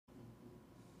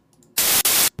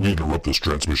We interrupt this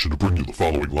transmission to bring you the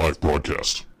following live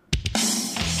broadcast.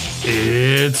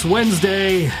 It's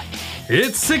Wednesday.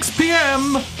 It's 6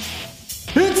 p.m. It's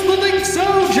the Think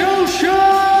So Joe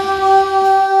Show!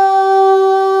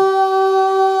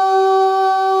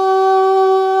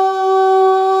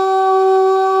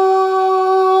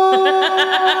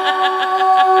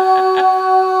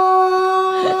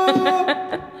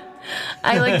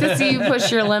 I like to see you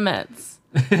push your limits.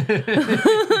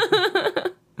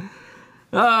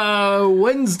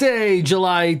 Wednesday,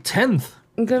 July 10th.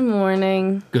 Good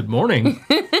morning. Good morning.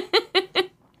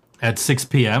 At 6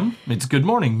 p.m. It's good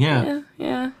morning,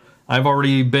 Yeah. I've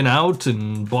already been out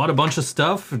and bought a bunch of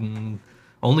stuff and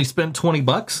only spent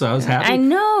 $20. I was happy. I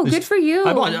know. Good for you.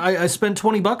 I spent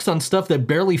 $20 on stuff that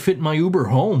barely fit my Uber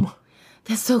home.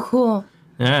 That's so cool.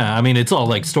 Yeah, I mean, it's all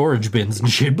like storage bins and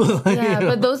shit. But like, Yeah, you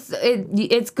know. but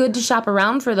it's good to shop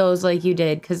around for those like you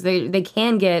did because they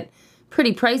can get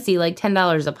pretty pricey, like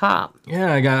 $10 a pop.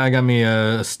 Yeah, I got me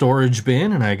a storage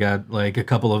bin, and I got like a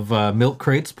couple of milk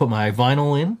crates to put my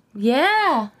vinyl in.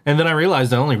 Yeah. And then I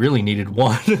realized I only really needed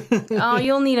one. Oh,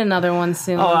 you'll need another one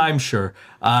soon. Oh, I'm sure.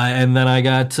 And then I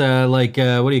got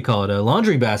what do you call it? A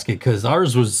laundry basket, because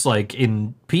ours was like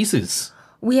in pieces.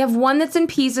 We have one that's in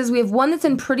pieces. We have one that's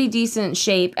in pretty decent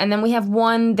shape, and then we have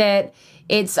one that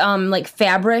it's like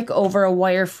fabric over a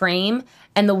wire frame,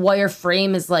 and the wire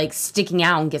frame is like sticking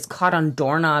out and gets caught on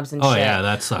doorknobs and shit. Oh yeah,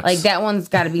 that sucks. Like that one's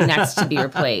got to be next to be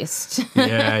replaced.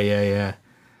 Yeah.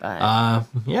 But,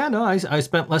 No, I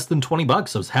spent less than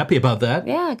 $20. I was happy about that.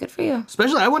 yeah, good for you.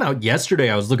 Especially, I went out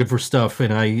yesterday. I was looking for stuff,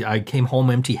 and I came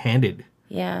home empty-handed.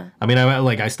 Yeah. I mean,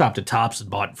 I stopped at Tops and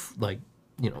bought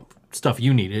stuff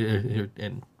you needed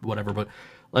and whatever. But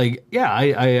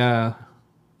yeah.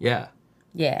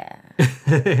 Yeah.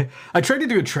 I tried to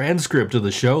do a transcript of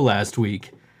the show last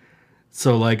week.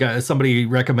 So somebody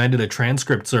recommended a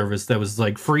transcript service that was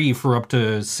like free for up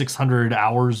to 600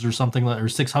 hours or something, or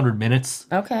 600 minutes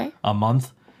Okay. a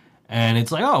month. And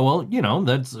it's like, oh, well,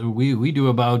 that's we do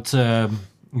about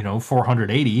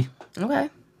 480. Okay.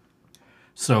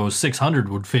 So 600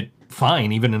 would fit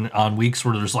fine, even on weeks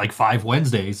where there's like 5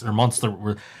 Wednesdays or months that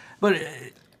were. But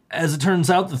as it turns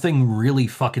out, the thing really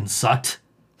fucking sucked.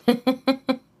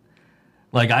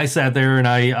 Like, I sat there and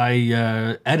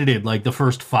I edited like the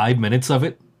first 5 minutes of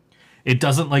it. It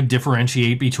doesn't like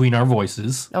differentiate between our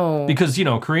voices. Oh. Because,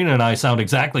 Karina and I sound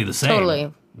exactly the same.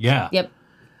 Totally. Yeah. Yep.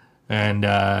 And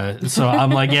so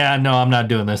I'm like, yeah, no, I'm not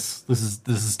doing this. This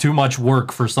is too much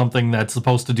work for something that's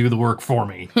supposed to do the work for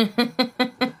me.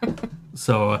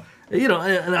 So,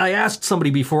 and I asked somebody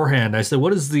beforehand, I said,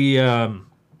 what is the,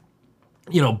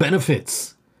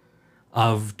 benefits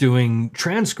of doing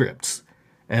transcripts?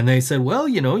 And they said, well,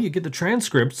 you get the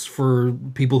transcripts for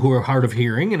people who are hard of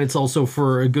hearing, and it's also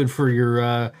good for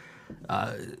your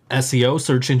SEO,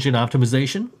 search engine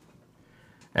optimization.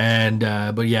 And,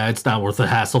 but yeah, it's not worth the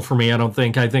hassle for me, I don't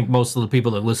think. I think most of the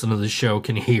people that listen to this show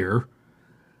can hear.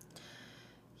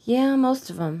 Yeah, most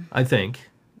of them. I think.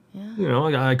 Yeah.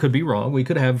 I could be wrong. We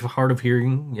could have hard of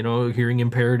hearing, hearing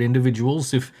impaired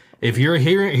individuals. If you're a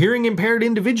hearing impaired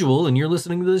individual and you're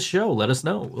listening to this show, let us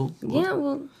know. We'll look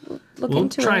into it. We'll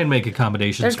try and make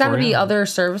accommodations. There's got to for be you. other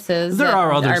services There that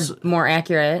are others. are more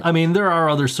accurate. I mean, there are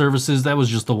other services. That was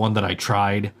just the one that I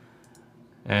tried.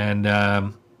 And,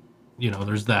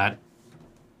 there's that.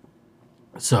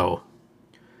 So,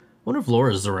 I wonder if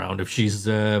Laura's around, if she's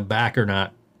back or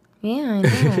not. Yeah,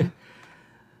 I know.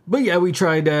 But yeah, we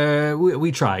tried.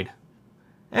 We tried.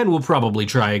 And we'll probably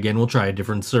try again. We'll try a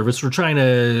different service. We're trying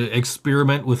to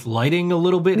experiment with lighting a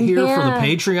little bit here for the Yeah.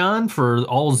 Patreon, for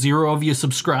all 0 of you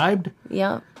subscribed.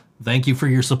 Yep. Thank you for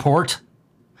your support.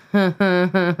 Hey,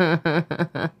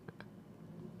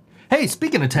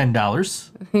 speaking of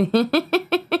 $10,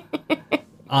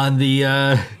 on the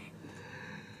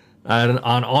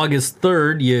on August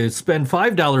 3rd, you spend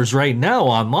 $5 right now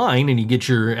online, and you get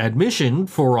your admission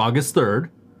for August 3rd,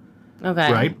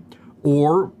 Okay. right?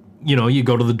 Or you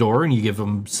go to the door and you give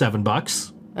them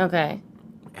 $7, Okay.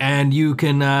 and you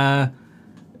can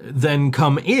then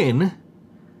come in,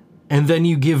 and then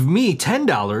you give me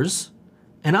 $10,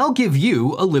 and I'll give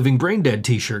you a Living Brain Dead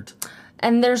t-shirt.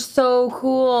 And they're so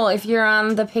cool. If you're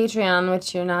on the Patreon,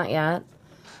 which you're not yet,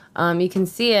 you can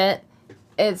see it.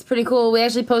 It's pretty cool. We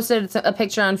actually posted a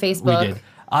picture on Facebook. We did.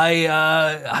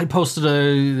 I posted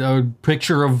a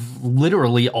picture of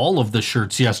literally all of the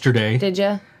shirts yesterday. Did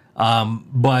you?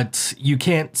 But you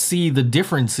can't see the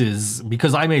differences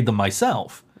because I made them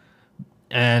myself.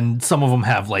 And some of them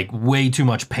have like way too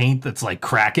much paint that's like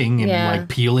cracking and Yeah. like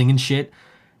peeling and shit.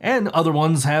 And other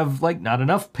ones have, like, not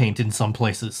enough paint in some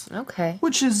places. Okay.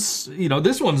 Which is,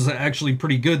 this one's actually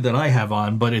pretty good that I have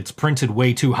on, but it's printed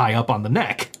way too high up on the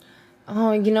neck.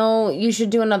 Oh, you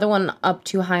should do another one up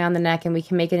too high on the neck, and we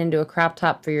can make it into a crop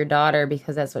top for your daughter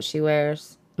because that's what she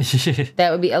wears.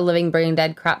 That would be a living brain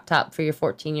dead crop top for your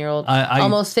 14-year-old,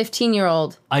 almost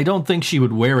 15-year-old. I don't think she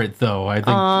would wear it, though.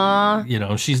 I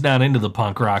think, she's not into the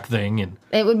punk rock thing. And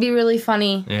it would be really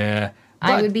funny. Yeah.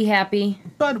 I would be happy.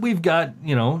 But we've got,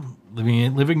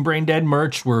 Living Brain Dead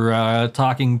merch. We're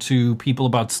talking to people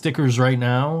about stickers right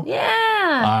now.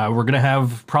 Yeah. We're going to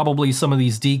have probably some of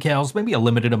these decals, maybe a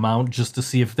limited amount, just to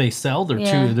see if they sell. They're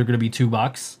going to be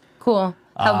 $2. Cool.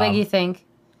 How big you think?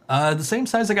 The same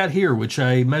size I got here, which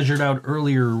I measured out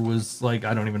earlier, was like,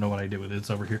 I don't even know what I did with it.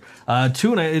 It's over here.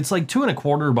 It's like 2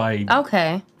 1/4 by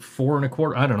 4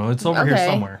 1/4. I don't know. It's over here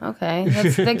somewhere. Okay.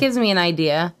 That gives me an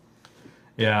idea.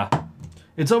 Yeah.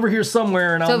 It's over here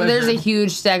somewhere, and there's a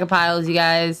huge stack of piles, you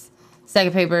guys. Stack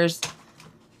of papers.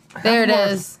 There it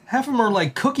is. Half of them are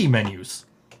like cookie menus.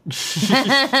 Like,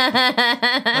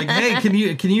 hey, can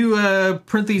you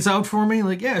print these out for me?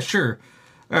 Like, yeah, sure.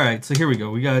 All right, so here we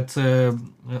go. We got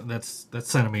that's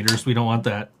centimeters. We don't want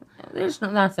that. There's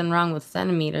nothing wrong with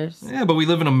centimeters. Yeah, but we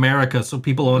live in America, so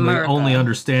people only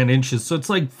understand inches. So it's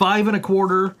like 5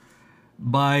 1/4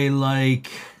 by like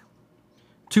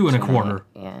 2 1/4.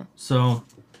 Yeah. So,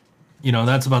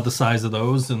 that's about the size of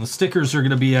those. And the stickers are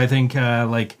going to be, I think,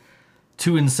 like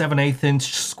 2 7/8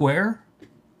 inch square.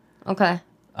 Okay.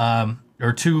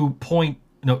 Or 2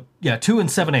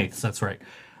 7/8. That's right.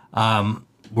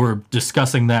 We're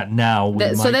discussing that now.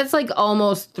 So that's like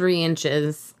almost 3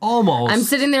 inches. Almost. I'm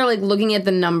sitting there like looking at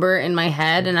the number in my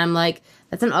head, and I'm like,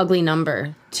 that's an ugly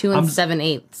number. 2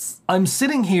 7/8. I'm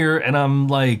sitting here and I'm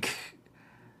like,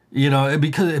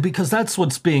 because that's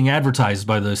what's being advertised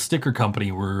by the sticker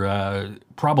company we're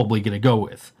probably going to go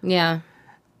with. Yeah.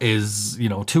 Is, 2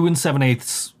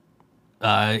 7/8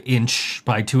 inch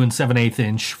by 2 7/8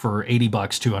 inch for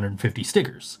 $80, 250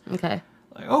 stickers. Okay.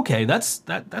 Okay, that's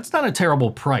not a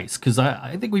terrible price, because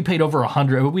I think we paid over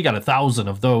 100. We got 1,000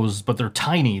 of those, but they're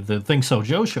tiny. The Think So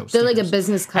Joe show stickers. They're like a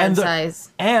business card size,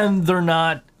 and they're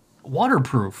not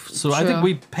waterproof. So True. I think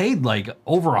we paid like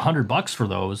over $100 for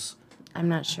those. I'm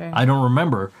not sure. I don't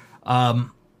remember.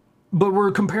 But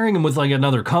we're comparing them with like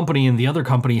another company, and the other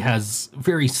company has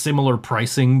very similar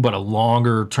pricing, but a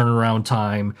longer turnaround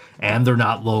time, and they're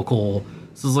not local.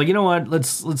 So it's like, you know what?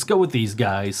 Let's go with these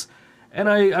guys. And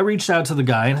I reached out to the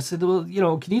guy and I said, well,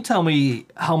 can you tell me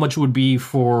how much it would be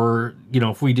for,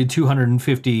 if we did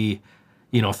 250,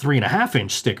 3.5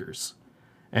 inch stickers?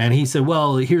 And he said,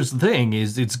 well, here's the thing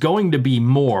is it's going to be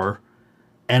more,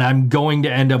 and I'm going to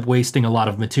end up wasting a lot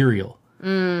of material.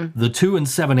 The 2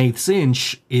 7/8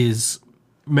 inch is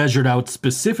measured out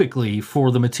specifically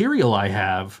for the material I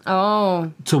have.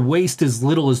 Oh. To waste as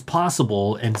little as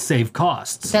possible and save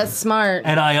costs. That's smart.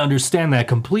 And I understand that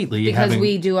completely. Because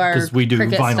we do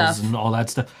vinyls stuff. and all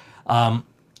that stuff.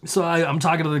 So I'm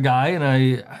talking to the guy, and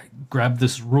I grabbed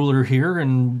this ruler here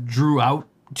and drew out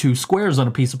 2 squares on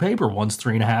a piece of paper. One's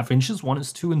 3.5 inches, one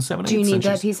is 2 7/8 inches. Do you need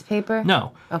that piece of paper?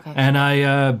 No. Okay. And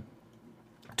I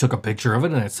took a picture of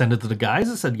it and I sent it to the guys.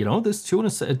 I said, this 2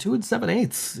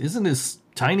 7/8 isn't as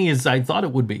tiny as I thought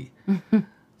it would be.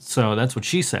 So that's what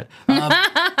she said. But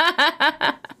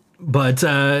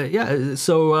we're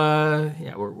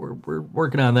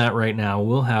working on that right now.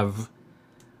 We'll have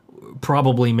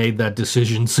probably made that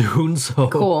decision soon. So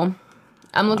cool.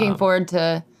 I'm looking forward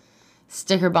to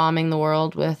sticker bombing the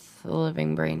world with the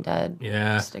Living Brain Dead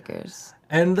stickers.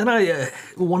 And then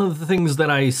one of the things that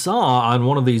I saw on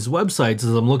one of these websites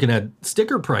as I'm looking at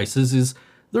sticker prices is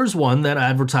there's one that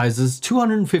advertises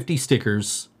 250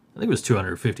 stickers. I think it was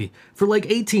 250 for like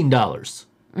 $18.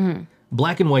 Mm-hmm.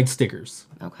 Black and white stickers.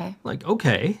 Okay. Like,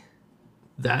 okay,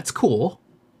 that's cool.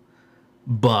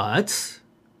 But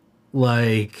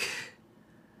like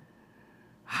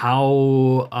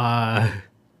how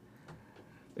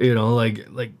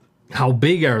like how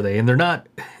big are they? And they're not,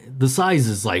 the size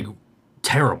is like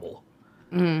terrible.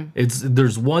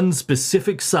 There's one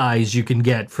specific size you can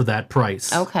get for that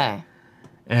price. Okay.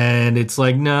 And it's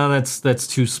like, no, that's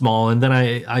too small. And then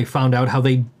I found out how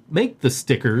they make the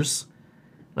stickers.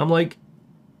 And I'm like,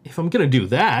 if I'm gonna do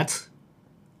that,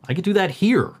 I could do that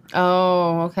here.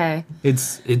 Oh, okay.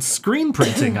 It's screen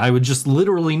printing. I would just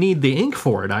literally need the ink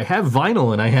for it. I have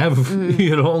vinyl and I have,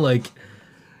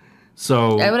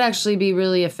 so. It would actually be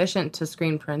really efficient to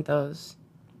screen print those.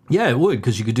 Yeah, it would,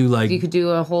 because you could do You could do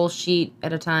a whole sheet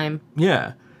at a time.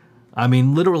 Yeah. I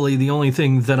mean, literally, the only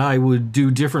thing that I would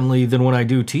do differently than when I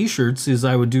do T-shirts is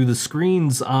I would do the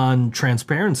screens on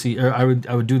transparency, or I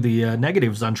would do the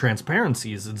negatives on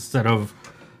transparencies instead of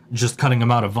just cutting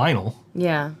them out of vinyl.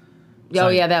 Yeah. So Oh,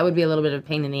 yeah, that would be a little bit of a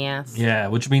pain in the ass. Yeah,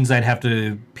 which means I'd have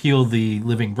to peel the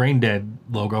Living Brain Dead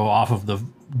logo off of the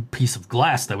piece of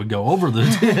glass that would go over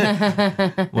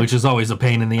the, which is always a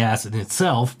pain in the ass in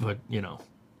itself. But you know,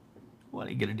 what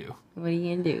are you gonna do? What are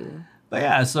you gonna do? But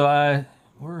yeah, so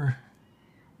we're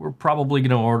probably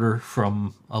gonna order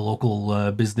from a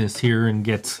local business here and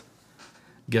get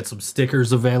some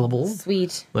stickers available.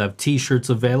 Sweet. We'll have T-shirts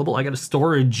available. I got a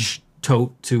storage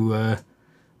tote to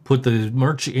put the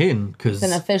merch in because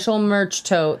It's an official merch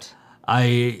tote.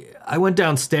 I went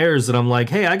downstairs and I'm like,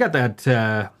 hey, I got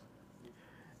that.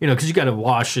 Because you got to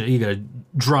wash it, you got to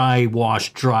dry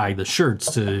the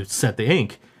shirts to set the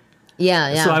ink.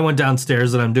 Yeah. So I went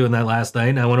downstairs and I'm doing that last night,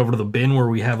 and I went over to the bin where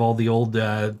we have all the old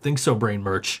Think So Brain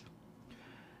merch.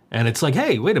 And it's like,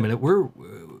 hey, wait a minute, we're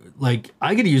like,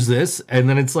 I could use this. And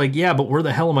then it's like, yeah, but where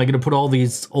the hell am I going to put all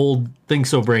these old Think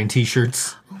So Brain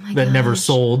t-shirts that never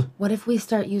sold? What if we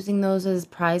start using those as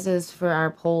prizes for our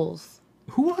polls?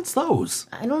 Who wants those?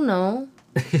 I don't know.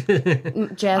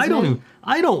 Jasmine?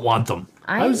 I don't want them.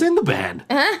 I was in the band.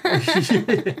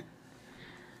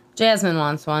 Jasmine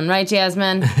wants one, right,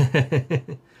 Jasmine?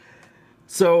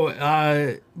 So,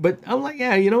 but I'm like,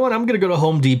 yeah, you know what? I'm going to go to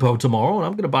Home Depot tomorrow and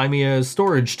I'm going to buy me a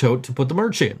storage tote to put the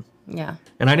merch in. Yeah.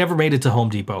 And I never made it to Home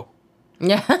Depot.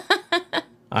 Yeah.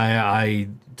 I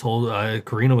told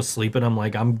Karina was sleeping. I'm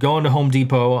like, I'm going to Home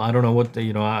Depot. I don't know what,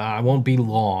 I won't be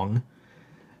long.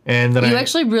 And then You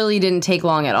actually really didn't take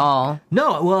long at all.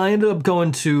 No, well, I ended up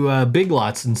going to Big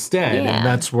Lots instead. Yeah. And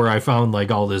that's where I found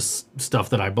like all this stuff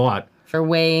that I bought. For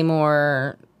way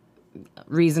more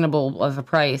reasonable of a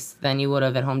price than you would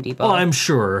have at Home Depot. Oh, I'm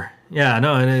sure. Yeah,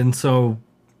 no, and so,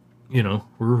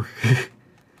 we're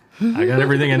I got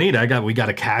everything I need. We got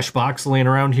a cash box laying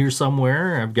around here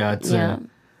somewhere. I've got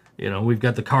we've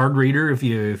got the card reader. If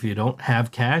you don't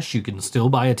have cash, you can still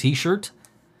buy a t-shirt.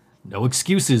 No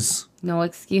excuses. No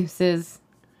excuses.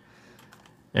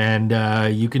 And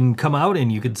you can come out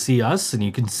and you can see us and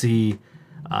you can see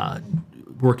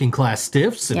Working Class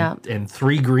Stiffs and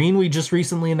 3 Green we just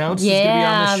recently announced is going to be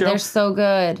on this show. They're so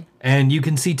good. And you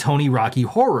can see Tony Rocky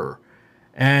Horror.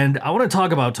 And I want to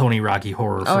talk about Tony Rocky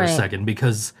Horror for a second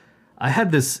because I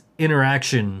had this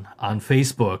interaction on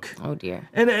Facebook. Oh, dear.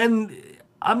 And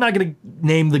I'm not going to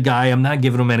name the guy. I'm not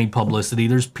giving him any publicity.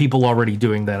 There's people already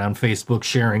doing that on Facebook,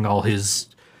 sharing all his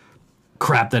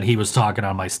crap that he was talking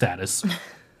on my status.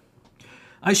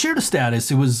 I shared a status.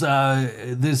 It was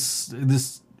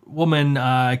this woman.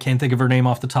 I can't think of her name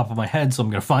off the top of my head, so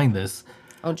I'm going to find this.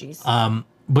 Oh, jeez.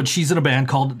 But she's in a band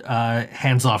called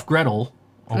Hands Off Gretel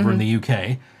over in the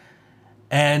UK.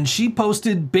 And she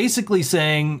posted basically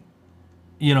saying,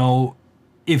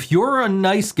 if you're a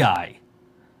nice guy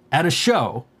at a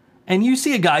show and you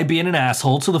see a guy being an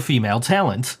asshole to the female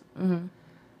talent,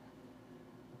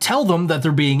 tell them that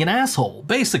they're being an asshole,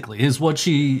 basically, is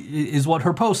what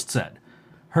her post said.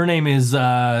 Her name is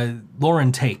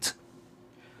Lauren Tate.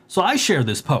 So I share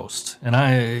this post,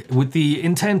 and with the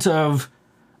intent of,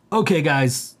 okay,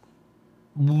 guys,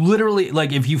 literally,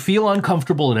 like, if you feel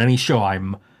uncomfortable at any show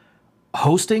I'm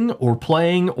hosting or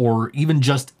playing or even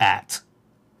just at,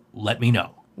 let me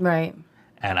know. Right.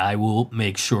 And I will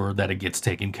make sure that it gets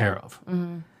taken care of.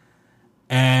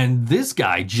 And this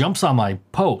guy jumps on my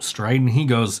post, right? And he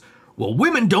goes, well,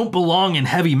 women don't belong in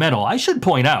heavy metal. I should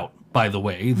point out, by the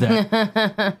way,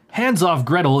 that Hands Off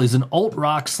Gretel is an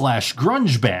alt-rock /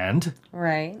 grunge band.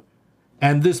 Right.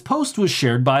 And this post was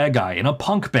shared by a guy in a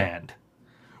punk band.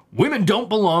 Women don't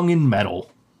belong in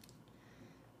metal.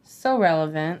 So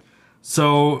relevant.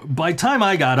 So by the time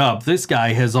I got up, this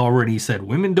guy has already said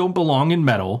women don't belong in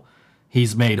metal.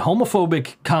 He's made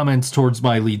homophobic comments towards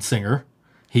my lead singer.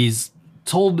 He's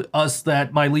told us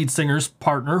that my lead singer's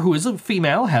partner, who is a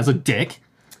female, has a dick.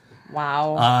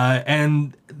 Wow.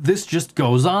 And this just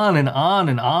goes on and on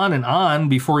and on and on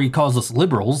before he calls us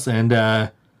liberals and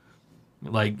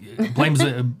blames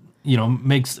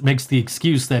makes the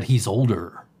excuse that he's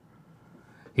older.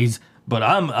 But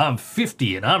I'm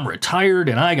 50 and I'm retired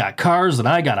and I got cars and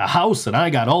I got a house and I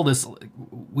got all this.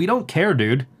 We don't care,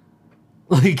 dude.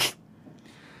 Like,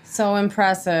 so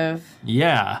impressive.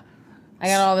 Yeah. I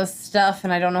got all this stuff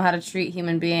and I don't know how to treat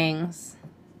human beings.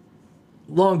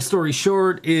 Long story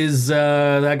short is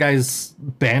that guy's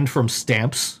banned from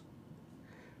Stamps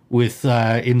with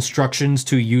instructions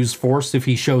to use force if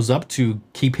he shows up to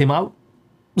keep him out.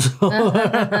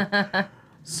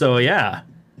 So yeah.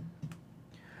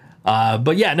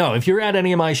 But yeah, no, if you're at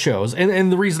any of my shows,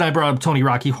 and the reason I brought up Tony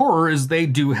Rocky Horror is they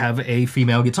do have a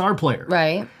female guitar player.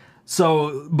 Right.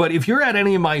 So, but if you're at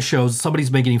any of my shows,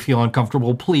 somebody's making you feel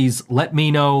uncomfortable, please let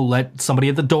me know, let somebody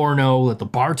at the door know, let the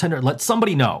bartender, let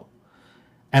somebody know,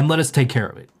 and let us take care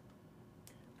of it.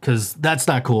 Because that's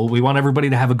not cool. We want everybody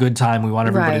to have a good time. We want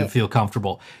everybody to feel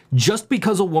comfortable. Just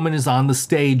because a woman is on the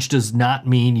stage does not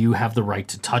mean you have the right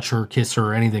to touch her, kiss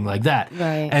her, or anything like that.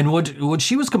 Right. And what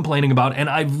she was complaining about, and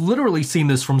I've literally seen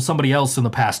this from somebody else in the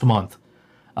past month,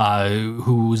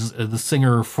 who's the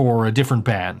singer for a different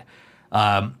band.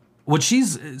 What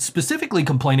she's specifically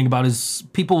complaining about is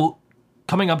people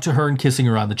coming up to her and kissing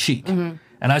her on the cheek. And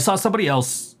I saw somebody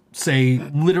else say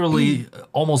literally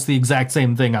almost the exact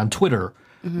same thing on Twitter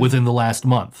within the last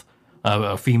month.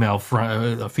 A female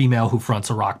who fronts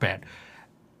a rock band.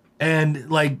 And,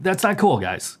 like, that's not cool,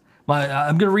 guys.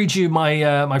 I'm going to read you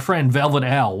my friend Velvet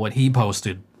Al, what he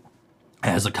posted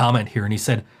as a comment here. And he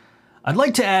said, I'd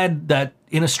like to add that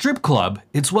in a strip club,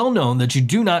 it's well known that you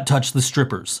do not touch the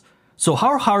strippers. So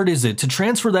how hard is it to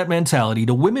transfer that mentality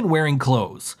to women wearing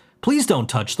clothes? Please don't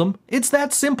touch them. It's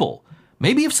that simple.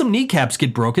 Maybe if some kneecaps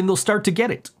get broken, they'll start to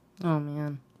get it. Oh,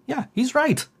 man. Yeah, he's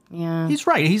right. Yeah. He's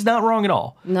right. He's not wrong at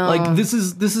all. No. Like, this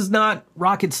is not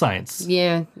rocket science.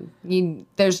 Yeah.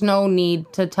 There's no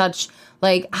need to touch.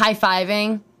 Like,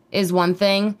 high-fiving is one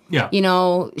thing. Yeah. You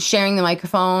know, sharing the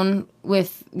microphone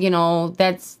with, you know,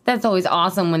 that's always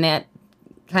awesome when that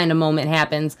kind of moment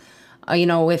happens, you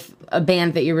know, with a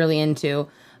band that you're really into.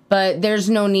 But there's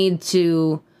no need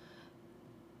to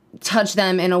touch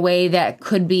them in a way that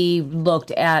could be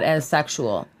looked at as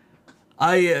sexual.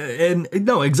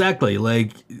 No, exactly.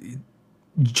 Like,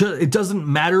 it doesn't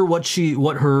matter what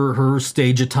her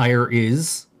stage attire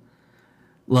is.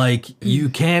 Like, you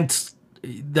can't.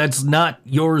 That's not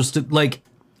yours to. Like,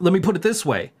 let me put it this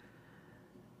way.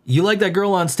 You like that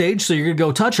girl on stage, so you're gonna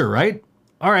go touch her, right?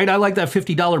 All right, I like that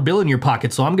 $50 bill in your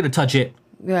pocket, so I'm gonna touch it.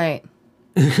 Right.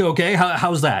 Okay,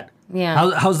 how's that?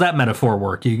 Yeah. How's that metaphor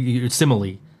work? You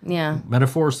simile. Yeah.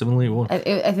 Metaphor, simile. What? I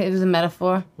think it was a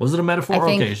metaphor. Was it a metaphor? I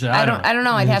think, Okay, I don't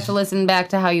know. I'd have to listen back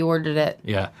to how you worded it.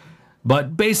 Yeah,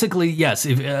 but basically, yes.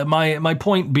 If my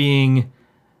point being,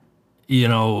 you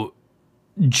know,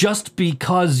 just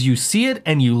because you see it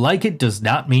and you like it does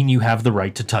not mean you have the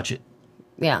right to touch it.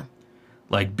 Yeah.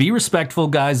 Like, be respectful,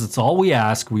 guys. That's all we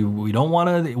ask. We don't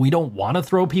want to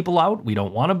throw people out. We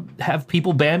don't want to have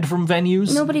people banned from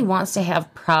venues. Nobody wants to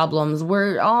have problems.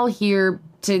 We're all here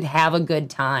to have a good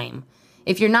time.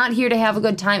 If you're not here to have a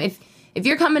good time, if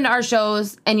you're coming to our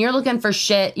shows and you're looking for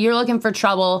shit, you're looking for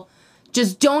trouble,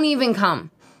 just don't even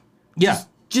come. Yeah.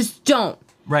 Just don't.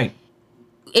 Right.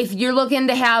 If you're looking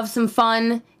to have some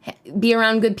fun, be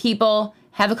around good people,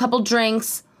 have a couple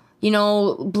drinks, you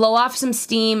know, blow off some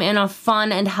steam in a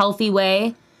fun and healthy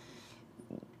way,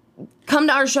 come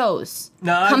to our shows.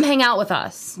 Come hang out with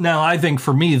us. Now, I think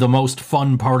for me, the most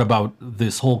fun part about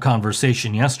this whole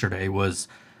conversation yesterday was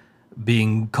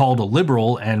being called a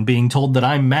liberal and being told that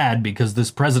I'm mad because this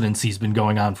presidency's been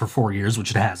going on for 4 years,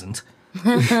 which it hasn't.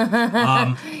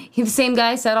 The same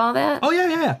guy said all that? Oh,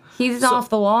 yeah. He's off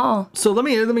the wall. So let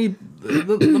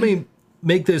me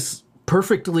make this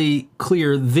perfectly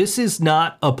clear. This is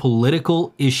not a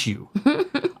political issue.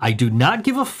 I do not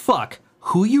give a fuck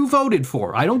who you voted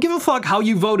for. I don't give a fuck how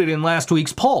you voted in last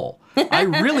week's poll. I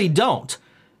really don't.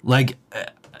 Like,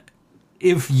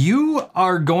 if you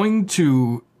are going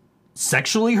to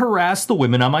sexually harass the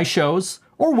women on my shows,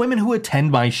 or women who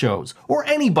attend my shows, or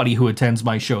anybody who attends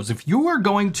my shows, if you are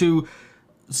going to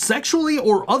sexually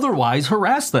or otherwise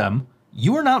harass them,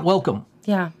 you are not welcome.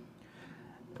 Yeah.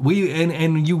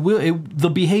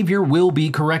 The behavior will be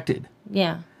corrected.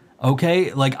 Yeah.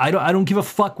 Okay? Like, I don't give a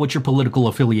fuck what your political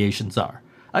affiliations are.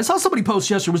 I saw somebody post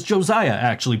yesterday, it was Josiah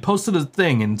actually, posted a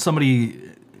thing, and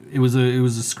it was a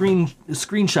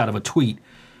screenshot of a tweet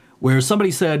where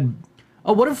somebody said,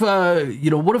 oh, what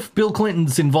if Bill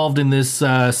Clinton's involved in this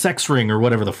sex ring or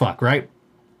whatever the fuck, right?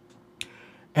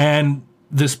 And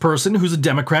this person who's a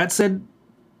Democrat said,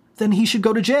 then he should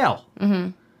go to jail.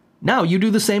 Mm-hmm. Now you do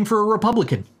the same for a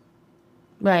Republican.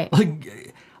 Right.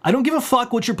 Like, I don't give a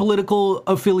fuck what your political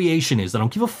affiliation is. I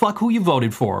don't give a fuck who you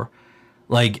voted for.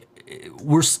 Like,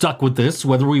 we're stuck with this,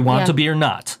 whether we want to be or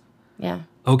not. Yeah.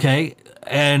 Okay?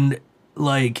 And,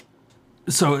 like,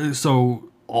 so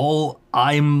all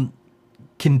I'm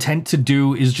content to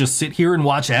do is just sit here and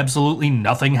watch absolutely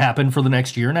nothing happen for the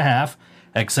next year and a half,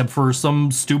 except for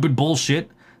some stupid bullshit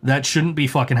that shouldn't be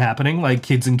fucking happening, like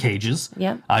kids in cages.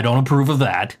 Yeah. I don't approve of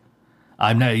that.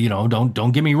 I'm not,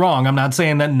 don't get me wrong. I'm not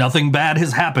saying that nothing bad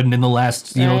has happened in the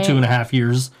last, 2.5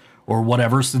 years or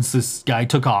whatever since this guy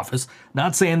took office.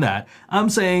 Not saying that. I'm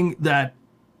saying that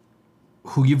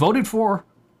who you voted for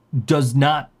does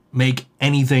not make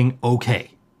anything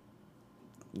okay.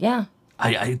 Yeah.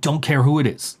 I don't care who it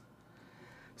is.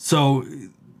 So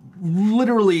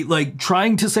literally, like,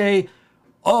 trying to say,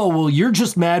 oh, well, you're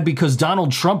just mad because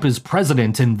Donald Trump is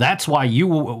president and that's why you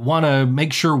want to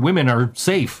make sure women are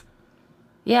safe.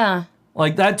 Yeah.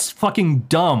 Like, that's fucking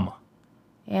dumb.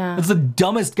 Yeah. It's the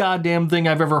dumbest goddamn thing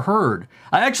I've ever heard.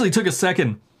 I actually took a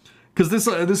second, because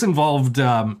this involved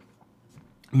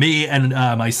me and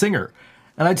my singer.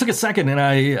 And I took a second and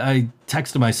I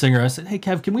texted my singer. I said, hey,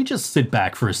 Kev, can we just sit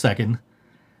back for a second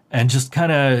and just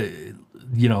kind of,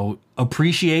 you know,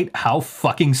 appreciate how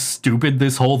fucking stupid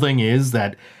this whole thing is,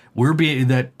 that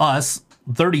that us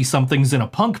 30-somethings in a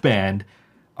punk band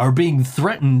are being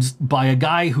threatened by a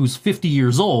guy who's 50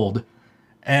 years old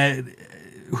and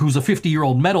who's a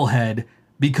 50-year-old metalhead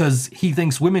because he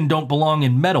thinks women don't belong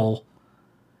in metal.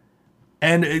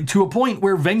 And to a point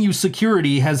where venue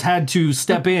security has had to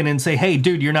step in and say, hey,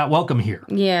 dude, you're not welcome here.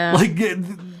 Yeah. Like,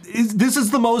 this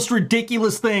is the most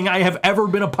ridiculous thing I have ever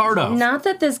been a part of. Not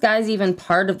that this guy's even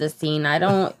part of the scene.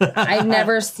 I've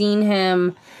never seen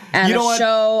him at a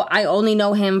show. I only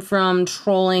know him from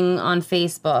trolling on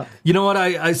Facebook. You know what?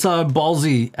 I saw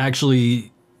Ballsy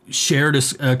actually shared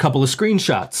a couple of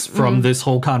screenshots from this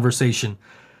whole conversation.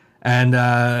 And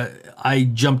I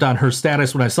jumped on her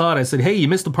status when I saw it. I said, hey, you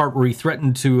missed the part where he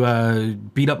threatened to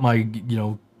beat up my,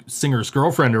 singer's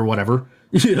girlfriend or whatever.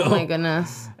 Oh my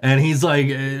goodness. And he's like,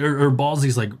 or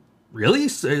Ballsy's like, really? A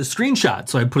screenshot.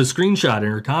 So I put a screenshot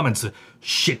in her comments, a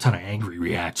shit ton of angry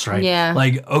reacts, right? Yeah.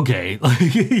 Like, okay, like,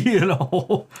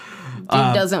 Dude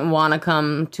doesn't want to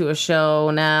come to a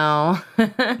show now.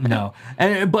 No.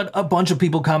 But a bunch of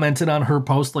people commented on her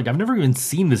post, like, I've never even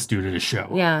seen this dude at a show.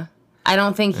 Yeah. I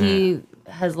don't think he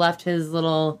has left his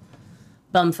little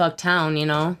bumfuck town,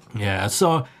 Yeah,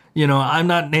 so, I'm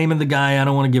not naming the guy. I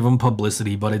don't want to give him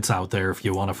publicity, but it's out there if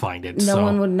you want to find it. No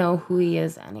one would know who he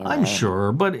is anyway. I'm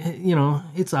sure, but,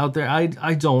 it's out there.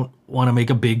 I don't want to make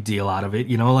a big deal out of it,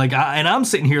 and I'm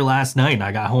sitting here last night, and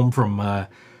I got home from,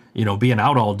 being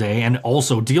out all day and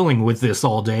also dealing with this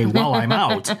all day while I'm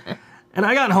out. And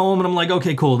I got home, and I'm like,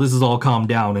 okay, cool, this is all calmed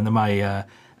down. And then my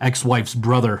ex-wife's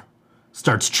brother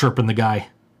starts chirping the guy.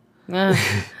 And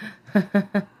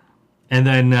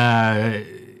then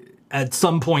at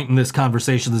some point in this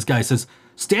conversation, this guy says,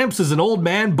 Stamps is an old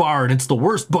man bar, and it's the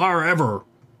worst bar ever.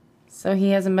 So he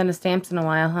hasn't been to Stamps in a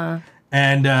while, huh?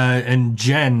 And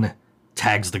Jen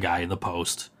tags the guy in the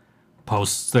post.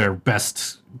 Posts their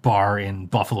best bar in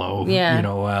Buffalo,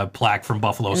 plaque from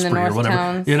Buffalo Spree or whatever.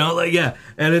 Towns.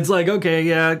 And it's like,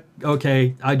 okay.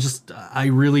 I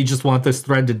really just want this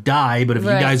thread to die, but if you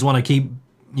guys want to keep,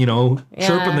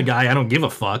 chirping the guy, I don't give a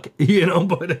fuck,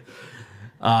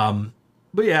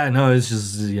 but yeah, no, it's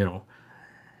just,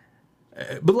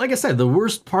 but like I said, the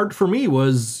worst part for me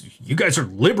was you guys are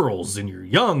liberals and you're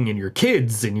young and you're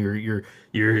kids and you're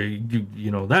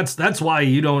that's why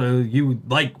you don't you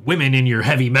like women in your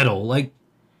heavy metal. Like,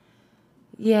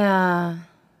 yeah,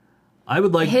 I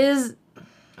would like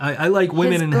I like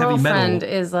women in heavy metal. His girlfriend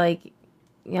is like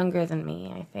younger than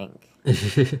me, I think.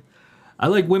 I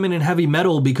like women in heavy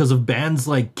metal because of bands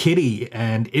like Kitty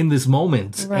and In This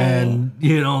Moment, and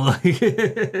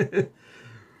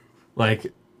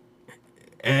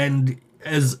and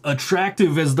as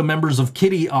attractive as the members of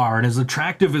Kitty are, and as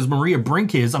attractive as Maria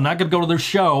Brink is, I'm not gonna go to their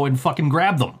show and fucking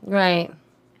grab them, right?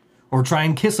 Or try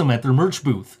and kiss them at their merch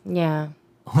booth. Yeah,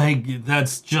 like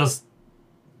that's just,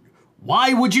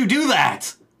 why would you do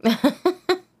that?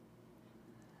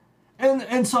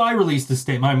 and so I released a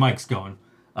statement. My mic's going.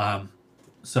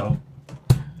 So.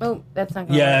 Oh, that's not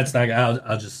going. Yeah, that's not.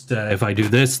 I'll just if I do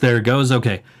this, there it goes.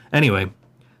 Okay. Anyway,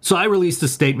 so I released a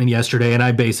statement yesterday, and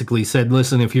I basically said,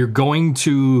 "Listen, if you're going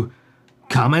to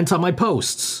comment on my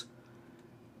posts,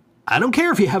 I don't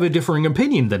care if you have a differing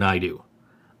opinion than I do.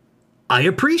 I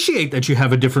appreciate that you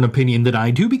have a different opinion than I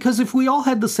do, because if we all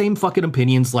had the same fucking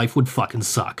opinions, life would fucking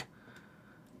suck.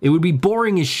 It would be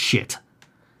boring as shit,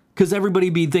 because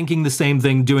everybody be thinking the same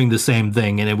thing, doing the same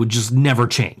thing, and it would just never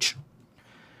change."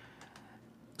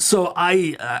 So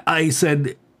I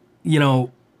said,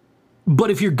 but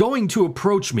if you're going to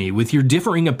approach me with your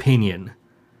differing opinion,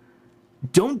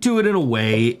 don't do it in a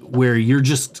way where you're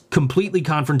just completely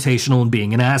confrontational and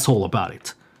being an asshole about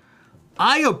it.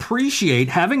 I appreciate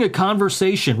having a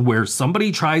conversation where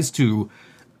somebody tries to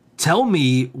tell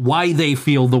me why they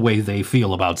feel the way they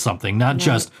feel about something, not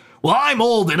just, well, I'm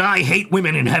old and I hate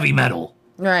women in heavy metal.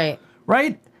 Right.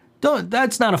 Right?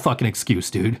 That's not a fucking excuse,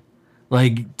 dude.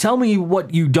 Like, tell me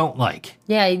what you don't like.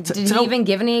 Yeah, did he even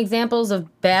give any examples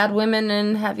of bad women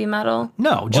in heavy metal?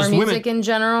 No, just or music women in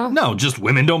general. No, just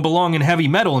women don't belong in heavy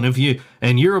metal,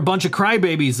 and you're a bunch of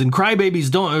crybabies, and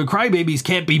crybabies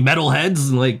can't be metalheads.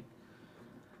 And like,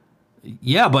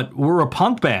 yeah, but we're a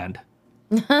punk band,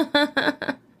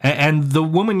 and the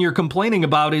woman you're complaining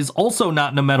about is also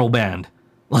not in a metal band.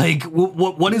 Like,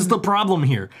 what is the problem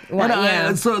here?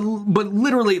 But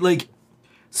literally, like,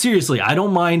 seriously, I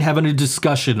don't mind having a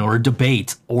discussion or a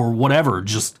debate or whatever.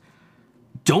 Just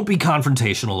don't be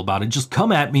confrontational about it. Just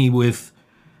come at me with,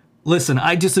 listen,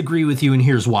 I disagree with you and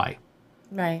here's why.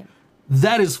 Right.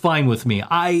 That is fine with me.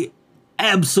 I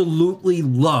absolutely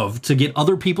love to get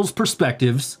other people's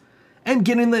perspectives and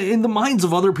get in the minds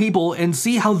of other people and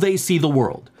see how they see the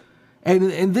world.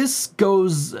 And this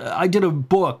goes, I did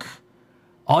a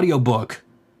audiobook,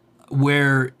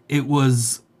 where it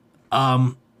was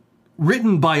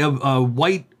written by a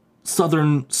white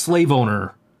Southern slave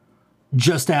owner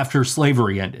just after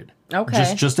slavery ended.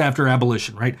 Okay. Just after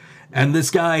abolition, right? And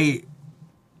this guy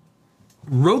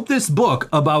wrote this book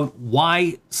about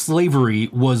why slavery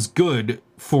was good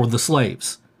for the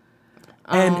slaves.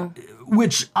 And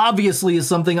which obviously is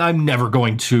something I'm never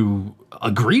going to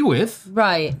agree with.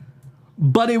 Right.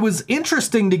 But it was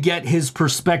interesting to get his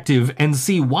perspective and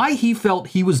see why he felt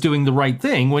he was doing the right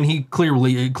thing when he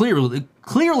clearly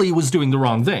was doing the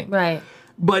wrong thing. Right.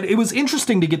 But it was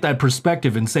interesting to get that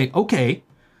perspective and say, okay,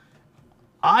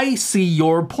 I see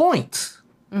your point.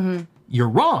 Mm-hmm. You're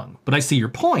wrong, but I see your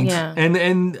point. Yeah.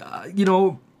 And you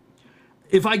know,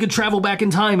 if I could travel back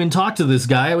in time and talk to this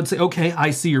guy, I would say, okay,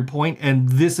 I see your point, and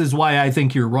this is why I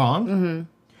think you're wrong. Mm-hmm.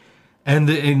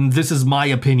 And this is my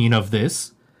opinion of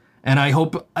this. And I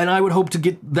would hope to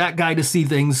get that guy to see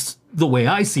things the way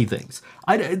I see things.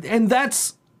 And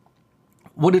that's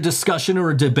what a discussion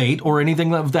or a debate or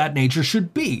anything of that nature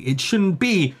should be. It shouldn't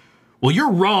be, well,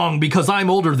 you're wrong because I'm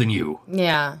older than you.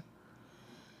 Yeah.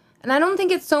 And I don't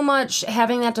think it's so much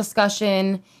having that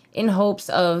discussion in hopes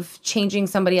of changing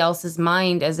somebody else's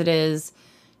mind as it is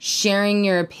sharing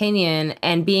your opinion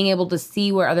and being able to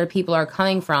see where other people are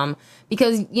coming from.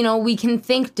 Because, you know, we can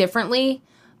think differently,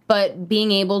 but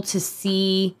being able to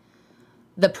see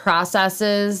the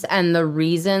processes and the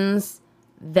reasons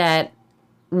that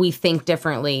we think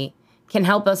differently can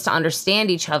help us to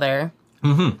understand each other.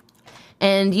 Mm-hmm.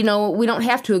 And, you know, we don't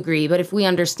have to agree, but if we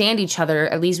understand each other,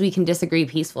 at least we can disagree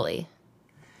peacefully.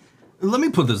 Let me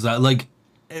put this out. Like,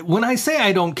 when I say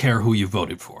I don't care who you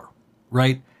voted for,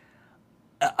 right?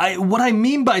 What I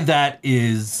mean by that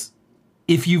is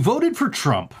if you voted for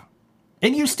Trump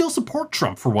and you still support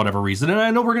Trump for whatever reason, and I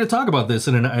know we're going to talk about this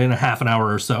in a half an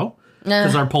hour or so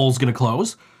because our poll's going to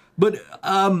close. But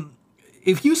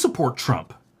if you support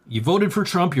Trump, you voted for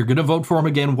Trump, you're going to vote for him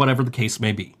again, whatever the case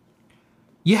may be.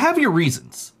 You have your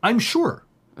reasons, I'm sure.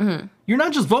 Mm-hmm. You're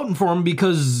not just voting for him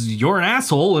because you're an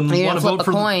asshole and want to vote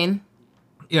for a coin.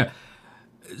 Yeah.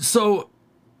 So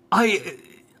I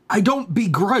don't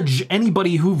begrudge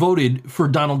anybody who voted for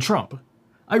Donald Trump.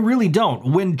 I really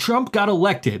don't. When Trump got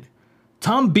elected,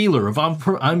 Tom Beeler of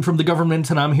I'm from the government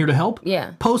and I'm here to help,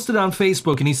 posted on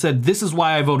Facebook and he said, this is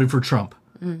why I voted for Trump.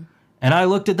 Mm. And I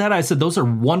looked at that, I said, those are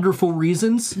wonderful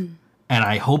reasons, and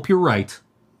I hope you're right.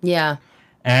 Yeah.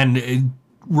 And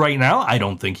right now, I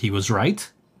don't think he was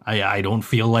right. I don't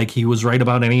feel like he was right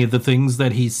about any of the things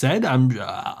that he said.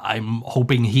 I'm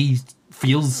hoping he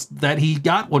feels that he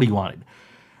got what he wanted.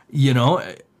 You know,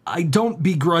 I don't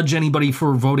begrudge anybody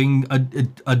for voting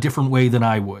a different way than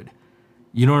I would.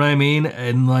 You know what I mean?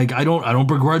 And like, I don't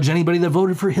begrudge anybody that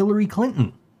voted for Hillary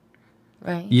Clinton.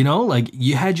 Right. You know, like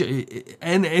you had,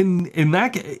 and in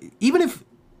that, even if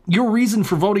your reason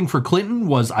for voting for Clinton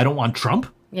was I don't want Trump.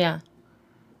 Yeah.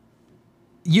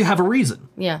 You have a reason.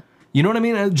 Yeah. You know what I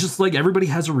mean? Just like everybody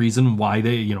has a reason why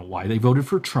they voted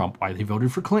for Trump, why they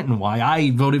voted for Clinton, why I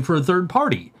voted for a third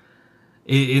party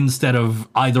instead of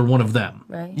either one of them.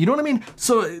 Right. You know what I mean?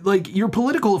 So like your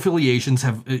political affiliations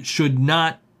should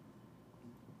not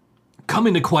come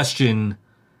into question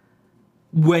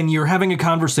when you're having a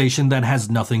conversation that has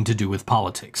nothing to do with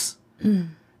politics.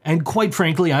 And quite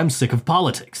frankly, I'm sick of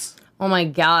politics. Oh my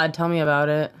God, tell me about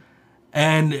it.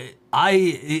 And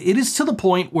it is to the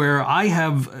point where I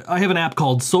have an app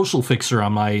called Social Fixer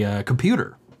on my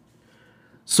computer.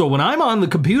 So when I'm on the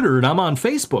computer and I'm on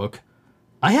Facebook,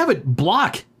 I have it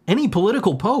block any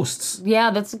political posts.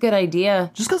 Yeah, that's a good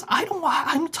idea. Just because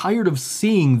I'm tired of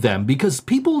seeing them, because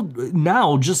people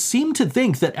now just seem to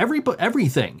think that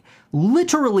everything,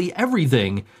 literally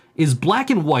everything, is black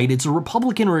and white. It's a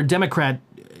Republican or a Democrat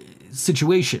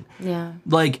situation. Yeah.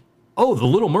 Like, oh, the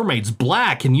Little Mermaid's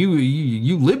black and you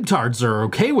libtards are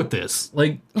okay with this.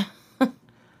 Like,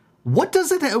 What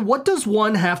does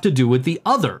one have to do with the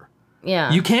other?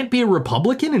 Yeah. You can't be a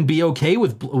Republican and be okay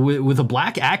with a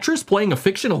black actress playing a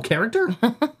fictional character?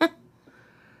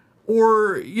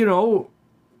 Or, you know,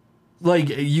 like,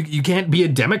 you can't be a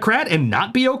Democrat and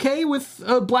not be okay with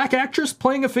a black actress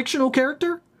playing a fictional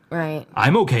character? Right.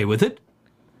 I'm okay with it.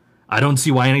 I don't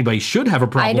see why anybody should have a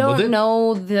problem with it. I don't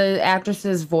know the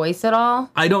actress's voice at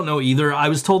all. I don't know either. I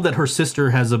was told that her sister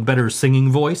has a better singing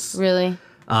voice. Really?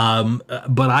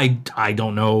 But I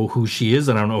don't know who she is,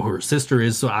 and I don't know who her sister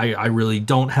is, so I really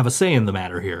don't have a say in the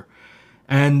matter here.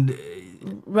 And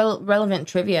relevant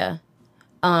trivia.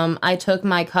 I took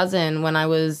my cousin when I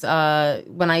used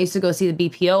to go see the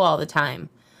BPO all the time.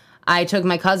 I took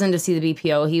my cousin to see the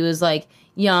BPO. He was like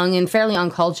young and fairly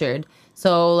uncultured.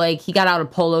 So like he got out a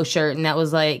polo shirt and that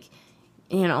was like,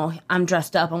 you know, I'm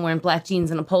dressed up, I'm wearing black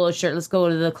jeans and a polo shirt. Let's go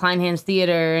to the Kleinhans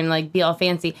Theater and like be all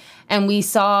fancy. And we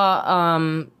saw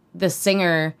the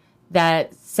singer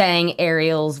that sang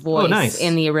Ariel's voice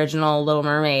in the original Little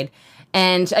Mermaid.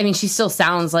 And I mean, she still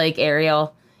sounds like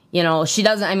Ariel. You know, she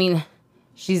doesn't, I mean,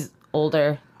 she's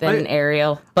older than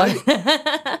Ariel, but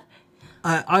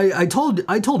I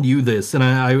told you this, and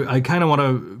I kind of want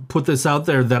to put this out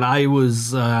there that I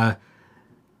was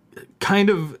kind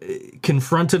of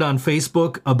confronted on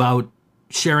Facebook about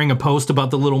sharing a post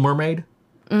about the Little Mermaid.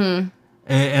 Mm-hmm.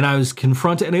 And I was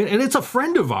confronted, and it's a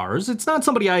friend of ours. It's not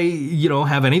somebody I, you know,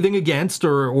 have anything against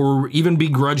or even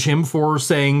begrudge him for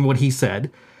saying what he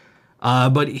said.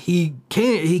 But he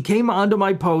came onto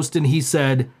my post and he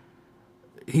said,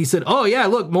 oh yeah,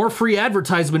 look, more free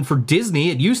advertisement for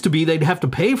Disney. It used to be they'd have to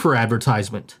pay for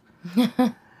advertisement.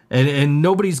 and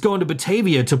nobody's going to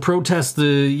Batavia to protest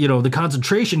the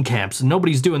concentration camps, and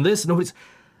nobody's doing this.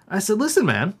 I said, listen,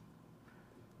 man,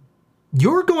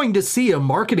 you're going to see a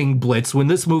marketing blitz when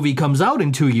this movie comes out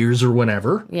in 2 years or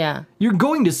whenever. Yeah. You're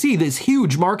going to see this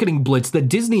huge marketing blitz that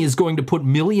Disney is going to put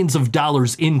millions of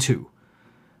dollars into.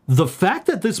 The fact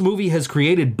that this movie has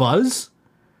created buzz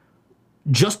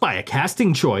just by a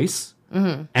casting choice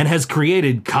and has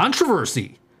created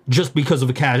controversy just because of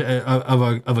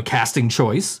a casting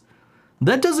choice,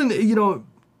 that doesn't, you know,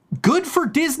 good for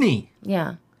Disney.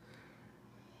 Yeah.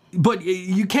 But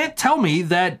you can't tell me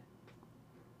that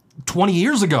 20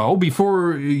 years ago,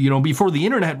 before the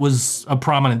internet was a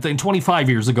prominent thing, 25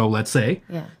 years ago, let's say,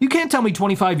 you can't tell me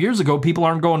 25 years ago people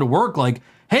aren't going to work like,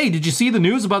 hey, did you see the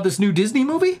news about this new Disney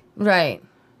movie? Right.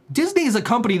 Disney is a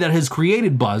company that has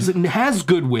created buzz and has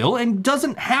goodwill and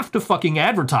doesn't have to fucking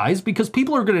advertise because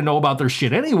people are going to know about their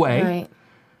shit anyway. Right.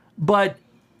 But,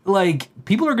 like,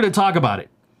 people are going to talk about it.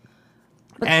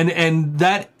 And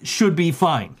that should be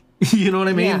fine. You know what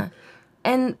I mean? Yeah.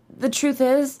 And the truth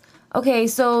is, okay,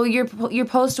 so your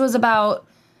post was about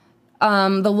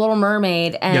the Little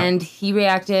Mermaid, and he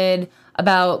reacted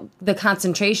about the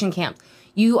concentration camp.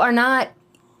 You are not,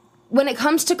 when it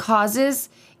comes to causes,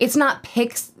 it's not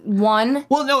pick one.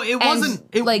 Well, no, it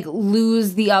wasn't. Like,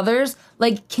 lose the others.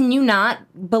 Like, can you not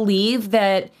believe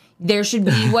that there should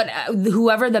be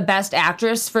whoever the best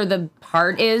actress for the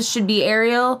part is should be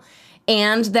Ariel,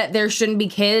 and that there shouldn't be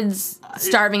kids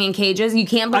starving in cages? You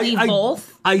can't believe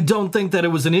both? I don't think that it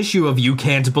was an issue of you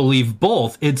can't believe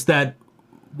both. It's that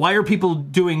why are people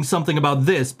doing something about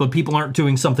this, but people aren't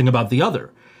doing something about the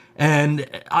other? And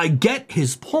I get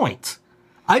his point.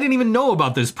 I didn't even know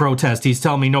about this protest he's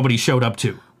telling me nobody showed up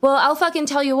to. Well, I'll fucking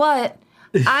tell you what.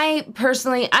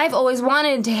 I've always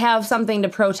wanted to have something to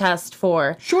protest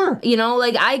for. Sure. You know,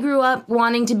 like, I grew up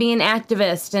wanting to be an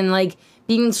activist and, like,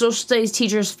 being a social studies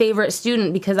teacher's favorite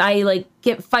student because I, like,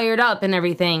 get fired up and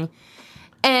everything.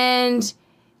 And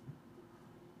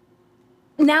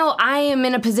now I am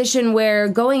in a position where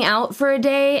going out for a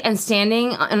day and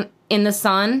standing in the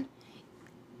sun,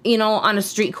 you know, on a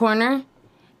street corner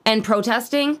and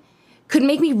protesting could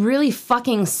make me really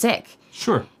fucking sick.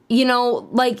 Sure. You know,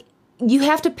 like, you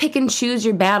have to pick and choose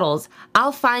your battles.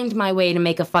 I'll find my way to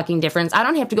make a fucking difference. I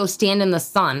don't have to go stand in the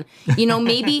sun. You know,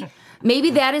 maybe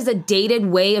that is a dated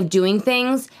way of doing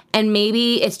things, and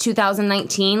maybe it's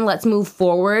 2019. Let's move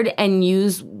forward and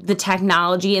use the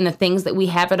technology and the things that we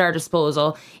have at our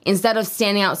disposal instead of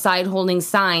standing outside holding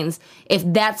signs if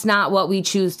that's not what we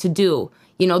choose to do.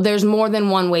 You know, there's more than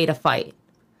one way to fight.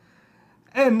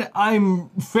 And I'm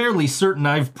fairly certain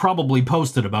I've probably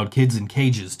posted about kids in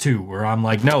cages, too, where I'm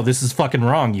like, no, this is fucking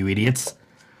wrong, you idiots.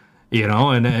 You know,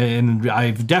 and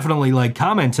I've definitely, like,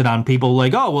 commented on people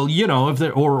like, oh, well, you know, if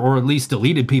they're, or at least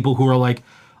deleted people who are like,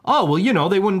 oh, well, you know,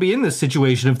 they wouldn't be in this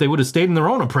situation if they would have stayed in their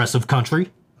own oppressive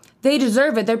country. They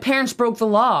deserve it. Their parents broke the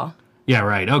law. Yeah,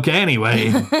 right. Okay,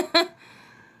 anyway.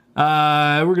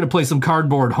 We're gonna play some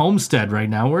Cardboard Homestead right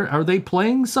now. Where are they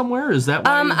playing somewhere? Is that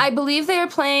why? I believe they are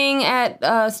playing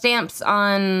at Stamps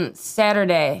on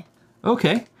Saturday.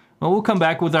 Okay. Well, we'll come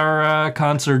back with our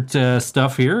concert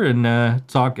stuff here and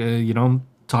talk.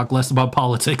 Talk less about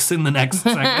politics in the next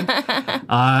segment.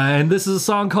 And this is a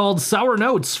song called "Sour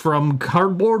Notes" from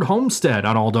Cardboard Homestead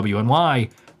on all WNY.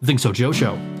 Think So Joe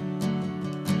Show.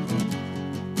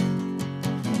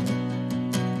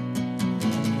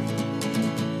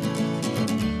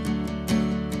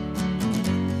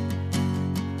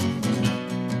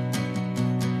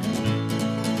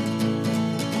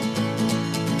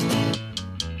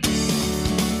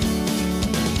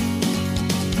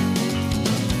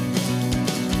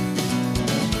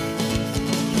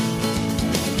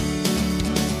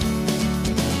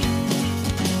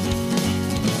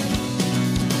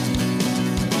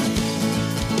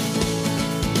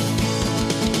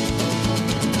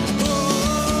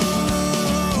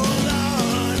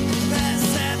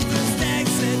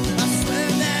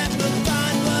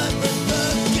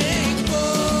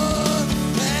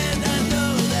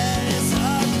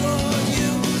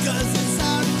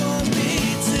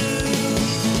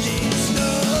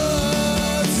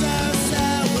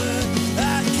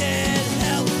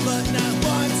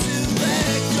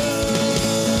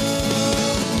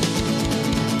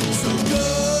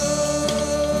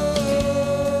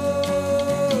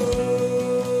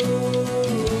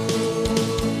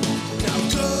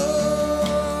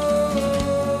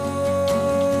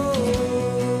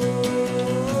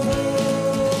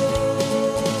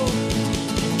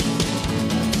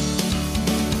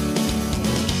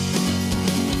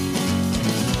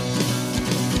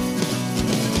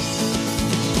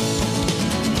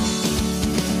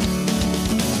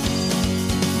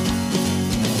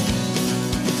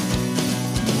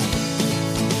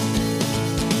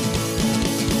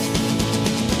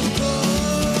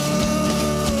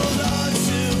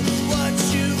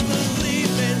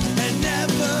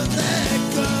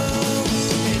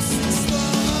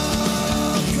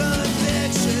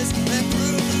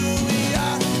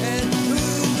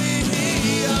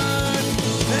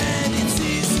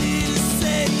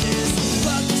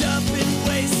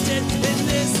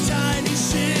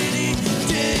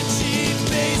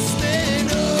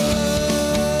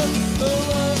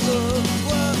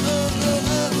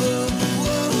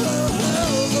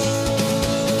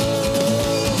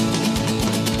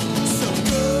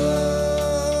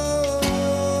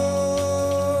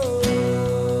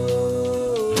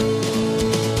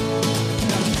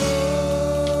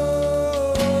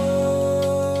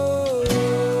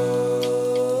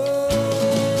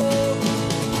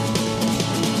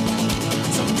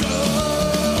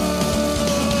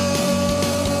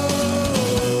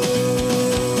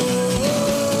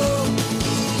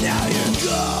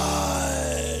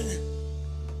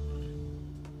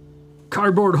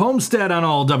 Cardboard Homestead on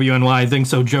all WNY Think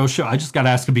So Joe Show. I just got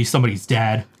asked to be somebody's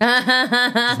dad.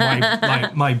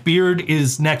 my beard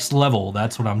is next level.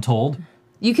 That's what I'm told.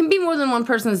 You can be more than one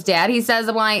person's dad. He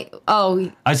says, why?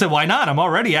 Oh. I said, why not? I'm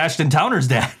already Ashton Towner's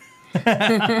dad.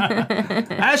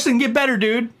 Ashton, get better,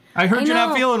 dude. I heard you're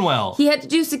not feeling well. He had to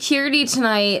do security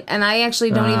tonight, and I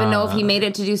actually don't even know if he made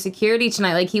it to do security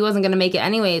tonight. Like, he wasn't going to make it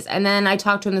anyways. And then I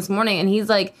talked to him this morning, and he's,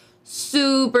 like,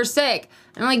 super sick.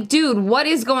 I'm like, dude, what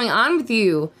is going on with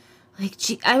you? Like,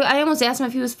 gee, I almost asked him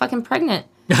if he was fucking pregnant.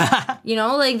 You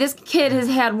know, like, this kid has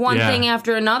had one thing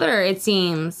after another, it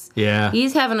seems. Yeah.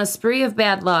 He's having a spree of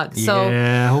bad luck. So,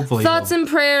 yeah, hopefully. Thoughts and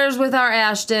prayers with our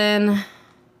Ashton.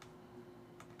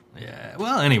 Yeah,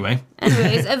 well, anyway.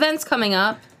 Anyways, events coming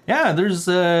up. Yeah, there's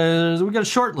we got a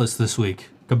short list this week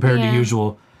compared to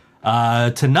usual.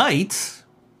 Tonight,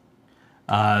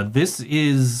 this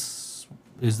is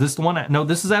this the one? No,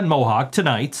 this is at Mohawk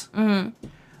tonight. Mm-hmm.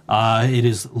 It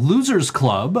is Losers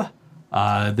Club,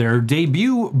 their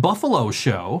debut Buffalo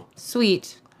show.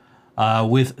 Sweet.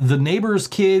 With The Neighbor's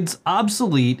Kids,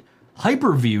 Obsolete,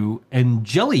 Hyperview, and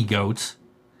Jelly Goat.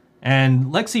 And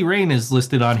Lexi Rain is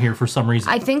listed on here for some reason.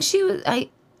 I think she was.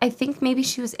 I think maybe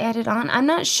she was added on. I'm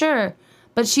not sure,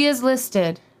 but she is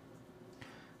listed.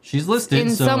 She's listed in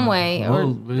some way.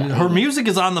 Well, her music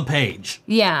is on the page.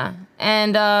 Yeah,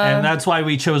 and that's why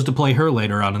we chose to play her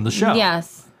later on in the show.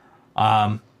 Yes.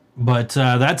 But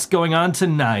that's going on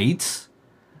tonight.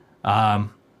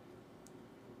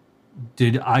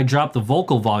 Did I drop the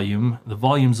vocal volume? The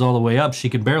volume's all the way up. She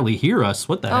can barely hear us.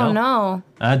 What the hell? Oh no.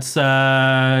 That's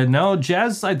no,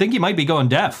 Jazz. I think you might be going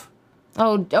deaf.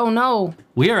 Oh no.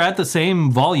 We are at the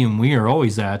same volume we are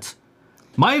always at.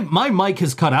 My mic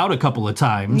has cut out a couple of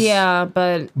times. Yeah,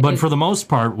 but for the most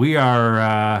part, we are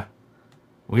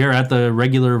at the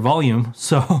regular volume.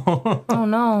 So. Oh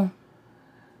no.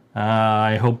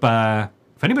 I hope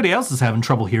if anybody else is having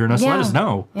trouble hearing us, let us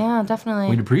know. Yeah, definitely.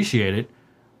 We'd appreciate it.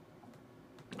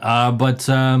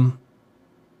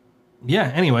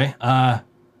 Yeah, anyway.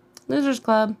 Losers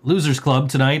Club. Losers Club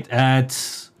tonight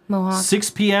at Mohawk. 6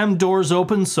 p.m. Doors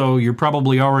open, so you're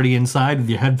probably already inside with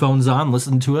your headphones on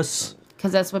listening to us.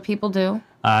 Because that's what people do.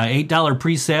 $8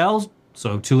 pre-sale,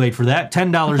 so too late for that.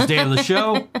 $10 day of the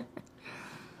show.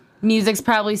 Music's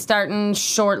probably starting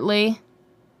shortly.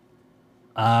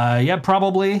 Yeah,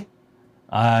 probably.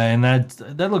 And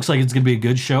that looks like it's going to be a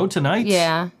good show tonight.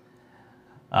 Yeah.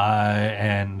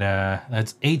 And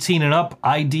that's 18 and up,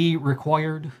 ID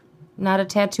required. Not a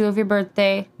tattoo of your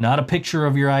birthday. Not a picture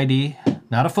of your ID.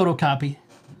 Not a photocopy.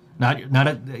 Not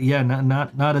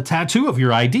a tattoo of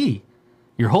your ID.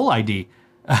 Your whole ID.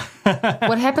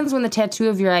 What happens when the tattoo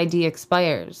of your ID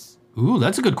expires? Ooh,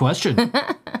 that's a good question.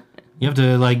 You have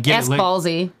to get Ask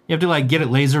Ballsy. You have to get it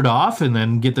lasered off and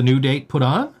then get the new date put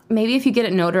on. Maybe if you get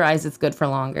it notarized, it's good for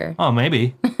longer. Oh,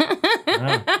 maybe.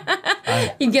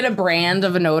 You get a brand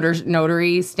of a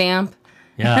notary stamp.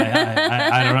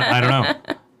 Yeah, I don't know.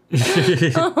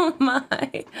 Oh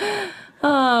my.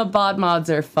 Oh, bod mods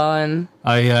are fun.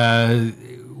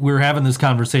 We were having this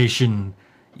conversation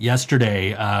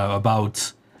yesterday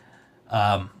about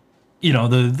about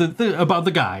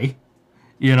the guy,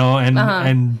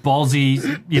 and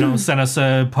Ballsy, sent us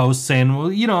a post saying,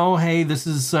 well, hey, this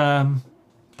is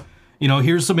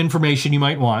here's some information you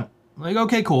might want. Like,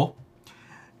 okay, cool.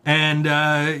 And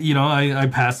I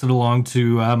passed it along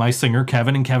to my singer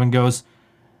Kevin, and Kevin goes,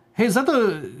 hey, is that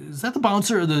the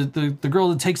bouncer, the girl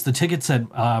that takes the tickets at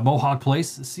Mohawk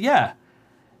Place? I said, yeah.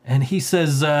 And he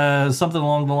says something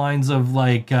along the lines of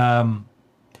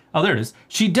oh, there it is.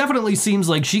 She definitely seems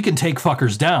like she can take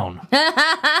fuckers down.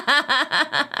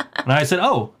 And I said,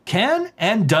 oh, can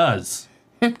and does.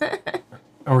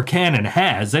 Or can and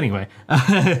has, anyway.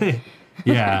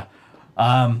 Yeah.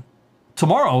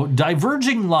 Tomorrow,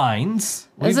 Diverging Lines.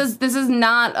 This is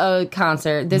not a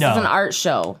concert. This is an art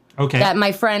show. Okay. That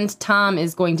my friend Tom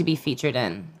is going to be featured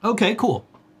in. Okay, cool.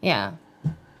 Yeah.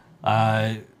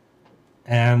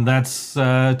 And that's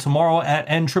tomorrow at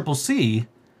NCCC,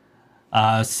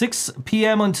 6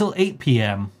 p.m. until 8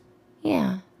 p.m.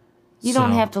 Yeah. You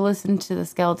don't have to listen to the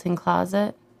Skeleton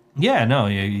Closet. Yeah, no,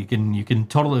 you can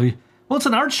totally. Well, it's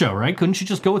an art show, right? Couldn't you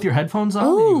just go with your headphones on?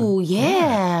 Ooh,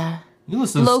 yeah. You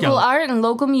listen to local art and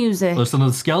local music. Listen to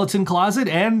the Skeleton Closet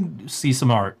and see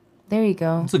some art. There you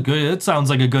go. It sounds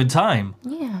like a good time.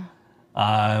 Yeah.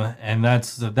 And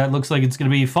that looks like it's going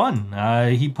to be fun.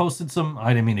 He posted some.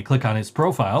 I didn't mean to click on his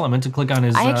profile. I meant to click on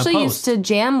his. I actually post. used to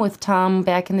jam with Tom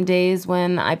back in the days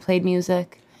when I played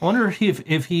music. I wonder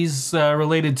if he's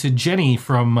related to Jenny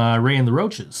from Ray and the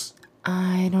Roaches.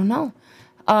 I don't know.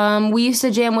 We used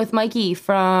to jam with Mikey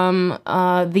from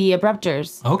the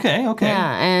Abrupters. Okay.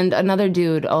 Yeah, and another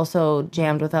dude also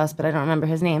jammed with us, but I don't remember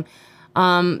his name.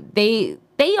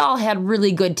 They all had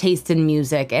really good taste in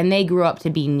music, and they grew up to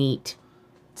be neat.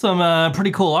 Some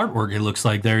pretty cool artwork, it looks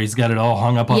like there. He's got it all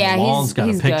hung up on the wall. He's got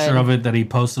a picture of it that he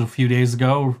posted a few days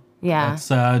ago. Yeah. It's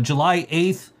July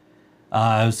 8th.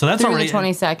 So that's through already... the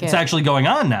 22nd. It's actually going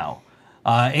on now.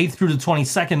 8th through the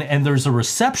 22nd, and there's a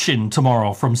reception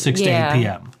tomorrow from 6 to 8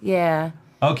 p.m. Yeah.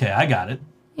 Okay, I got it.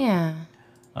 Yeah.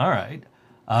 All right.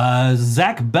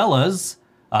 Zach Bellas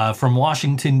from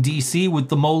Washington, D.C. with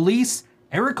the Molice.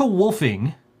 Erica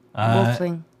Wolfing.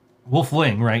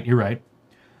 Wolfling, right, you're right.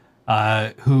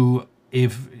 Who,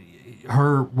 if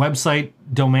her website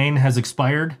domain has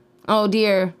expired. Oh,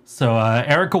 dear. So,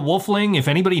 Erica Wolfling, if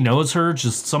anybody knows her,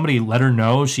 just somebody let her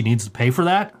know she needs to pay for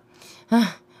that.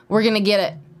 We're going to get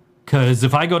it. Because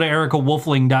if I go to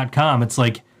ericawolfling.com, it's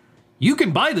like, you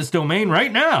can buy this domain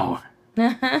right now.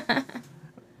 And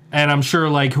I'm sure,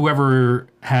 whoever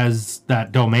has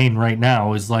that domain right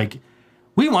now is like,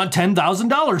 we want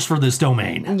 $10,000 for this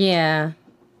domain. Yeah.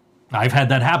 I've had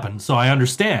that happen, so I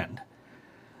understand.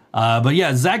 But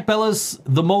yeah, Zach Bellis,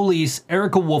 The Molice,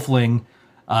 Erica Wolfling,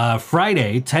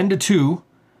 Friday, 10 to 2,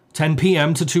 10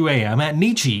 p.m. to 2 a.m. at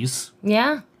Nietzsche's.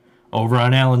 Yeah. Over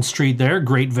on Allen Street there.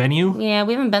 Great venue. Yeah,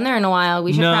 we haven't been there in a while.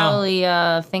 We should probably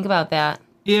think about that.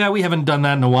 Yeah, we haven't done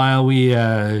that in a while. We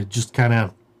just kind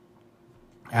of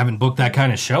haven't booked that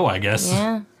kind of show, I guess.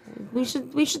 Yeah. We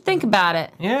should think about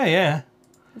it. Yeah.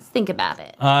 Let's think about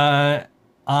it.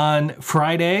 On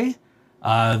Friday,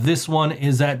 this one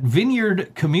is at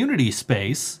Vineyard Community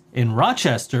Space in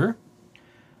Rochester.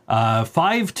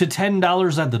 $5 to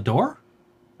 $10 at the door.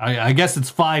 I guess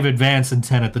it's 5 advance and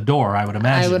 10 at the door, I would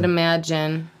imagine. I would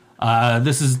imagine.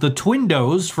 This is the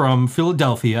Twindos from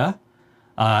Philadelphia.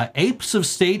 Apes of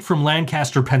State from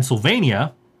Lancaster,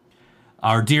 Pennsylvania.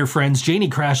 our dear friends Janie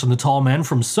Crash and the Tall Men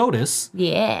from Sodas,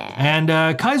 Yeah.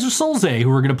 and Kaiser Solze, who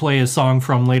we're going to play a song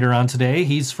from later on today.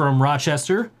 He's from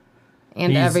Rochester.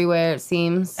 And He's- everywhere, it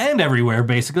seems. And everywhere,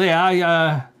 basically.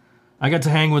 I got to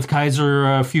hang with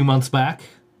Kaiser a few months back.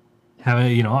 I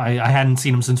hadn't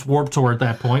seen him since Warped Tour at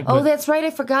that point. Oh, but- that's right. I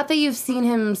forgot that you've seen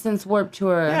him since Warped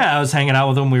Tour. Yeah, I was hanging out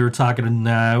with him. We were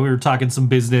talking some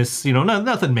business.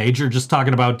 Nothing major. Just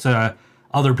talking about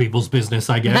other people's business,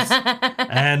 I guess.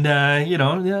 And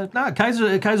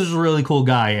Kaiser's a really cool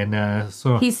guy, and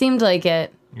so He seemed like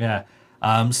it. yeah.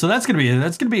 So that's gonna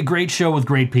be a great show with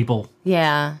great people.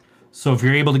 Yeah. So if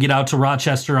you're able to get out to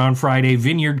Rochester on Friday,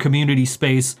 Vineyard Community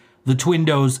Space, the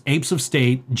Twindos, Apes of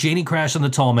State, Janie Crash and the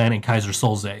Tall Man, and Kaiser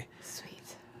Solze.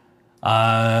 Sweet.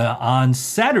 On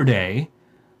Saturday,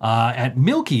 at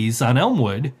Milky's on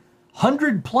Elmwood,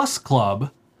 100 Plus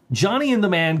Club, Johnny and the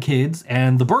Man Kids,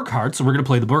 and the Burkharts. So we're going to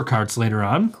play the Burkharts later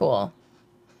on. Cool.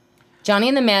 Johnny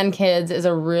and the Man Kids is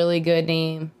a really good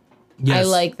name. Yes. I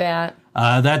like that.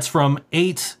 That's from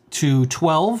 8 to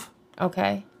 12.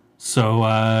 Okay. So,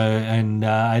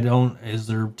 is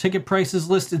their ticket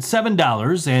prices listed?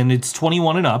 $7, and it's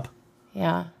 21 and up.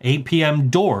 Yeah. 8 p.m.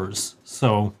 doors.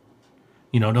 So,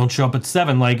 don't show up at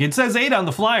 7. Like, it says 8 on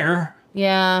the flyer.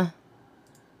 Yeah.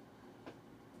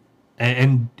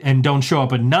 And don't show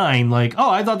up at 9. Like, oh,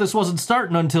 I thought this wasn't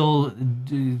starting until...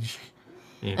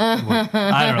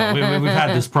 I don't know. We've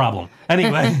had this problem.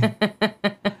 Anyway.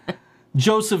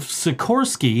 Joseph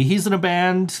Sikorsky, he's in a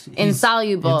band.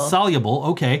 Insoluble,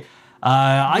 okay.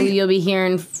 You'll be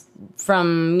hearing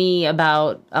from me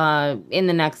about in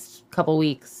the next couple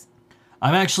weeks.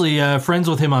 I'm actually friends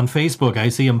with him on Facebook. I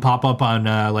see him pop up on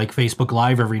Facebook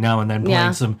Live every now and then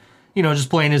playing some, just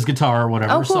playing his guitar or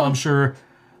whatever. Oh, cool. So I'm sure,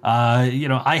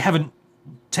 I haven't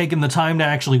taken the time to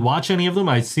actually watch any of them.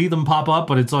 I see them pop up,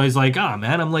 but it's always like, oh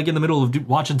man, I'm like in the middle of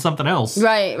watching something else.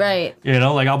 Right.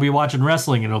 Like I'll be watching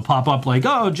wrestling and it'll pop up like,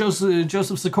 oh, Joseph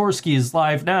Sikorsky is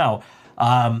live now.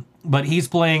 But he's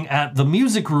playing at the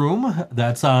Music Room.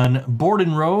 That's on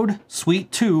Borden Road,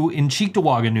 Suite 2 in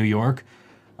Cheektowaga, New York.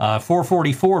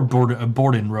 444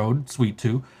 Borden Road, Suite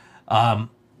 2.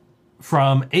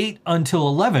 From 8 until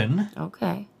 11.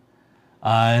 Okay.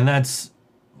 And that's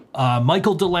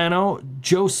Michael Delano,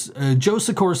 Joe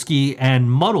Sikorsky,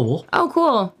 and Muddle. Oh,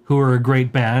 cool. Who are a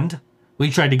great band. We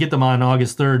tried to get them on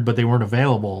August 3rd, but they weren't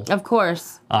available. Of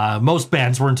course. Most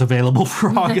bands weren't available for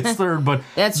August 3rd, but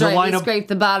That's the right. lineup, We scraped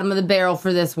the bottom of the barrel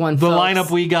for this one. the folks.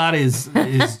 lineup we got is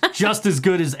just as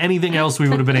good as anything else we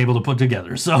would have been able to put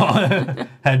together. So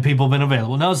had people been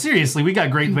available. No, seriously, we got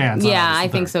great bands. on Yeah, August I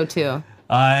the think 3rd. so too.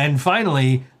 And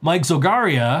finally, Mike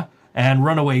Zogaria and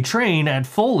Runaway Train at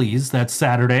Foley's. That's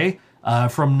Saturday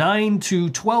from 9 to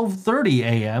 12:30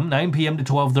 a.m., 9 p.m. to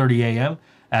 12:30 a.m.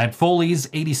 at Foley's,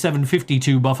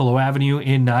 8752 Buffalo Avenue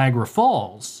in Niagara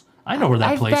Falls. I know where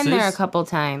that place is. I've been there a couple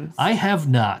times. I have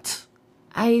not.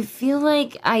 I feel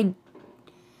like I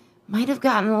might have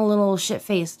gotten a little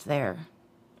shit-faced there.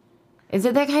 Is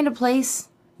it that kind of place?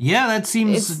 Yeah, that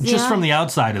seems just from the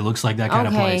outside. It looks like that kind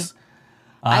of place.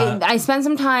 I spent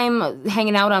some time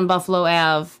hanging out on Buffalo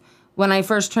Ave when I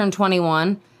first turned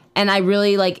 21, and I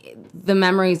really the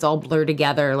memories all blur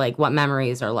together, like what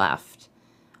memories are left.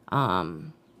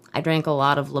 I drank a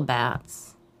lot of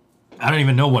Labatt's. I don't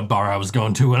even know what bar I was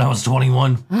going to when I was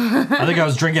 21. I think I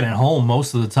was drinking at home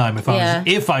most of the time if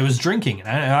I was drinking.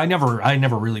 I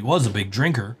never really was a big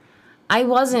drinker. I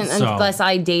wasn't So- unless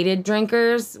I dated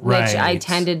drinkers, which I Right.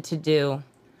 tended to do.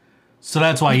 So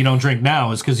that's why you don't drink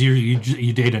now, is because you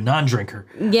date a non-drinker.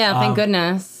 Yeah, thank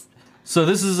goodness. So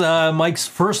this is Mike's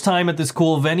first time at this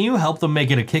cool venue. Help them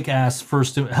make a kick-ass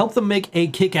first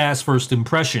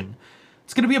impression.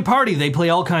 It's going to be a party. They play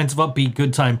all kinds of upbeat,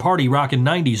 good time party rock and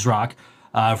 90s rock.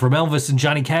 From Elvis and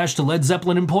Johnny Cash to Led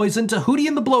Zeppelin and Poison to Hootie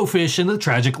and the Blowfish and the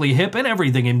Tragically Hip and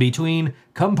everything in between.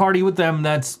 Come party with them.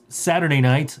 That's Saturday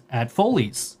night at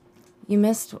Foley's. You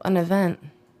missed an event.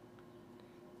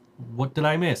 What did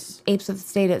I miss? Apes of the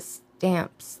State at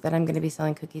Stamps that I'm going to be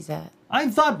selling cookies at. I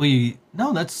thought wait, you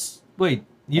It's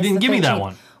didn't the give me that 13th.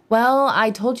 one. Well, I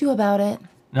told you about it.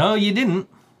 No, you didn't.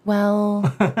 Well,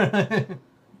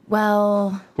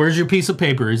 Where's your piece of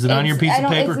paper? Is it on your piece of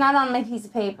paper? It's not on my piece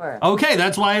of paper. Okay,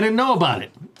 that's why I didn't know about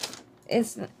it.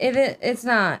 It's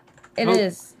not. It Oh.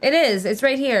 is. It is. It's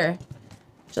right here.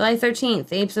 July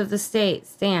 13th, Apes of the State,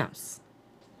 Stamps.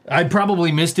 I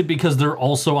probably missed it because they're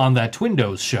also on that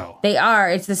Twindos show. They are.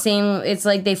 It's the same. It's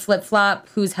like they flip-flop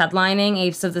who's headlining,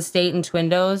 Apes of the State and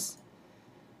Twindos.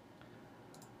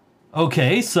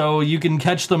 Okay, so you can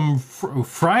catch them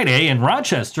Friday in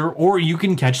Rochester, or you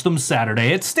can catch them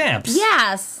Saturday at Stamps.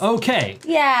 Yes. Okay.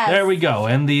 Yes. There we go.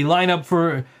 And the lineup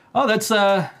for Oh, that's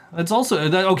also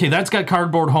okay. That's got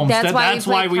Cardboard Homestead. That's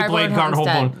why we played Cardboard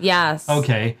Homestead. Yes.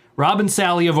 Okay. Rob and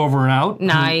Sally of Over and Out.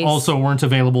 Nice. Also weren't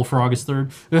available for August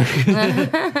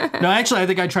 3rd. No, actually, I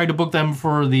think I tried to book them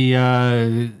for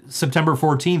the September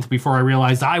 14th before I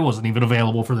realized I wasn't even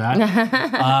available for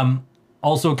that.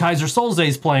 Also, Kaiser Soze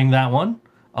is playing that one,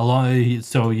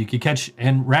 so you could catch,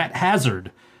 and Rat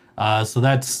Hazard. So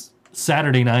that's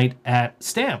Saturday night at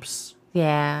Stamps.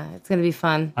 Yeah, it's going to be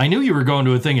fun. I knew you were going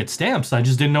to a thing at Stamps. I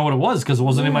just didn't know what it was because it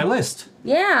wasn't in my list.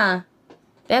 Yeah,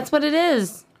 that's what it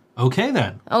is. Okay,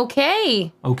 then.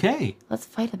 Okay. Let's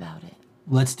fight about it.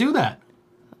 Let's do that.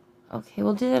 Okay,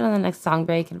 we'll do that on the next song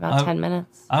break in about 10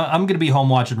 minutes. I'm going to be home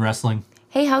watching wrestling.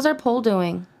 Hey, how's our poll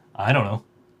doing? I don't know.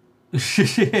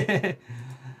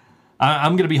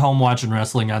 I'm going to be home watching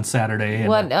wrestling on Saturday.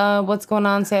 And, what's going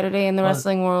on Saturday in the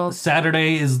wrestling world?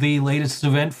 Saturday is the latest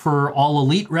event for All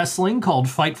Elite Wrestling called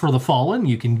Fight for the Fallen.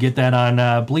 You can get that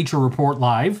on Bleacher Report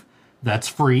Live. That's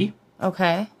free.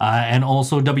 Okay. And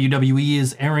also WWE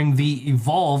is airing the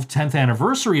Evolve 10th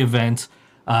anniversary event.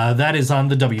 That is on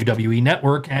the WWE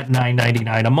Network at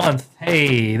 $9.99 a month.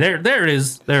 Hey, there it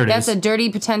is. That's a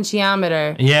dirty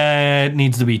potentiometer. Yeah, it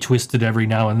needs to be twisted every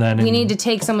now and then. We need to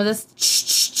take some of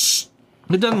this.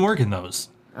 It doesn't work in those.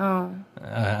 Oh.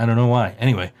 I don't know why.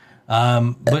 Anyway,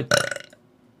 but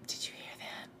did you hear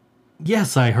that?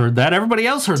 Yes, I heard that. Everybody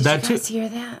else heard that too. Did you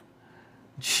guys hear that?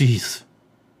 Jeez.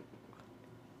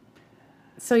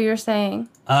 So you're saying?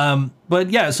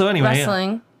 But yeah. So anyway,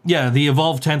 wrestling. Yeah, the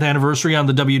Evolve 10th anniversary on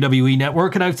the WWE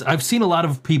Network, and I've seen a lot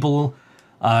of people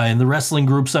in the wrestling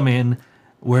groups I'm in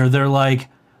where they're like,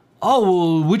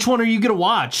 "Oh, well, which one are you gonna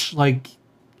watch?" Like,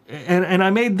 and I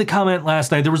made the comment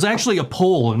last night. There was actually a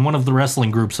poll in one of the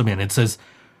wrestling groups I'm in. It says,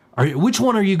 which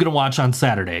one are you gonna watch on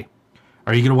Saturday?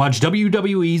 Are you gonna watch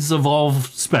WWE's Evolve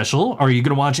special? Are you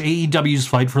gonna watch AEW's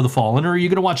Fight for the Fallen? Or are you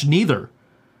gonna watch neither?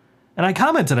 And I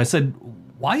commented. I said,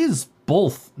 why is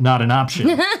both not an option?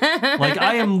 Like,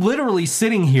 I am literally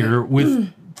sitting here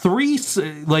with three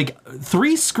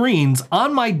screens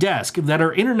on my desk that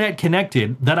are internet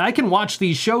connected that I can watch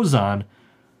these shows on.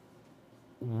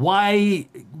 Why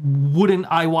wouldn't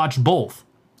I watch both?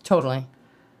 Totally.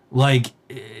 Like,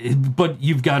 but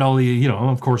you've got all the,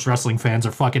 of course, wrestling fans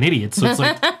are fucking idiots. So it's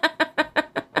like,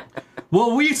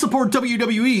 well, we support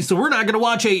WWE, so we're not going to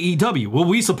watch AEW. Well,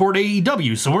 we support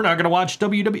AEW, so we're not going to watch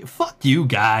WWE. Fuck you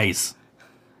guys.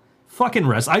 Fucking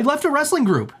I left a wrestling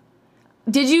group.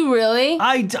 Did you really?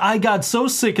 I got so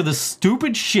sick of the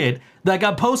stupid shit that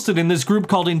got posted in this group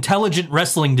called Intelligent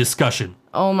Wrestling Discussion.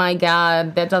 Oh my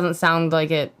God, that doesn't sound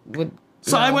like it would.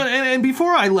 So I went, and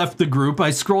before I left the group,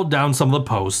 I scrolled down some of the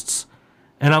posts,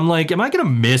 and I'm like, am I going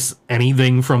to miss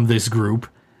anything from this group?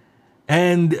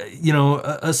 And,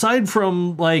 aside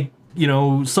from, like,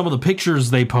 some of the pictures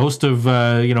they post of,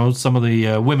 some of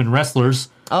the women wrestlers.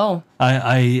 Oh.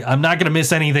 I'm not going to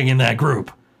miss anything in that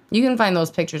group. You can find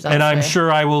those pictures out and there. I'm sure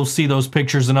I will see those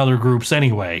pictures in other groups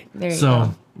anyway. There you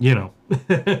go.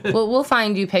 We'll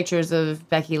find you pictures of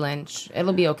Becky Lynch.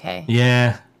 It'll be okay.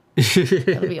 Yeah.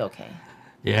 It'll be okay.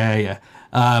 Yeah.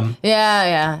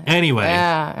 Yeah. Anyway,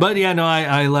 but yeah, no,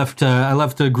 I left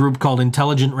a group called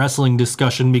Intelligent Wrestling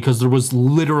Discussion because there was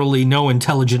literally no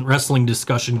intelligent wrestling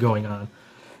discussion going on.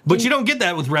 But you don't get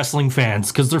that with wrestling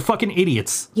fans because they're fucking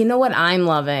idiots. You know what I'm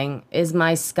loving is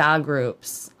my ska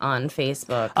groups on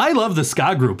Facebook. I love the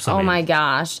ska groups. Oh my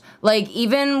gosh. Like,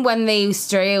 even when they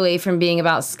stray away from being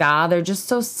about ska, they're just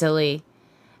so silly.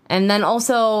 And then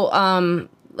also,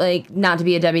 like, not to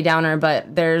be a Debbie Downer,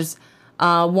 but there's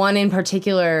one in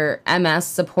particular MS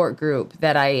support group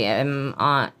that I am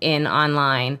in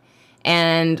online.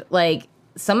 And, like,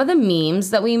 some of the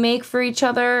memes that we make for each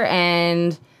other,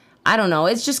 and I don't know,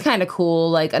 it's just kind of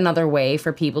cool, like another way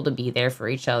for people to be there for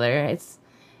each other.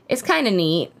 It's kind of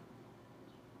neat.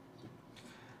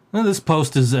 Well, this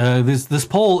post is this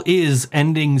poll is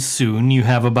ending soon. You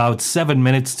have about 7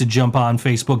 minutes to jump on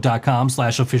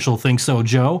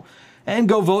Facebook.com/officialthinksojoe and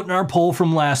go vote in our poll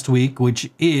from last week, which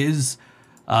is,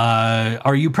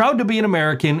 are you proud to be an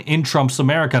American in Trump's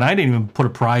America? And I didn't even put a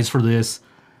prize for this.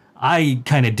 I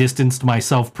kind of distanced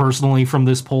myself personally from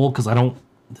this poll because I'm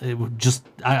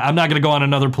not going to go on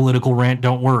another political rant.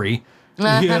 Don't worry.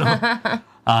 But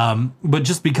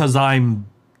just because I'm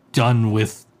done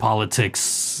with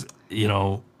politics,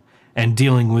 and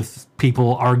dealing with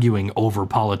people arguing over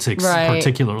politics,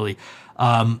 particularly.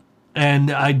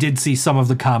 And I did see some of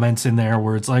the comments in there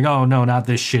where it's like, oh no, not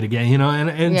this shit again,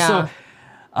 and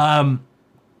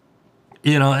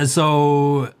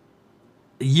so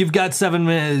you've got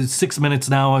 6 minutes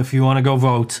now if you want to go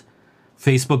vote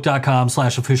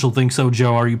Facebook.com/official think so,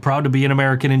 Joe. Are you proud to be an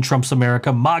American in Trump's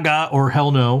America? MAGA or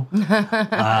hell no?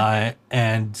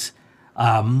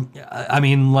 I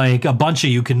mean, like, a bunch of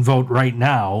you can vote right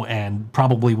now and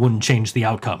probably wouldn't change the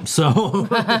outcome. So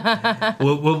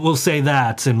we'll say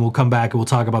that, and we'll come back and we'll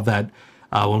talk about that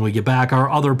when we get back. Our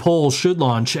other poll should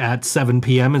launch at 7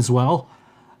 p.m. as well.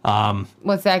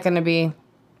 What's that going to be?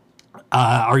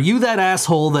 Are you that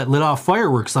asshole that lit off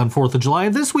fireworks on 4th of July?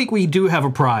 And this week we do have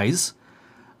a prize,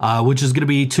 which is going to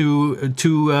be two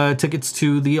tickets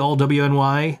to the All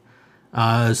WNY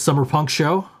Summer Punk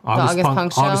Show.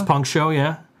 August Punk Show,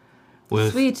 yeah.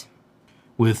 Sweet.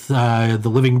 With the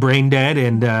Living Brain Dead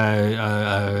and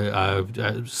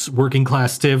Working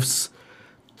Class Stiffs,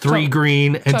 Three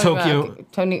Green, and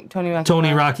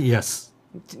Tony Rocky, yes.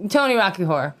 Tony Rocky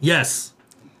Horror. Yes.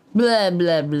 Blah,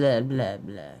 blah, blah, blah,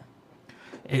 blah.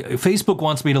 Facebook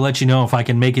wants me to let you know if I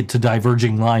can make it to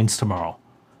Diverging Lines tomorrow.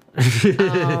 Please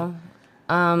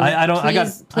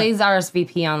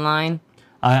RSVP online.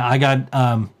 I got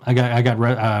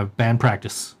band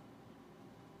practice,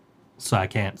 so I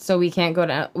can't. So we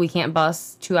can't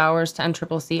bus 2 hours to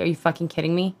NCCC. Are you fucking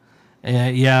kidding me?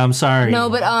 Yeah, I'm sorry. No,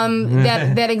 but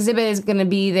that exhibit is going to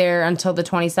be there until the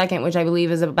 22nd, which I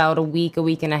believe is about a week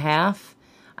and a half.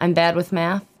 I'm bad with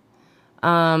math.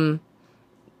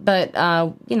 But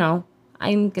you know,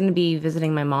 I'm going to be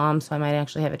visiting my mom, so I might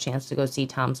actually have a chance to go see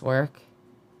Tom's work.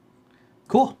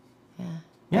 Cool.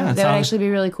 Yeah, that would actually be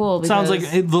really cool. Because sounds like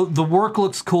the work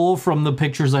looks cool from the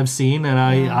pictures I've seen, and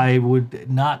I would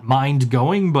not mind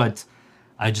going, but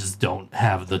I just don't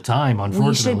have the time,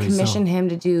 unfortunately. We should commission him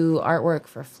to do artwork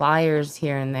for flyers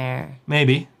here and there.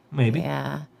 Maybe.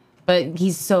 Yeah, but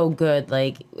he's so good,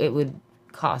 like, it would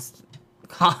cost.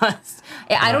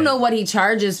 I don't know what he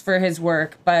charges for his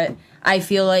work, but I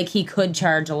feel like he could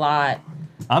charge a lot.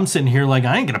 I'm sitting here like,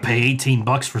 I ain't gonna pay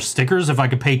 $18 for stickers if I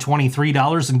could pay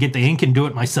 $23 and get the ink and do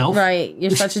it myself. Right,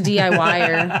 you're such a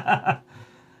DIYer. I'm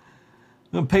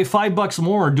gonna pay $5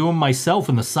 more or do them myself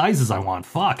in the sizes I want.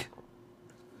 Fuck.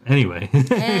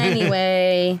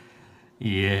 Anyway.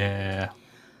 Yeah.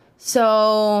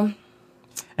 So.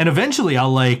 And eventually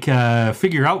I'll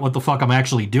figure out what the fuck I'm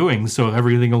actually doing, so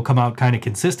everything will come out kind of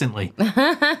consistently.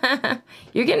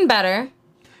 You're getting better.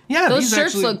 Yeah, those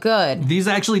shirts look good. These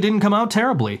actually didn't come out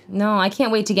terribly. No, I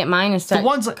can't wait to get mine and start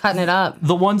cutting it up.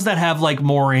 The ones that have like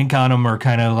more ink on them are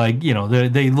kind of like, you know,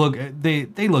 they look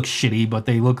shitty, but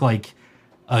they look like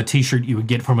a t-shirt you would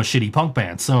get from a shitty punk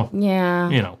band. So yeah,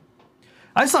 you know,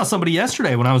 I saw somebody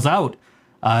yesterday when I was out.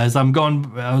 I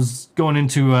was going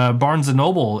into Barnes and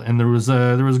Noble, and there was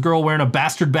a girl wearing a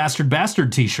bastard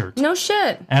t-shirt. No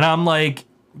shit. And I'm like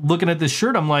looking at this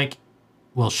shirt. I'm like,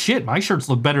 well, shit, my shirts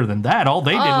look better than that. All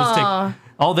they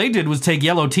did was take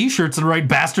yellow t-shirts and write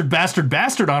bastard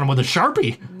on them with a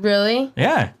Sharpie. Really?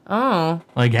 Yeah. Oh.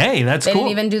 Like, hey, that's cool. They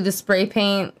didn't even do the spray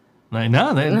paint.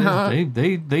 No,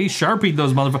 they Sharpied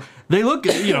those motherfuckers. They look,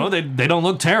 you know, they don't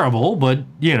look terrible, but,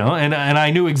 you know, and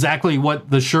I knew exactly what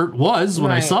the shirt was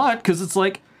when I saw it, because it's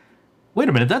like, wait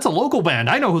a minute, that's a local band.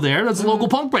 I know who they are. That's a local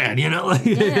punk band, you know?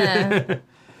 Yeah.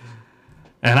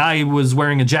 And I was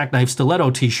wearing a Jackknife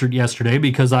Stiletto t-shirt yesterday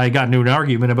because I got into an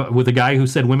argument with a guy who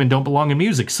said women don't belong in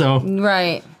music. So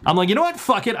right. I'm like, you know what?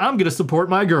 Fuck it. I'm going to support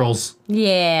my girls.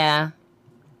 Yeah.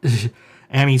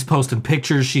 Annie's posting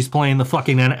pictures. She's playing the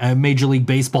fucking Major League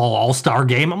Baseball All-Star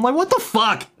game. I'm like, what the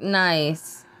fuck?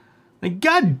 Nice. Like,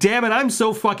 God damn it. I'm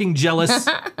so fucking jealous.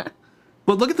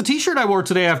 But look at the t-shirt I wore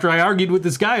today after I argued with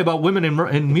this guy about women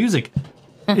in music.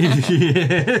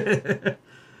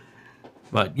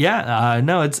 But yeah,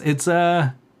 no, it's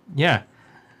yeah.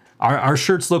 Our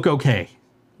shirts look okay.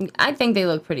 I think they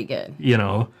look pretty good. You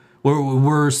know,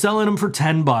 we're selling them for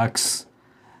 $10.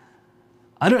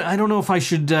 I don't know if I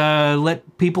should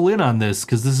let people in on this,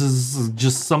 because this is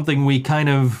just something we kind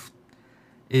of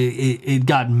it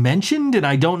got mentioned, and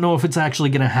I don't know if it's actually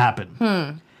going to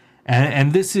happen.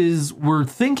 And this is, we're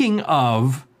thinking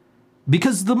of,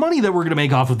 because the money that we're going to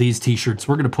make off of these t-shirts,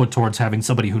 we're going to put towards having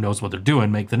somebody who knows what they're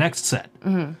doing make the next set.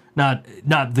 Mm-hmm.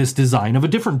 Not this design, of a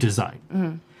different design.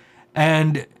 Mm-hmm.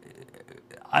 And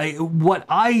what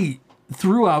I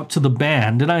threw out to the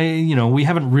band, and we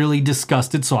haven't really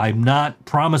discussed it, so I'm not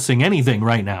promising anything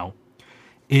right now,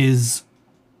 is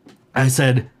I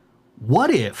said,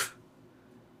 what if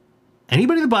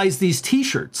anybody that buys these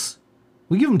t-shirts,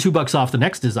 we give them $2 off the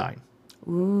next design.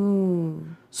 Ooh.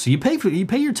 So you pay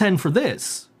your 10 for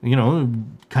this,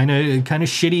 kind of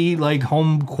shitty, like,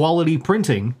 home quality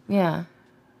printing. Yeah.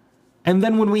 And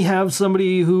then when we have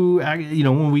somebody who,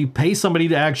 when we pay somebody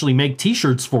to actually make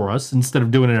t-shirts for us instead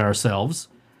of doing it ourselves,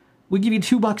 we give you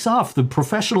 $2 off the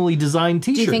professionally designed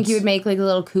T-shirts. Do you think you would make like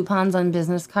little coupons on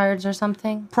business cards or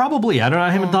something? Probably. I don't know.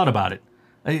 I haven't thought about it.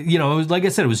 You know, it was, like I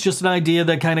said, it was just an idea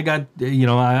that kind of got, you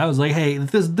know, I was like, hey,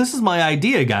 this is my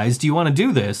idea, guys. Do you want to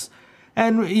do this?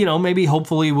 And, you know, maybe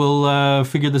hopefully we'll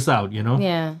figure this out, you know?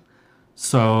 Yeah.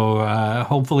 So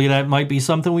hopefully that might be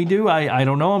something we do. I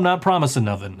don't know. I'm not promising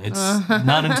nothing. It's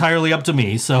not entirely up to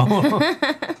me. So,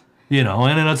 you know,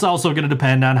 and then it's also going to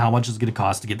depend on how much it's going to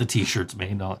cost to get the T-shirts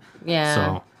made.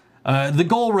 Yeah. So the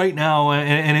goal right now,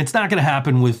 and it's not going to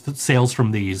happen with sales from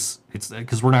these, it's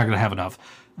because we're not going to have enough.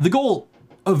 The goal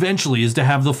eventually is to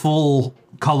have the full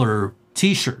color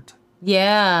T-shirt.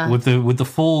 Yeah. With the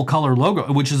full color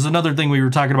logo, which is another thing we were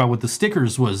talking about with the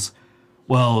stickers was,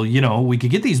 well, you know, we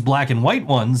could get these black and white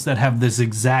ones that have this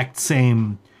exact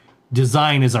same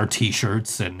design as our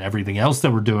T-shirts and everything else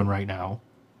that we're doing right now.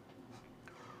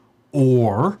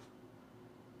 Or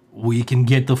we can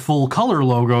get the full color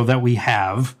logo that we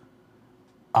have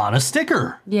on a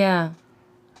sticker. Yeah.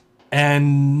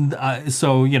 And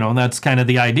so, you know, that's kind of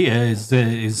the idea is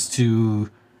to,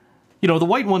 you know, the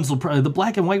white ones the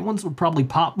black and white ones would probably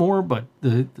pop more, but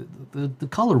the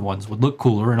color ones would look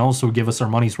cooler and also give us our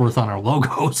money's worth on our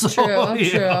logos. So, True,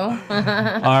 true.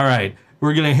 All right,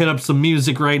 we're gonna hit up some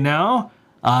music right now.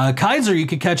 Kaiser, you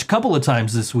could catch a couple of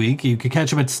times this week. You could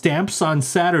catch him at Stamps on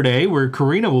Saturday, where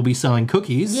Karina will be selling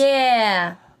cookies.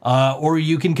 Yeah. Or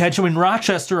you can catch him in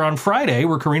Rochester on Friday,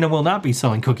 where Karina will not be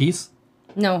selling cookies.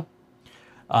 No.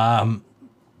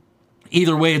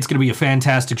 Either way, it's going to be a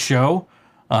fantastic show.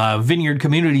 Vineyard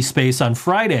Community Space on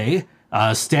Friday,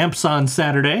 Stamps on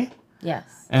Saturday, Yes.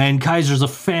 and Kaiser's a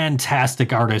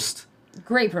fantastic artist.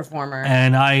 Great performer.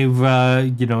 And I've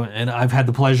had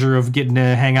the pleasure of getting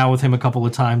to hang out with him a couple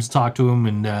of times, talk to him,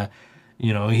 and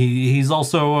you know, he's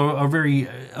also a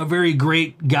very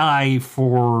great guy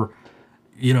for.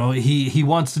 You know, he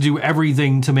wants to do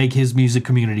everything to make his music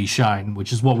community shine,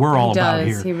 which is what we're all about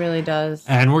here. He really does.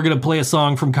 And we're going to play a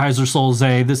song from Kaiser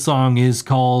Soze. This song is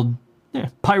called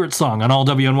Pirate Song on All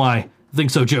WNY.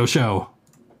 Think So Joe Show.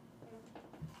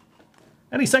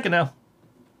 Any second now.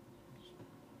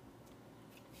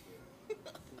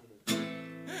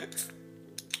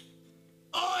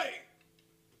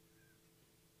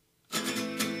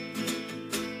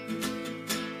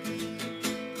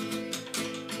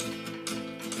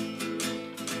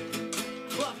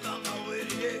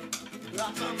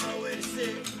 I found my way to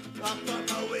sit. I found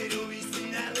my way to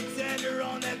Easton Alexander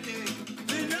on that thing.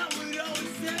 Then I would always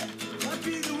say, I'd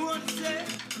be the one to say.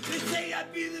 They say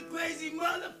I'd be the crazy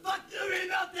motherfucker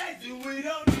in all days, and we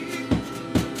don't need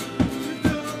to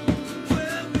know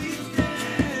where we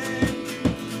stand.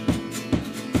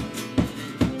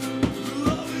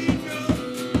 All we know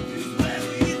is where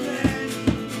we land,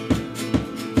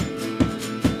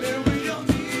 and we don't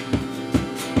need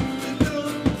to know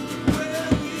where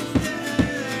we stand.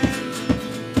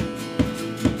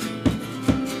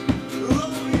 All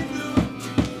we know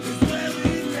is where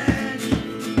we land.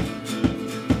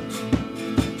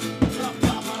 I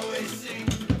found my way to sing.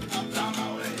 I found my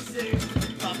way to sing.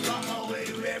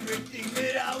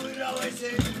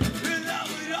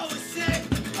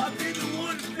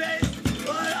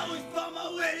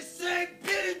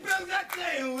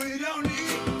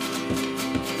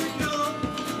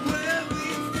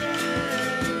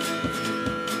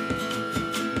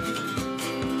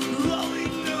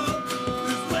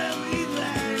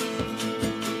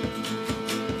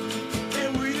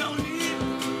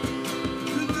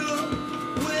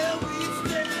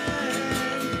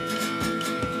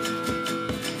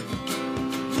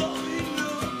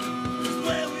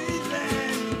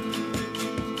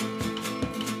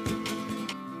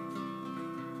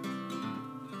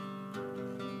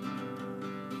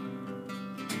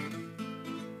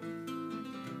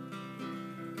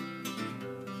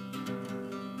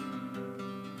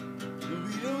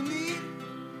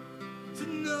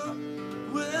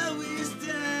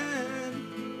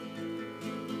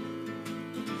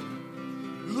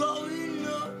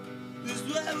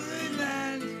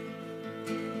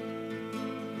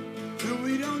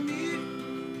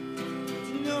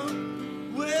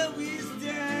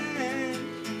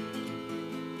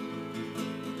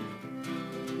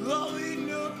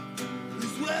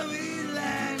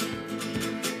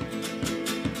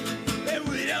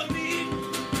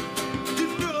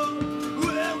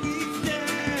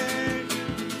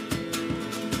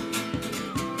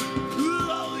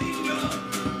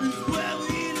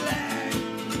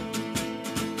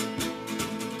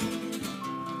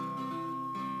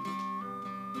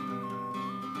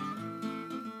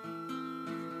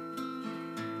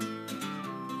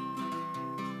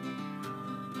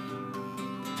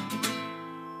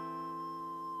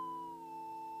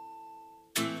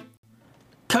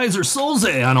 Kaiser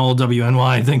Solze on all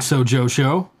WNY Think So Joe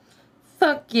show.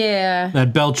 Fuck yeah.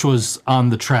 That belch was on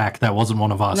the track. That wasn't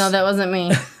one of us. No, that wasn't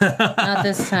me. Not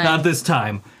this time. Not this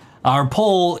time. Our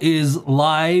poll is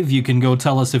live. You can go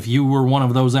tell us if you were one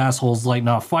of those assholes lighting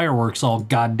off fireworks all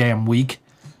goddamn week.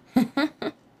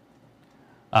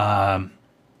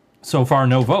 So far,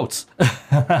 no votes.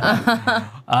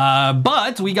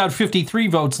 But we got 53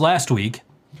 votes last week.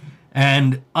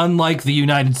 And unlike the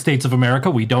United States of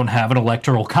America, we don't have an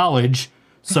electoral college.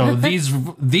 So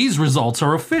these results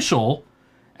are official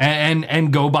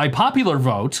and go by popular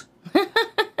vote.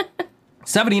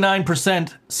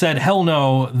 79% said, hell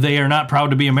no, they are not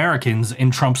proud to be Americans in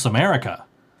Trump's America.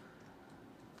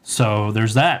 So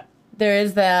there's that. There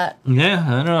is that. Yeah, I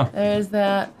don't know. There is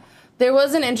that. There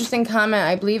was an interesting comment.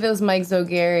 I believe it was Mike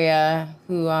Zogaria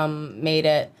who made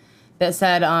it that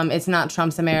said it's not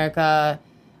Trump's America,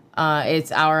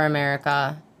 it's our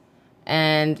America.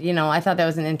 And, you know, I thought that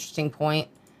was an interesting point.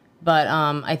 But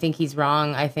I think he's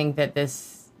wrong. I think that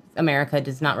this America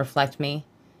does not reflect me.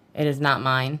 It is not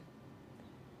mine.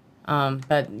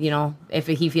 But, you know, if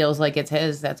he feels like it's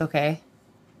his, that's okay.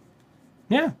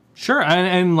 Yeah, sure.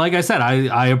 And like I said,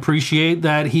 I appreciate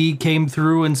that he came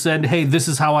through and said, hey, this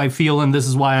is how I feel and this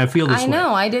is why I feel this way. I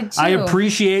know, I did too. I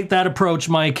appreciate that approach,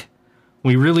 Mike.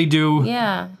 We really do.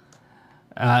 Yeah.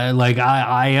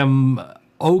 I am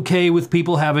okay with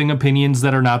people having opinions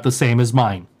that are not the same as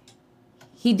mine.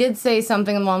 He did say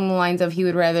something along the lines of he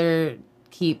would rather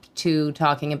keep to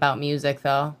talking about music,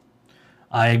 though.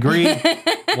 I agree.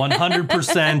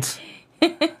 100%.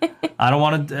 I don't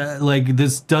want to,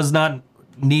 this does not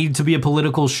need to be a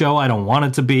political show. I don't want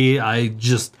it to be. I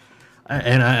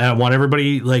want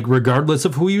everybody, regardless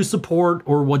of who you support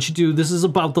or what you do, this is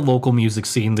about the local music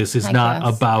scene. This is not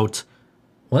about...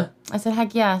 What? I said,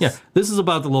 heck yes. Yeah, this is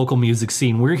about the local music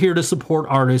scene. We're here to support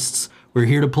artists. We're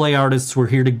here to play artists. We're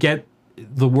here to get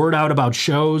the word out about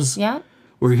shows. Yeah.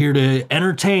 We're here to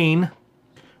entertain.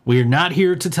 We're not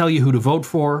here to tell you who to vote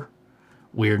for.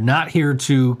 We're not here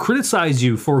to criticize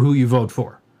you for who you vote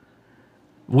for.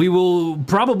 We will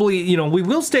probably, we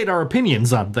will state our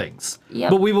opinions on things. Yep.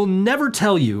 But we will never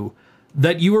tell you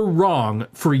that you are wrong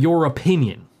for your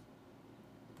opinion.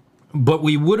 But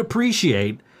we would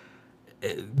appreciate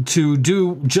to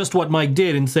do just what Mike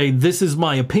did and say, this is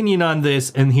my opinion on this,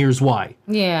 and here's why.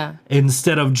 Yeah.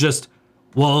 Instead of just,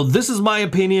 well, this is my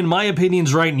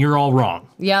opinion's right, and you're all wrong.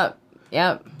 Yep.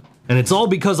 And it's all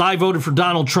because I voted for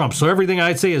Donald Trump, so everything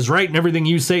I say is right and everything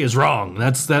you say is wrong.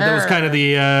 That was kind of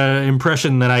the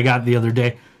impression that I got the other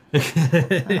day.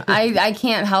 I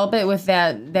can't help it with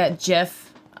that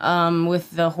GIF with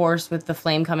the horse with the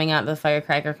flame coming out, the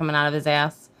firecracker coming out of his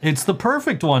ass. It's the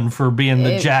perfect one for being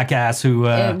the jackass who...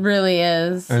 it really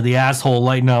is. Or the asshole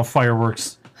lighting off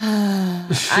fireworks.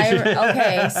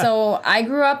 Okay, so I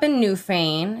grew up in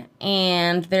Newfane,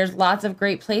 and there's lots of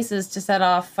great places to set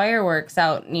off fireworks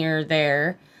out near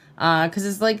there, because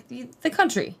it's like the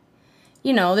country.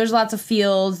 You know, there's lots of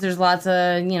fields, there's lots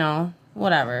of,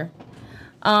 whatever.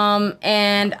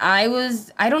 And I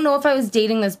don't know if I was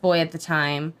dating this boy at the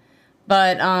time,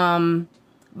 but,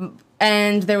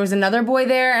 and there was another boy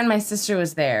there, and my sister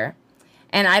was there.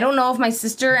 And I don't know if my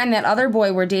sister and that other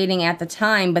boy were dating at the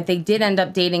time, but they did end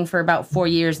up dating for about 4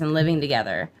 years and living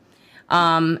together.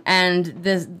 And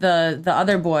the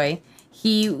other boy,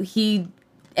 he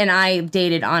and I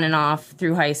dated on and off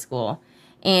through high school.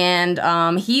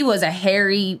 And he was a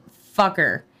hairy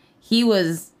fucker.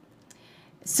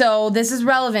 So this is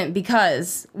relevant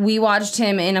because we watched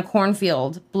him in a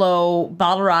cornfield blow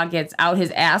bottle rockets out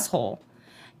his asshole.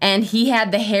 And he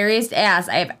had the hairiest ass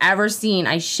I have ever seen.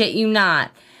 I shit you not.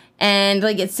 And,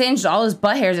 it singed all his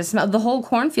butt hairs. The whole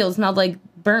cornfield smelled like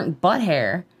burnt butt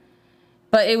hair.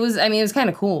 But it was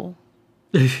kind of cool.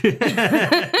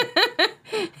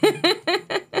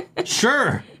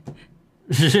 Sure.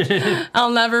 I'll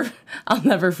never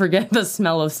forget the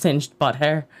smell of singed butt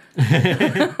hair.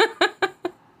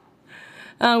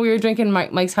 We were drinking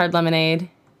Mike's Hard Lemonade.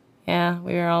 Yeah,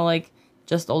 we were all,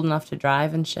 just old enough to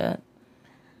drive and shit.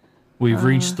 We've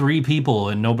reached 3 people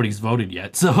and nobody's voted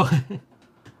yet, so...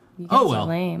 You guys are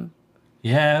lame.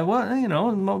 Yeah,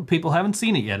 well, people haven't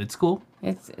seen it yet. It's cool.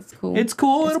 It's cool. It's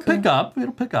cool. It'll pick up.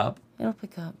 It'll pick up. Yeah.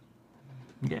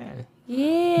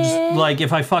 Yeah. Just,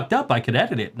 if I fucked up, I could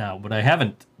edit it now, but I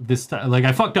haven't this time.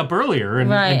 I fucked up earlier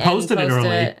and posted it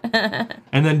early.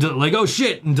 And then, oh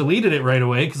shit, and deleted it right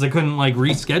away because I couldn't,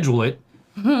 reschedule it.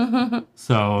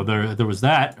 So there was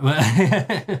that.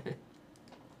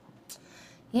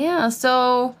 Yeah,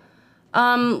 so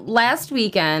last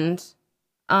weekend,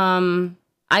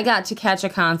 I got to catch a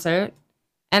concert,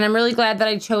 and I'm really glad that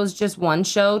I chose just one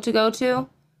show to go to.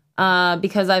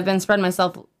 because I've been spreading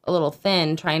myself a little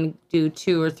thin, trying to do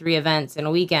 2 or 3 events in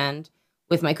a weekend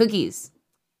with my cookies.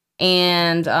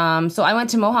 And so I went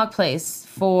to Mohawk Place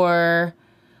for,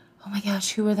 oh my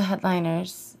gosh, who were the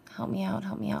headliners? Help me out.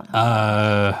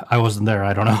 I wasn't there.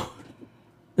 I don't know.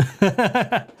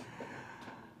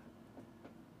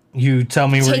 You tell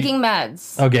me where Taking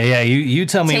meds. Okay, yeah, you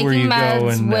tell me Taking where you meds go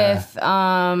and with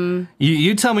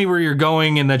you tell me where you're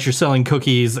going and that you're selling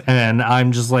cookies, and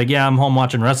I'm just like, yeah, I'm home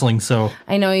watching wrestling, so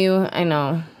I know you. I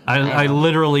know. I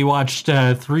literally watched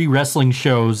 4 wrestling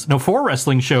shows in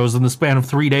the span of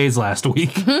 3 days last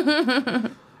week.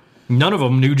 None of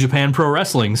them New Japan Pro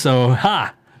Wrestling, so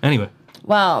anyway.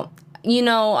 Well, you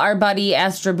know our buddy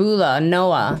Astrabula,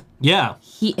 Noah. Yeah.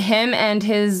 Him and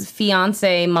his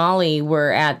fiance Molly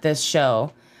were at this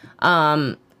show,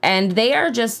 and they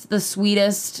are just the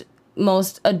sweetest,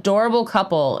 most adorable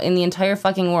couple in the entire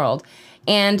fucking world,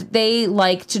 and they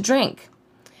like to drink.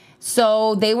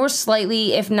 So they were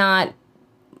slightly, if not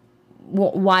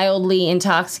wildly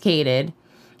intoxicated,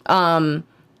 at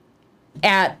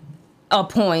a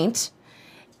point,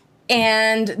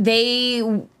 and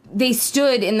they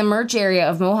stood in the merch area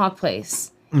of Mohawk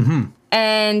Place. Mm-hmm.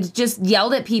 And just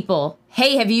yelled at people,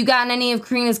 hey, have you gotten any of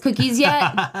Karina's cookies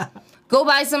yet? Go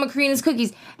buy some of Karina's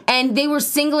cookies. And they were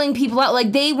singling people out.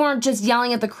 Like, they weren't just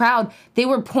yelling at the crowd. They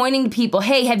were pointing to people,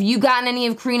 hey, have you gotten any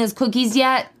of Karina's cookies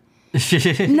yet?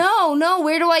 No,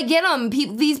 where do I get them?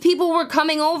 These people were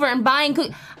coming over and buying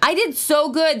cookies. I did so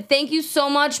good. Thank you so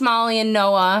much, Molly and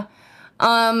Noah.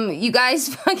 You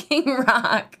guys fucking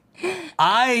rock.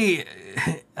 I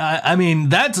mean,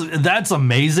 that's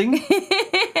amazing.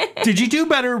 Did you do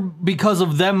better because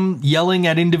of them yelling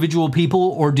at individual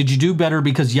people, or did you do better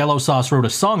because Yellow Sauce wrote a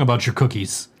song about your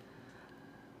cookies?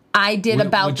 I did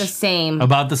about the same.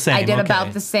 About the same. I did okay.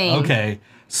 about the same. Okay.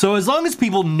 So as long as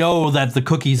people know that the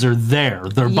cookies are there,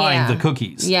 they're buying the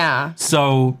cookies. Yeah.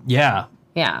 So, yeah.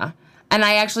 Yeah. And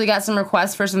I actually got some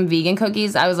requests for some vegan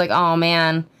cookies. I was like, oh,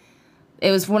 man. It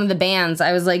was one of the bands.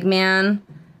 I was like, man,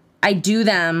 I do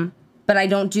them, but I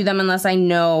don't do them unless I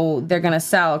know they're going to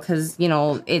sell because, you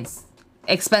know, it's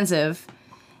expensive.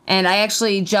 And I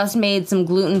actually just made some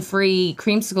gluten-free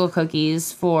creamsicle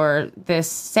cookies for this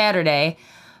Saturday,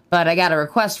 but I got a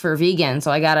request for vegan,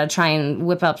 so I got to try and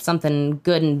whip up something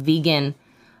good and vegan.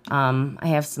 I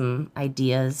have some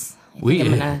ideas.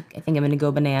 I think I'm gonna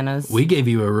go bananas. We gave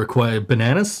you a request.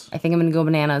 Bananas? I think I'm gonna go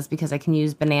bananas because I can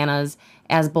use bananas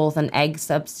as both an egg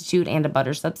substitute and a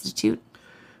butter substitute.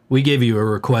 We gave you a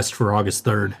request for August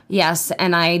 3rd. Yes,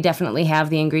 and I definitely have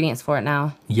the ingredients for it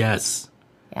now. Yes.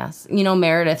 Yes. You know,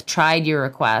 Meredith tried your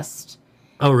request.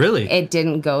 Oh, really? It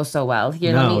didn't go so well.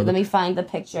 Here, No. let me find the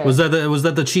picture. Was that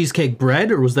the cheesecake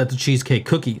bread or was that the cheesecake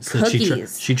cookies? That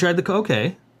Cookies. She tried the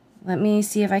okay. Let me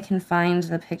see if I can find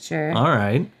the picture. All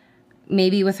right.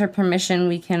 Maybe with her permission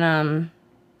we can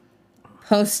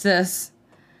post this.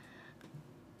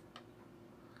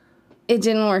 It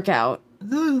didn't work out.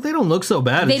 They don't look so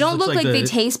bad. They don't look like they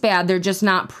taste bad. They're just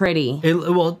not pretty.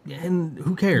 And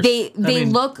who cares? They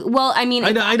look well. I mean,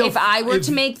 if I were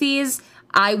to make these,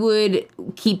 I would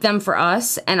keep them for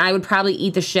us, and I would probably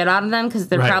eat the shit out of them because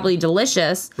they're probably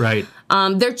delicious. Right.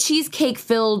 They're cheesecake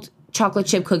filled chocolate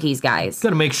chip cookies, guys.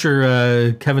 Got to make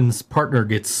sure Kevin's partner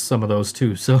gets some of those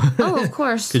too. So. Oh, of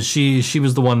course. Because she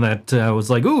was the one that was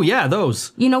like, "Ooh, yeah,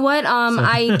 those." You know what?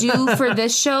 I do for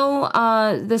this show,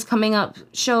 this coming up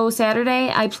show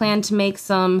Saturday. I plan to make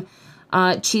some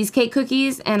cheesecake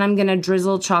cookies, and I'm gonna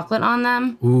drizzle chocolate on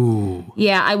them. Ooh.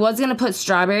 Yeah, I was gonna put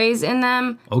strawberries in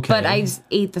them. Okay. But I just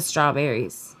ate the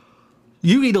strawberries.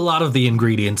 You eat a lot of the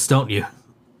ingredients, don't you?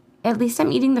 At least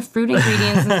I'm eating the fruit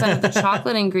ingredients instead of the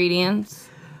chocolate ingredients.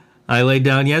 I laid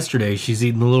down yesterday. She's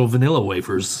eating the little vanilla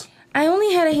wafers. I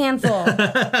only had a handful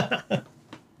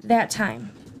that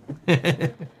time.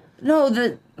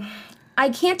 No, I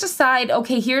can't decide.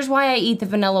 Okay, here's why I eat the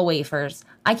vanilla wafers.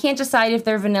 I can't decide if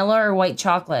they're vanilla or white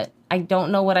chocolate. I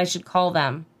don't know what I should call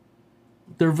them.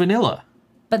 They're vanilla.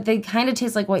 But they kind of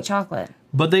taste like white chocolate.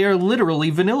 But they are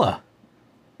literally vanilla.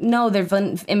 No, they're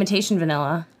imitation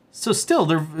vanilla. So still,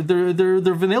 they're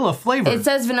vanilla flavored. It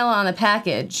says vanilla on the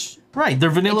package. Right, they're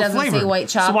vanilla flavored. It doesn't say white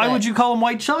chocolate. So why would you call them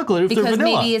white chocolate if they're vanilla?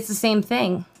 Because maybe it's the same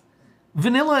thing.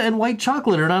 Vanilla and white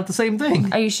chocolate are not the same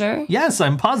thing. Are you sure? Yes,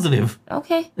 I'm positive.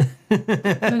 Okay.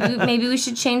 maybe we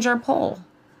should change our poll.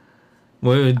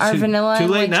 Well, Are vanilla too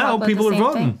and late white now. chocolate People the are same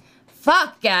voting. thing?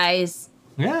 Fuck, guys.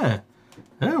 Yeah,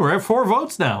 we're at 4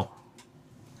 votes now.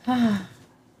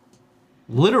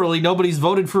 Literally, nobody's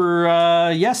voted for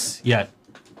yes yet.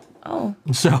 Oh.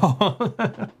 So.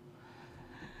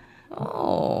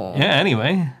 Oh. Yeah.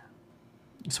 Anyway.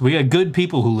 So we got good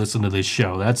people who listen to this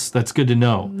show. That's good to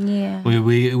know. Yeah.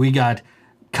 We got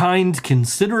kind,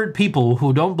 considerate people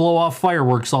who don't blow off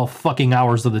fireworks all fucking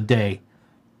hours of the day.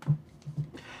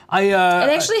 It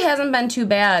actually hasn't been too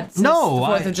bad since the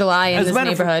 4th of July in this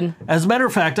neighborhood. As a matter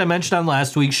of fact, I mentioned on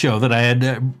last week's show that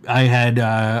I had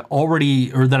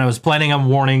already, or that I was planning on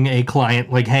warning a client,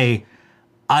 like, hey,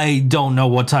 I don't know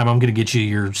what time I'm going to get you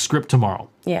your script tomorrow.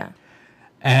 Yeah.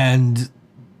 And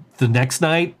the next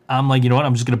night, I'm like, you know what?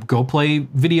 I'm just going to go play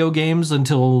video games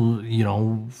until,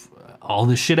 all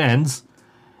this shit ends.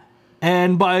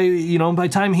 And by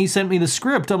time he sent me the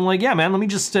script, I'm like, yeah, man, let me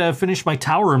just finish my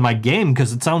tower in my game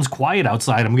because it sounds quiet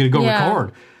outside. I'm going to go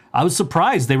record. I was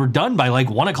surprised. They were done by like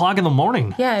 1 o'clock in the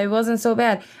morning. Yeah, it wasn't so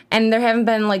bad. And there haven't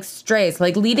been like strays.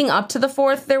 Like leading up to the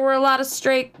 4th, there were a lot of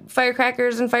stray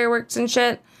firecrackers and fireworks and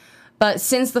shit. But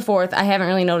since the 4th, I haven't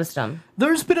really noticed them.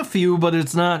 There's been a few, but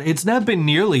it's not been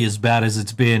nearly as bad as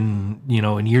it's been,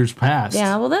 in years past.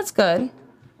 Yeah, well, that's good.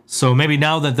 So maybe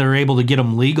now that they're able to get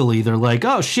them legally, they're like,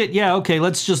 oh, shit, yeah, okay,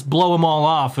 let's just blow them all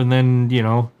off. And then,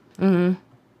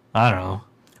 I don't know.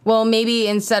 Well, maybe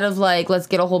instead of like, let's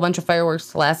get a whole bunch of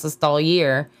fireworks to last us all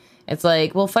year, it's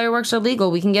like, well, fireworks are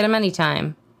legal. We can get them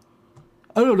anytime.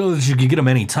 I don't know that you could get them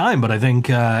anytime, but I think,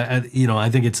 I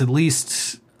think it's at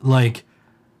least like,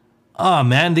 oh,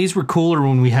 man, these were cooler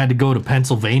when we had to go to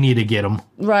Pennsylvania to get them.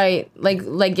 Right.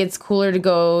 Like it's cooler to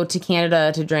go to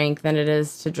Canada to drink than it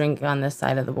is to drink on this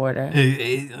side of the border.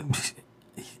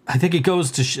 I think it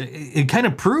goes to... it kind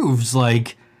of proves,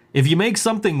 like, if you make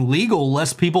something legal,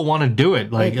 less people want to do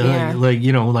it. Like,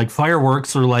 like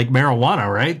fireworks or like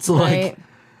marijuana, right? So, like,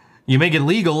 you make it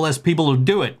legal, less people will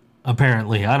do it,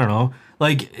 apparently. I don't know.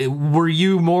 Like, were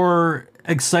you more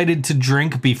excited to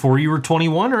drink before you were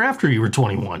 21 or after you were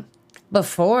 21?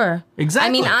 Before. Exactly.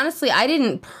 I mean, honestly, I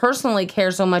didn't personally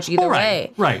care so much either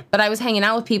way. Right. But I was hanging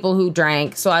out with people who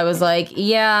drank, so I was like,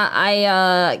 yeah,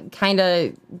 I kind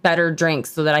of better drink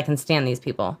so that I can stand these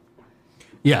people.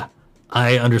 Yeah,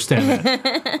 I understand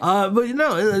that.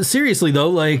 But, seriously, though,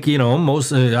 like,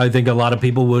 most, I think a lot of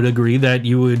people would agree that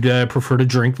you would prefer to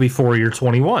drink before you're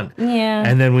 21. Yeah.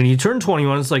 And then when you turn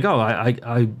 21, it's like, oh,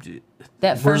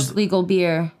 that first legal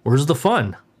beer. Where's the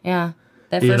fun? Yeah.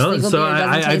 That first legal beer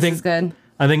doesn't taste as good.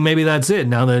 I think maybe that's it.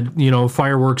 Now that,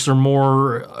 fireworks are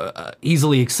more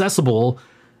easily accessible,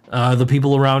 the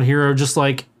people around here are just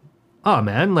like, oh,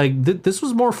 man, like, this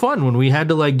was more fun when we had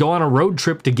to, like, go on a road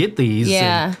trip to get these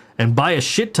and buy a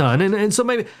shit ton. And so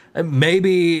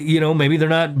maybe they're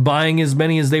not buying as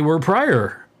many as they were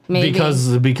prior. Maybe.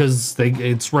 Because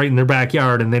it's right in their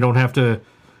backyard and they don't have to,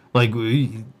 like,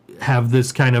 have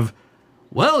this kind of,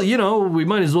 well, we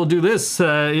might as well do this.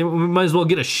 We might as well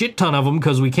get a shit ton of them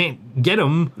because we can't get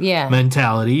them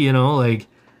mentality, like,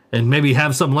 and maybe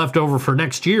have some left over for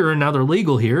next year and now they're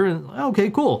legal here. And okay,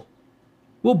 cool.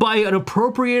 We'll buy an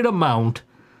appropriate amount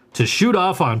to shoot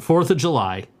off on 4th of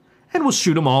July. And we'll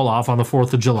shoot them all off on the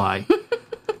 4th of July.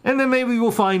 And then maybe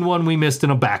we'll find one we missed in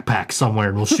a backpack somewhere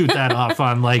and we'll shoot that off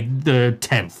on, like, the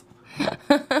 10th.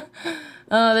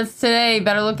 Oh, that's today.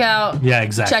 Better look out. Yeah,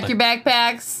 exactly. Check your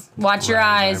backpacks. Watch your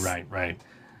eyes. Right.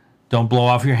 Don't blow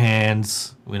off your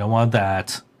hands. We don't want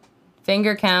that.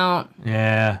 Finger count.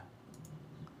 Yeah.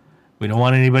 We don't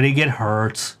want anybody to get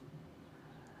hurt.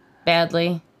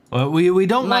 Badly. We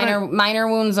don't minor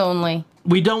wounds only.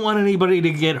 We don't want anybody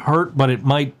to get hurt, but it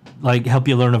might, like, help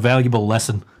you learn a valuable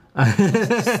lesson.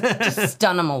 Just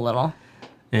stun them a little.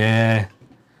 Yeah.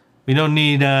 We don't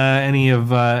need any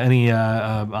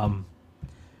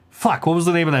fuck, what was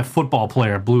the name of that football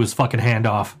player blew his fucking hand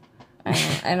off?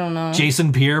 I don't know.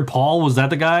 Jason Pierre-Paul, was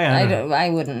that the guy? I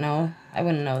wouldn't know. I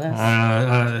wouldn't know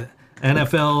this.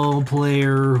 NFL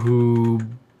player who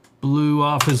blew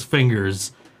off his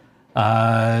fingers.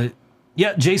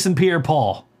 Jason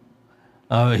Pierre-Paul.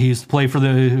 He used to play for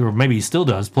or maybe he still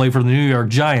does, play for the New York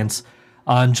Giants.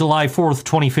 On July 4th,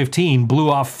 2015,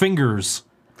 blew off fingers.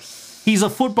 He's a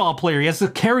football player. He has to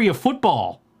carry a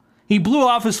football. He blew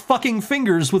off his fucking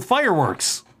fingers with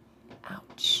fireworks.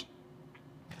 Ouch.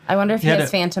 I wonder if he has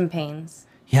phantom pains.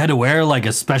 He had to wear, like,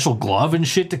 a special glove and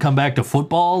shit to come back to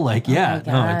football? Like, yeah.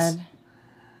 Oh, my God.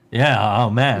 Oh,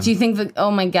 man. Do you think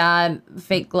the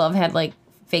fake glove had, like,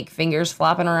 fake fingers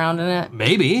flopping around in it?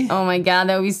 Maybe. Oh, my God.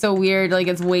 That would be so weird. Like,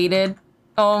 it's weighted.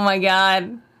 Oh, my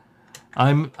God.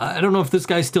 I don't know if this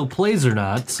guy still plays or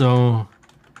not, so...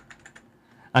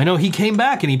 I know he came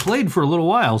back and he played for a little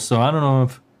while, so I don't know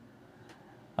if...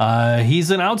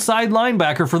 he's an outside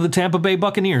linebacker for the Tampa Bay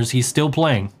Buccaneers. He's still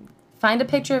playing. Find a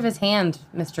picture of his hand,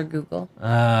 Mr. Google.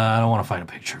 I don't want to find a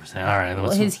picture of his hand. All right.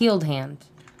 Well, his healed hand.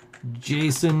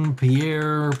 Jason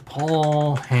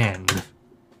Pierre-Paul hand.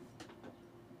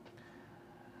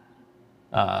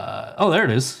 Oh, there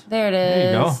it is. There it is.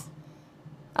 There you go.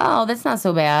 Oh, that's not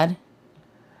so bad.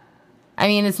 I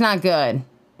mean, it's not good.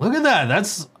 Look at that.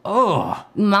 That's, oh.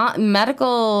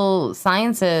 Medical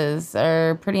sciences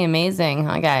are pretty amazing,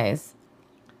 huh, guys?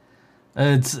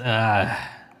 It's,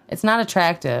 It's not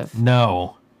attractive,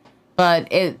 no. but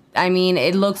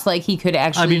it looks like he could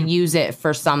actually use it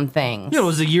for some things. You know, it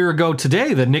was a year ago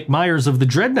today that Nick Myers of the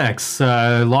Dreadnecks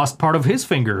lost part of his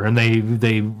finger, and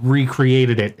they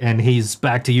recreated it, and he's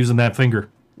back to using that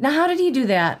finger. Now, how did he do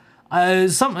that?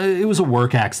 It was a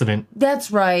work accident.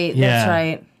 That's right. Yeah. That's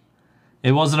right.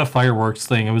 It wasn't a fireworks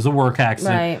thing. It was a work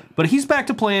accident. Right. But he's back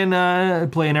to playing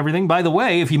everything. By the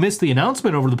way, if you missed the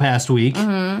announcement over the past week,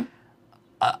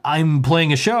 I'm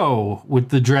playing a show with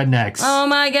the Dreadnecks. Oh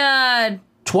my God.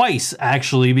 Twice,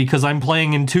 actually, because I'm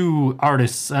playing in two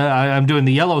artists. I'm doing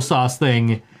the Yellow Sauce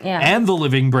thing and the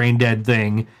Living Brain Dead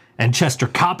thing. And Chester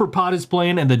Copperpot is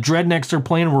playing, and the Dreadnecks are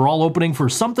playing. We're all opening for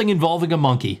Something Involving a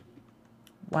Monkey.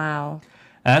 Wow.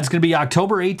 That's going to be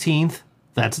October 18th.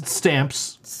 That's at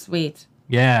Stamps. Sweet.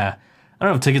 Yeah. I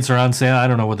don't know if tickets are on sale. I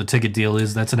don't know what the ticket deal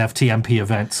is. That's an FTMP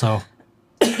event, so.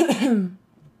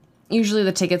 Usually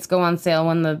the tickets go on sale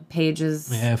when the page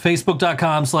is... Yeah,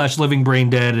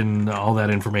 Facebook.com/livingbraindead, and all that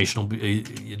information will be...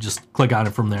 You just click on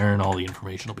it from there, and all the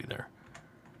information will be there.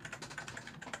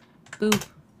 Boop.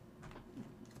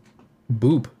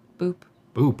 Boop. Boop.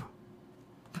 Boop.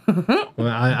 Well,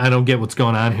 I don't get what's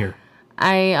going on here.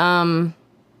 I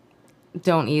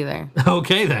don't either.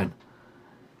 Okay, then.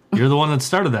 You're the one that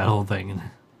started that whole thing.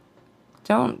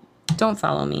 Don't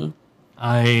follow me.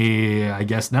 I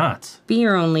guess not. Be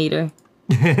your own leader.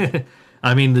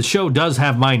 I mean, the show does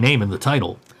have my name in the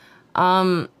title.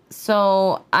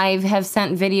 So I have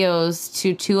sent videos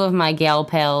to two of my gal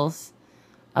pals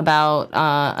about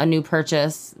a new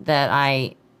purchase that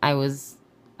I was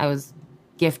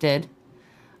gifted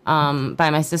by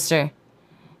my sister,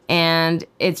 and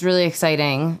it's really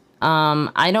exciting.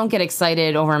 I don't get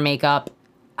excited over makeup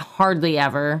hardly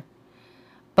ever,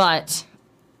 but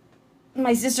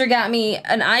my sister got me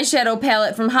an eyeshadow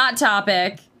palette from Hot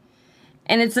Topic,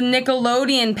 and it's a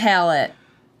Nickelodeon palette.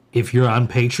 If you're on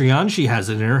Patreon, she has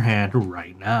it in her hand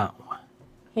right now.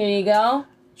 Here you go.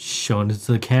 Showing it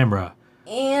to the camera.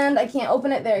 And I can't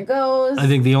open it. There it goes. I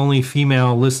think the only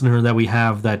female listener that we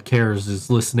have that cares is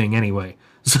listening anyway.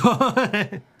 So,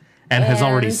 and has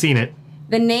already seen it.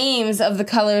 The names of the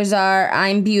colors are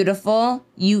I'm Beautiful,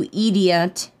 You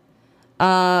Idiot,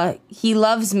 He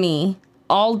Loves Me,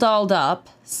 All Dolled Up,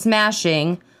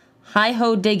 Smashing, Hi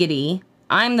Ho Diggity,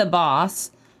 I'm the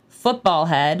Boss, Football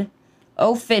Head,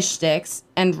 Oh Fish Sticks,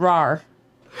 and Rar.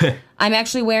 I'm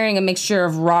actually wearing a mixture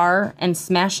of Rar and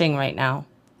Smashing right now.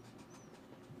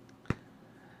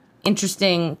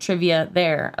 Interesting trivia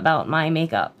there about my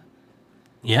makeup.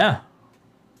 Yeah.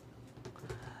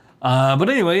 But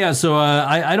anyway, yeah, so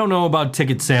I don't know about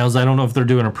ticket sales. I don't know if they're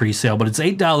doing a pre-sale, but it's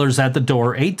 $8 at the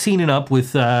door, 18 and up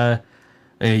with,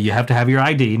 you have to have your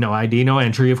ID. No ID, no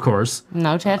entry, of course.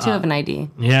 No tattoo of an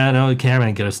ID. Yeah, no, Cameron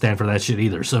ain't gonna stand for that shit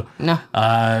either, so. No.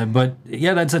 But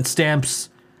yeah, that's at Stamps,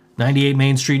 98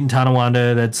 Main Street in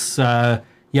Tonawanda. That's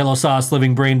Yellow Sauce,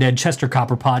 Living Brain Dead, Chester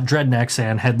Copperpot, Dreadnecks,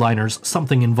 and headliners,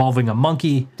 Something Involving a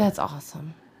Monkey. That's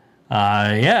awesome.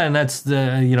 Yeah, and that's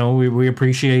the, we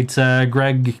appreciate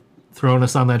Greg throwing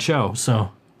us on that show, so.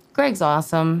 Greg's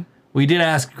awesome. We did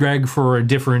ask Greg for a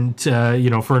different,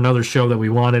 for another show that we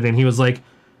wanted, and he was like,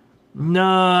 no,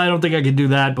 I don't think I could do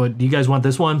that, but do you guys want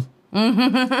this one?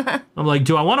 I'm like,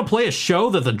 do I want to play a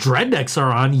show that the Dreadnecks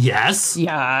are on? Yes.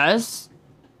 Yes.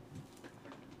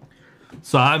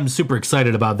 So I'm super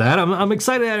excited about that. I'm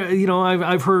excited,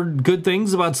 I've heard good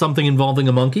things about Something Involving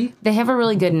a Monkey. They have a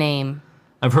really good name.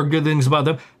 I've heard good things about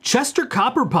them. Chester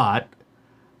Copperpot,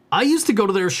 I used to go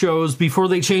to their shows before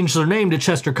they changed their name to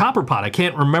Chester Copperpot. I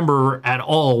can't remember at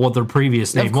all what their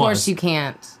previous name was. Of course you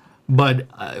can't. But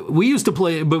we used to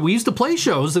play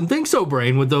shows and Think So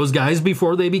Brain with those guys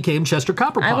before they became Chester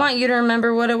Copperpot. I want you to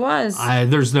remember what it was.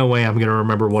 There's no way I'm going to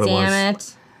remember what it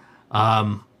was.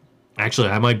 Damn it. Actually,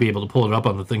 I might be able to pull it up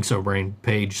on the Think So Brain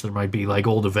page. There might be like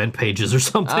old event pages or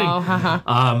something. Oh,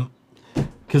 haha.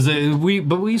 Because we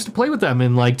used to play with them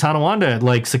in like Tonawanda at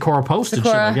like Socorro Post and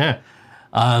shit like that.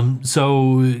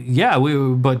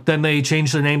 But then they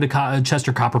changed their name to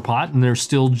Chester Copperpot, and they're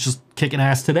still just kicking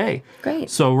ass today. Great.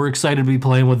 So we're excited to be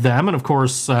playing with them, and of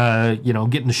course,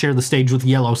 getting to share the stage with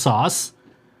Yellow Sauce,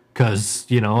 because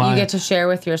you get to share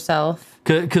with yourself.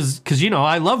 Because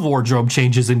I love wardrobe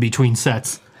changes in between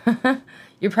sets.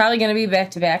 You're probably going to be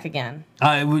back to back again.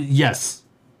 Yes.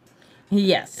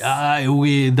 Yes.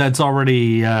 That's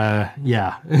already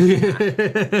yeah.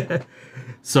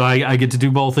 So I get to do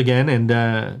both again,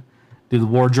 and do the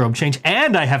wardrobe change,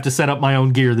 and I have to set up my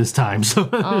own gear this time. So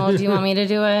Oh, do you want me to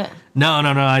do it? no.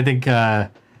 I think no,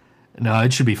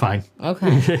 it should be fine.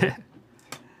 Okay.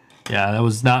 Yeah, that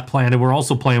was not planned. And we're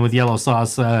also playing with Yellow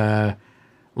Sauce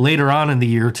later on in the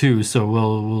year too. So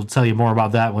we'll tell you more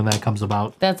about that when that comes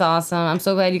about. That's awesome. I'm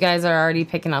so glad you guys are already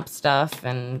picking up stuff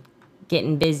and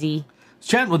getting busy. I was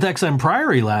chatting with XM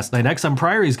Priory last night. XM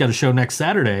Priory's got a show next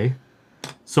Saturday,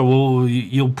 so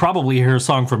you'll probably hear a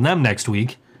song from them next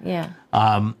week. Yeah.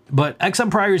 But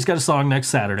XM Priory's got a song next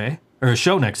Saturday, or a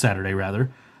show next Saturday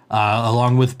rather,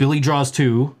 along with Billy Draws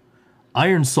 2,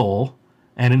 Iron Soul,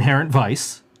 and Inherent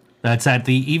Vice. That's at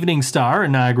the Evening Star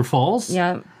in Niagara Falls.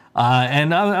 Yeah.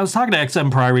 And I was talking to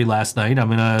XM Priory last night.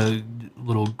 I'm in a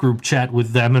little group chat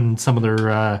with them and some of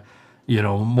their,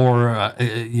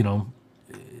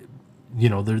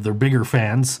 they're bigger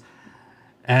fans.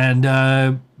 And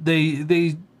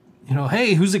they,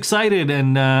 hey, who's excited?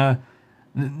 And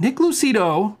Nick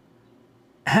Lucido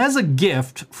has a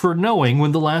gift for knowing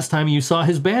when the last time you saw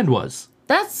his band was.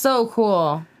 That's so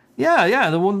cool. Yeah.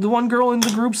 The one girl in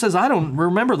the group says, I don't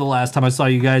remember the last time I saw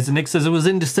you guys. And Nick says it was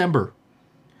in December.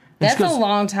 And That's a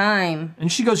long time.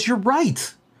 And she goes, you're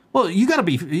right. Well, you gotta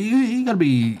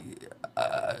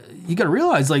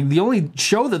realize, like, the only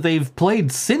show that they've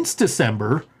played since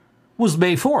December was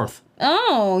May 4th.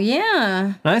 Oh,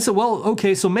 yeah. And I said, well,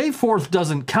 okay, so May 4th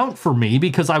doesn't count for me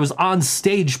because I was on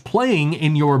stage playing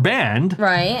in your band.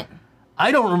 Right.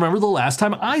 I don't remember the last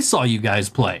time I saw you guys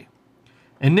play.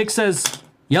 And Nick says,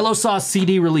 Yellow Sauce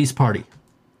CD release party.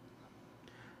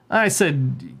 I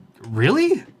said,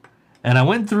 really? And I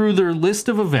went through their list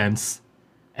of events,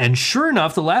 and sure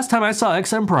enough, the last time I saw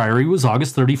XM Priory was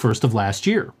August 31st of last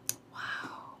year.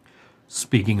 Wow.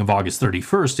 Speaking of August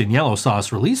 31st in Yellow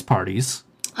Sauce release parties,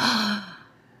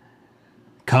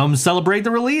 come celebrate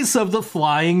the release of the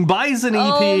Flying Bison EP.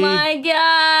 Oh my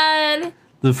God.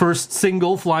 The first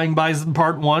single, Flying Bison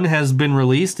Part 1, has been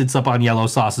released. It's up on Yellow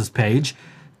Sauce's page.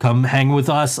 Come hang with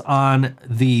us on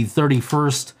the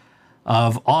 31st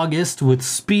of August with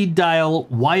Speed Dial,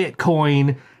 Wyatt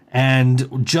Coyne,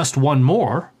 and Just One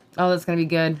More. Oh, that's going to be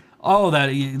good. Oh,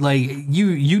 that, like,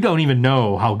 you don't even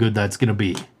know how good that's going to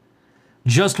be.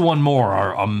 Just One More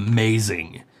are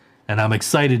amazing. And I'm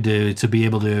excited to be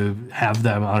able to have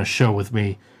them on a show with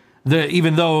me.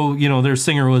 Even though, their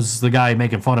singer was the guy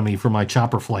making fun of me for my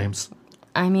Chopper Flames.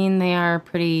 I mean, they are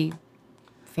pretty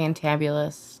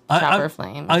fantabulous. Chopper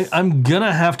Flames. I'm going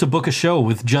to have to book a show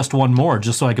with Just One More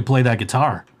just so I could play that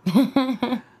guitar.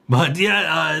 But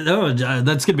yeah,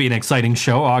 that's going to be an exciting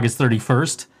show, August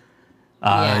 31st.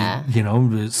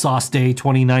 Yeah. Sauce Day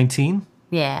 2019.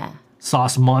 Yeah.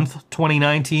 Sauce Month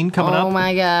 2019 coming up. Oh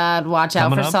my God. Watch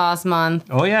out for Sauce Month.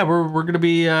 Oh yeah, we're going to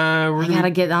be... I got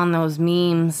to get on those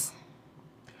memes.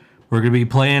 We're going to be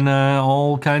playing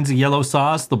all kinds of Yellow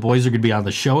Sauce. The boys are going to be on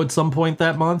the show at some point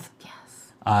that month. Yes.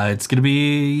 It's gonna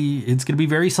be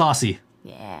very saucy.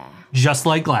 Yeah. Just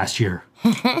like last year.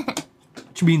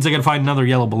 Which means I gotta find another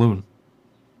yellow balloon.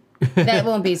 That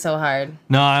won't be so hard.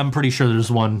 No, I'm pretty sure there's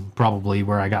one probably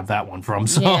where I got that one from.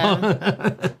 So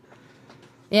Yeah.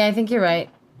 Yeah, I think you're right.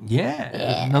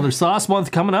 Yeah. Another Sauce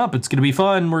Month coming up. It's gonna be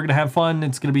fun. We're gonna have fun.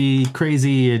 It's gonna be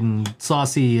crazy and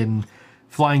saucy and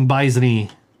Flying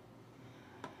Bison-y.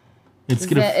 Is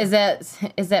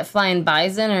that Flying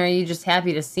Bison, or are you just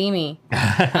happy to see me?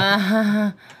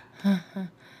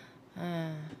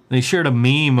 They shared a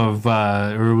meme of,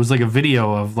 or it was like a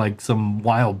video of like some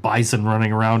wild bison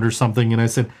running around or something, and I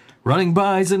said, "Running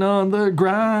bison on the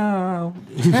ground."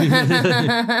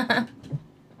 Yeah,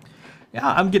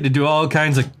 I'm getting to do all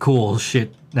kinds of cool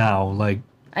shit now, like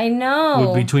I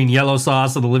know. between Yellow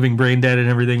Sauce and the Living Brain Dead and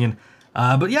everything, and.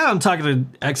 But yeah, I'm talking to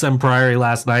XM Priory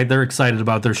last night. They're excited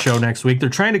about their show next week. They're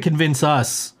trying to convince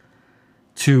us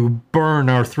to burn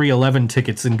our 311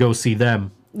 tickets and go see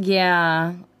them.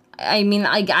 Yeah. I mean,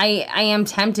 I am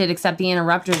tempted, except the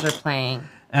Interrupters are playing.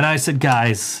 And I said,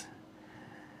 guys,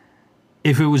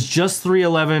 if it was just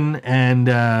 311 and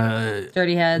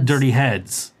Dirty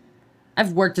Heads.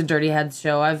 I've worked a Dirty Heads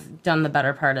show. I've done the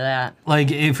better part of that.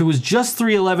 Like, if it was just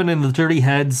 311 and the Dirty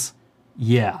Heads,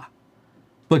 yeah.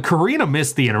 But Karina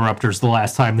missed the Interrupters the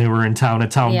last time they were in town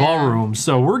at Town Ballroom,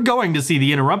 so we're going to see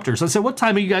the Interrupters. I said, what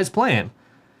time are you guys playing?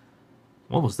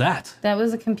 What was that? That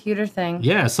was a computer thing.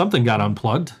 Yeah, something got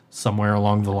unplugged somewhere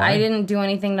along the line. I didn't do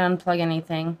anything to unplug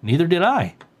anything. Neither did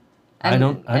I. I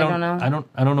don't know.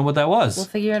 I don't know what that was. We'll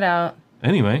figure it out.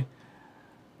 Anyway.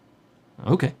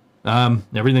 Okay.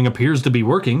 Everything appears to be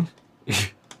working.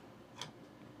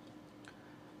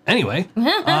 Anyway.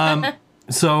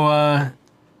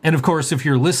 And of course, if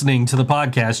you're listening to the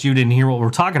podcast, you didn't hear what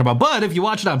we're talking about. But if you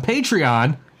watch it on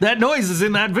Patreon, That noise is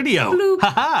in that video. Bloop.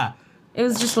 Haha. It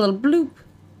was just a little bloop.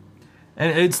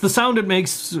 And it's the sound it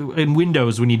makes in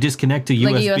Windows when you disconnect a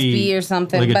Like a USB. USB or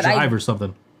something, Like a but drive or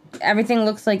something. Everything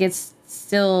looks like it's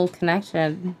still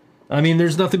connected. I mean,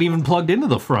 there's nothing even plugged into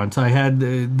the front. I had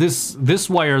this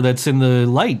wire that's in the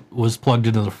light was plugged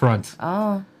into the front.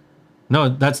 Oh. No,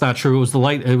 that's not true. It was the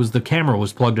light. It was the camera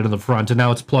was plugged into the front, and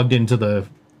now it's plugged into the.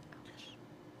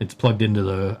 It's plugged into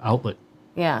the outlet.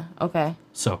 Yeah, okay.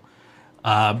 So,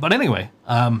 but anyway,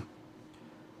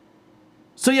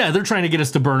 so yeah, they're trying to get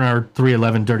us to burn our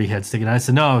 311 Dirty Head stick, and I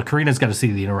said, no, Karina's got to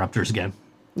see the Interrupters again.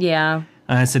 Yeah.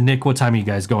 And I said, Nick, what time are you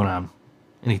guys going on?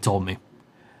 And he told me.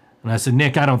 And I said,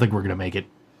 Nick, I don't think we're going to make it.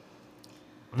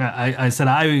 I said,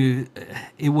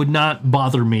 it would not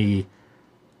bother me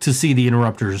to see the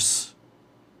Interrupters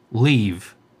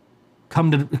leave,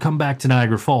 come back to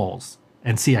Niagara Falls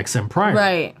and see XM Priory.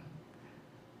 Right.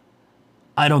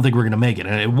 I don't think we're going to make it.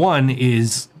 And one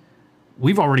is,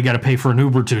 we've already got to pay for an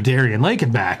Uber to Darien Lake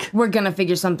and back. We're gonna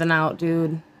figure something out,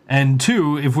 dude. And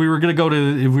two, if we were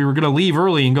gonna leave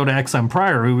early and go to XM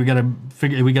Priory, we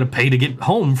gotta pay to get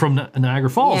home from Niagara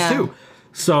Falls too.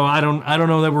 So I don't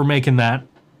know that we're making that.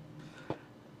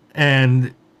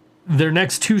 And their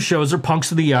next two shows are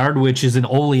Punks of the Yard, which is in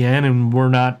Olean, and we're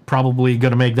not probably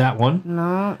gonna make that one.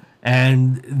 No.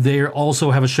 And they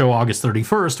also have a show August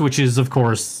 31st, which is of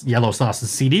course Yellow Sauce's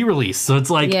CD release. So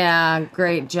it's like, Yeah,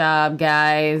 great job,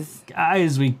 guys.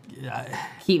 guys,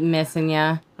 Keep missing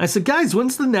ya. I said, guys,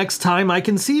 when's the next time I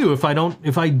can see you if I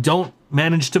don't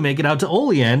manage to make it out to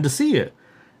Olean to see you?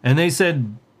 And they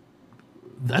said,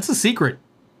 that's a secret.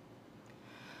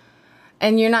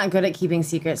 And you're not good at keeping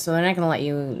secrets, so they're not gonna let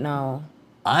you know.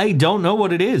 I don't know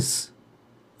what it is.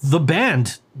 The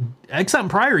band, XM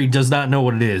Priory, does not know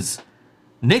what it is.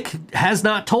 Nick has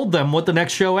not told them what the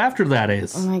next show after that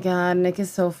is. Oh my god, Nick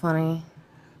is so funny.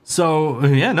 So,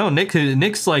 yeah, no,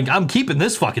 Nick's like, I'm keeping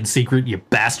this fucking secret, you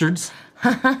bastards.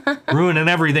 Ruining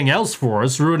everything else for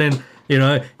us. Ruining,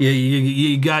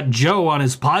 you got Joe on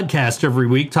his podcast every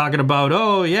week talking about,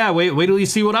 oh, yeah, wait till you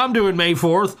see what I'm doing May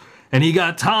 4th. And you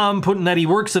got Tom putting that he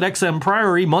works at XM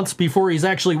Priory months before he's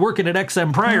actually working at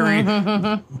XM Priory.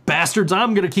 Bastards,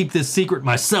 I'm going to keep this secret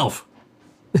myself.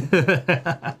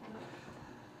 But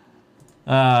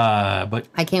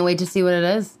I can't wait to see what it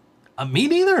is. me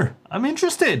neither. I'm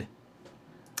interested.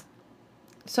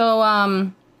 So,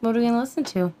 what are we gonna listen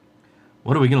to?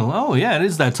 What are we going to... Oh, yeah, it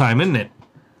is that time, isn't it?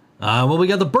 Well, we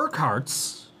got the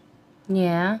Burkharts.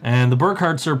 Yeah, And the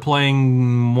Burkharts are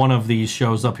playing one of these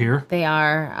shows up here. they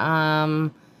are.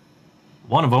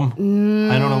 One of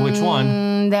them. I don't know which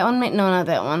one. That one? No, not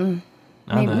that one.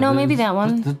 Maybe that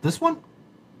one. This one?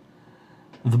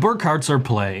 The Burkharts are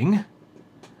playing...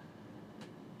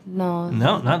 No.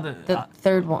 No, not the... The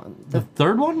third one. the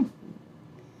third one?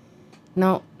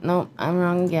 No, I'm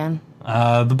wrong again.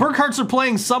 The Burkharts are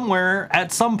playing somewhere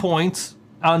at some point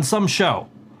on some show.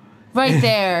 Right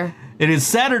there. It is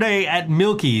Saturday at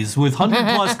Milky's with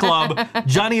 100 Plus Club,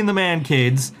 Johnny and the Man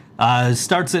Kids.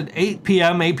 Starts at 8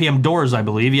 p.m. doors, I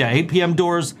believe. Yeah, 8 p.m.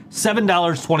 doors,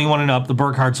 $7, 21 and up. The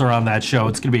Burkharts are on that show.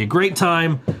 It's going to be a great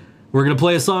time. We're going to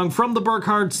play a song from the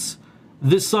Burkharts.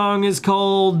 This song is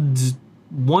called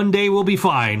One Day We'll Be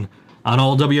Fine on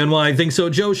All WNY Think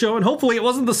So Joe Show. And hopefully it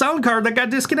wasn't the sound card that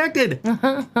got disconnected.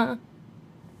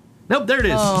 Nope, there it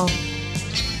is. Oh.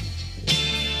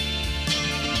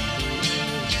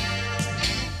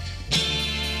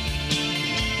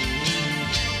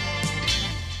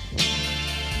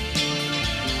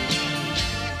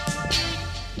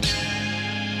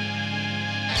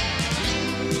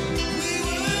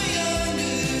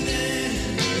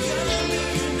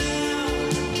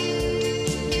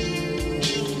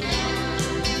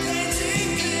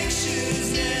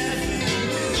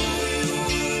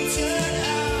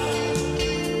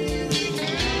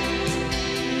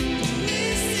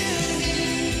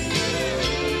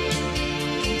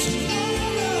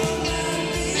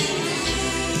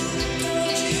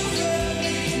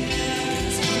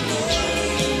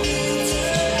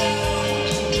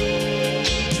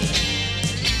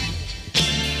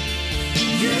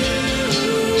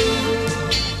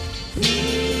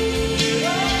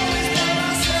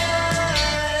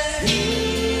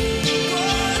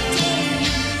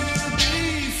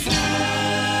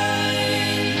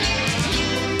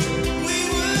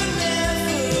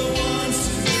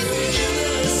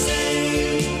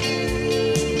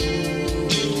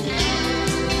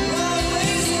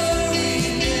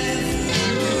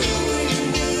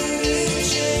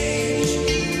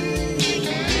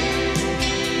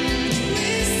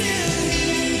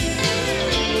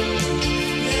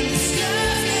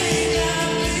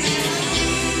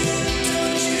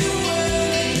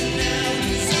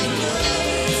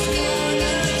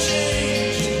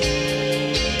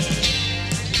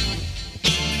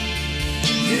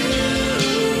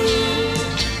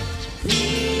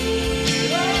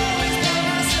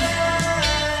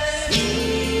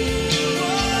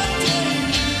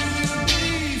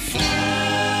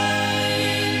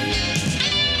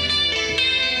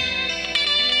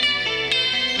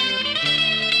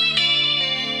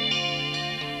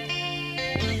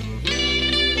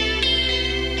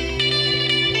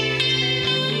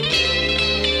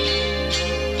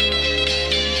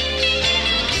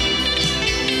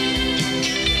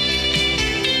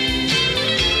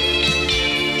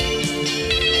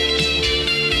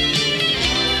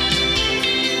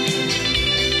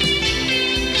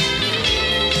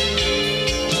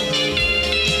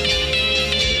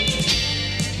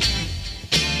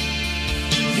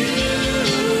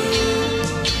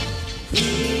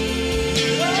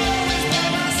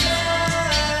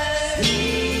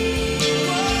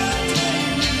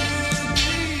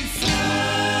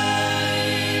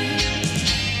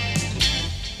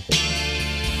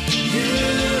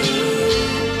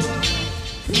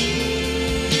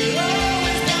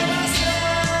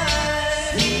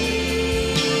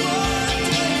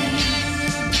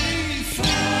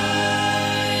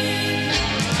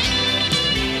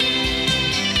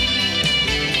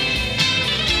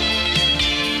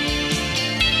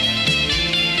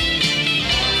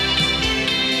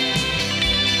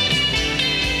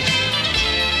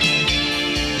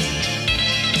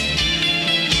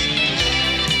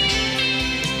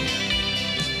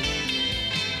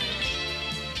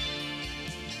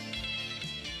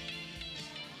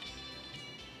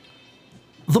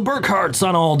 Burkhart's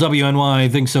on all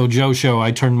WNY Think So Joe show.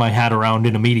 I turned my hat around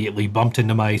and immediately bumped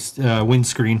into my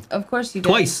windscreen. Of course you did.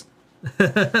 Twice.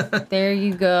 There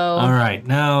you go. All right,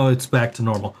 now it's back to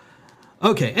normal.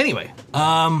 Okay, anyway.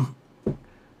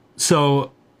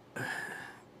 So,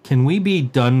 can we be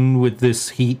done with this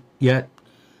heat yet?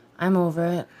 I'm over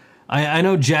it. I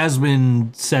know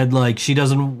Jasmine said, like, she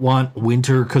doesn't want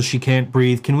winter because she can't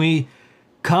breathe. Can we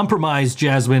compromise,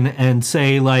 Jasmine, and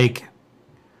say, like,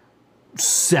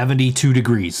 72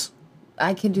 degrees?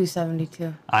 I could do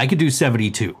 72. I could do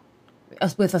 72.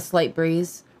 With a slight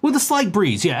breeze. With a slight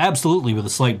breeze, yeah, absolutely, with a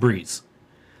slight breeze.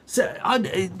 So,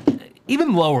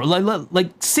 even lower,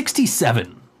 like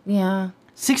 67. Yeah,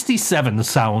 67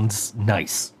 sounds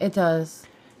nice. it does.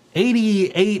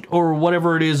 88 or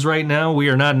whatever it is right now. We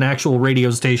are not an actual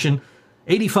radio station.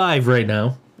 85 right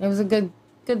now. It was a good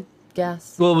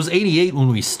guess. Well, it was 88 when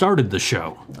we started the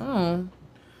show. Oh.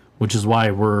 Which is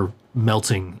why we're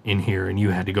melting in here and you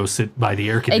had to go sit by the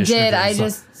air I conditioner. did. I So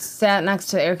just sat next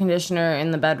to the air conditioner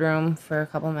in the bedroom for a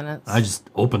couple minutes. I just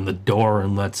opened the door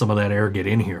and let some of that air get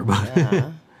in here. But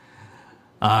Yeah.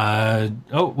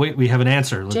 oh, wait, we have an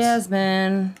answer.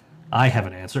 Jasmine. I have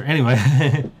an answer. Anyway,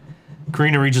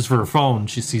 Karina reaches for her phone.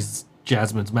 She sees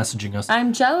Jasmine's messaging us.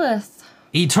 I'm jealous.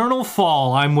 Eternal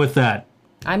Fall. I'm with that.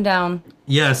 I'm down.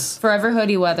 Yes. Forever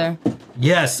hoodie weather.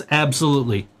 Yes,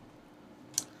 absolutely.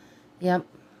 Yep.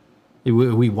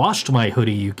 We washed my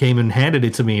hoodie. You came and handed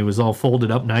it to me. It was all folded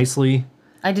up nicely.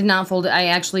 I did not fold it. I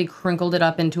actually crinkled it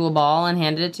up into a ball and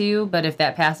handed it to you. But if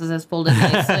that passes as folded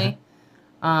nicely,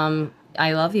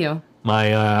 I love you.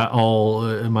 My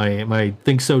my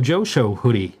Think So Joe show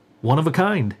hoodie. One of a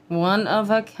kind. One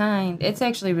of a kind. It's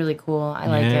actually really cool. I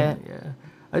like it. Yeah.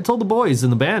 I told the boys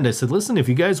in the band, I said, listen, if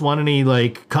you guys want any,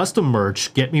 like, custom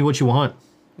merch, get me what you want.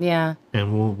 Yeah.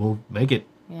 And we'll make it.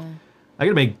 Yeah. I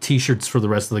gotta make t-shirts for the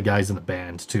rest of the guys in the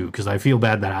band, too, because I feel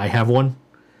bad that I have one.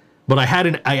 But I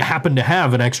happen to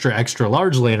have an extra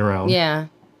large laying around. Yeah.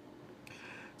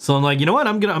 So I'm like, you know what?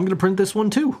 I'm gonna print this one,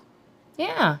 too.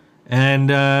 Yeah.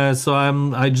 And so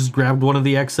I just grabbed one of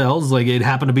the XLs. Like, it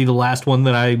happened to be the last one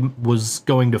that I was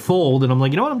going to fold. And I'm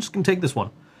like, you know what? I'm just going to take this one.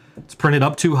 It's printed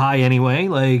up too high anyway.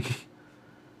 Like,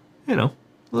 you know,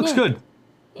 looks Yeah. good.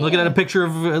 Looking at a picture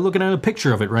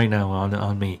of it right now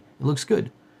on me. It looks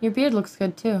good. Your beard looks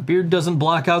good too. Beard doesn't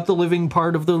block out the living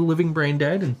part of the living brain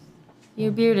dead. And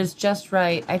Your beard is just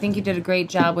right. I think you did a great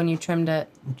job when you trimmed it.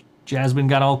 Jasmine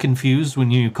got all confused when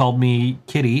you called me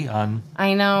Kitty on.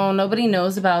 I know, nobody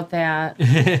knows about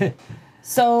that.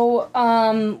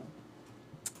 So,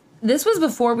 this was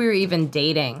before we were even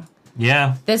dating.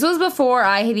 Yeah. This was before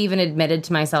I had even admitted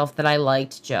to myself that I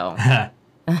liked Joe.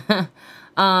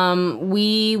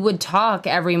 We would talk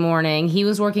every morning. He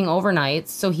was working overnights,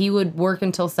 so he would work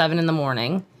until 7 in the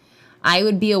morning. I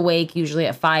would be awake usually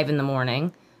at 5 in the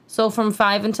morning. So from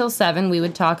 5 until 7, we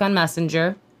would talk on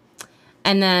Messenger.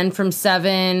 And then from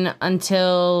 7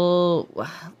 until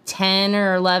 10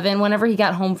 or 11, whenever he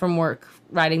got home from work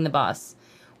riding the bus,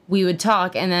 we would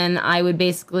talk. And then I would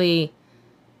basically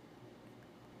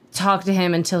talk to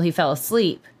him until he fell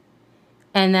asleep.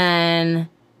 And then,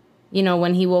 you know,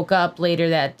 when he woke up later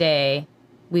that day,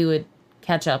 we would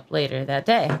catch up later that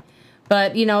day.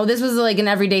 But, you know, this was like an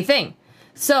everyday thing.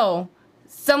 So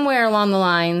somewhere along the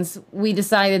lines, we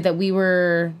decided that we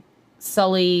were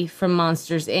Sully from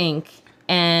Monsters, Inc.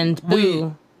 and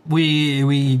Boo.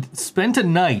 We spent a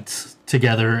night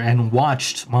together and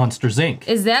watched Monsters, Inc.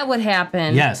 Is that what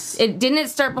happened? Yes. Didn't it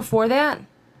start before that?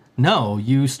 No,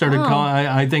 you started Oh. calling.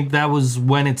 I think that was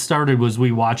when it started. Was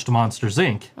we watched Monsters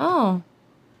Inc. Oh.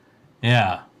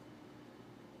 Yeah,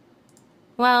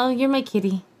 Well, you're my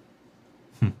kitty.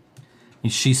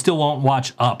 she still won't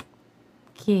watch Up.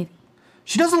 Kitty.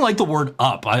 She doesn't like the word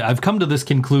up. I've come to this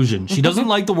conclusion. She doesn't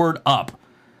like the word up.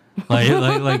 Like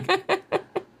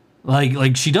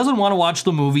she doesn't want to watch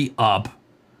the movie Up,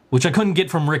 which I couldn't get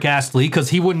from Rick Astley because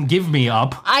he wouldn't give me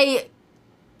Up.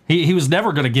 He was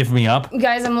never gonna give me Up.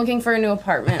 Guys, I'm looking for a new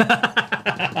apartment.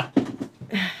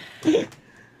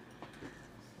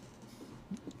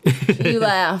 You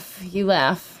laugh.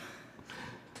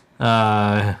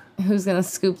 Who's gonna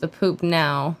scoop the poop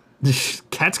now?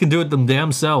 Cats can do it them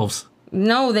damn selves.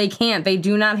 No, they can't. They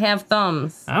do not have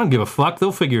thumbs. I don't give a fuck.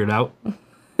 They'll figure it out.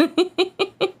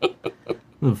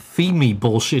 Feed me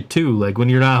bullshit too, like when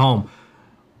you're not home.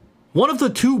 One of the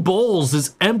 2 bowls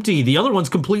is empty. The other one's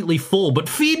completely full, but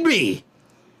feed me.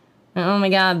 Oh my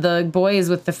god, the boys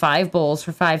with the 5 bowls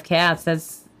for 5 cats.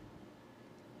 It's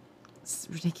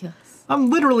ridiculous. I'm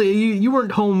literally, you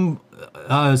weren't home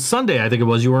Sunday, I think it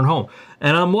was, you weren't home.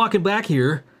 And I'm walking back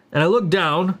here, and I look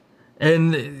down,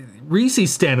 and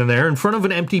Reese's standing there in front of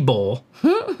an empty bowl.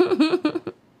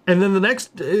 And then the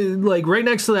next, like right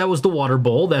next to that was the water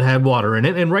bowl that had water in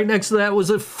it. And right next to that was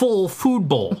a full food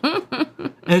bowl.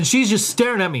 And she's just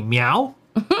staring at me. Meow?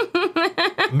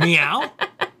 Meow?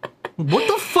 What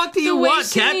the fuck do you want,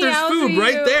 cat? There's food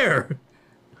right there.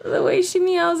 The way she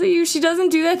meows at you, she doesn't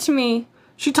do that to me.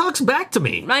 She talks back to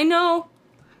me. I know.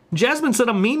 Jasmine said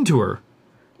I'm mean to her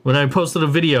when I posted a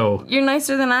video. You're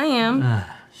nicer than I am.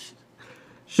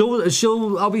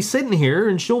 I'll be sitting here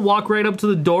and she'll walk right up to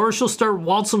the door. She'll start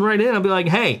waltzing right in. I'll be like,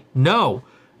 hey, no.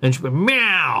 And she'll be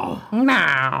meow.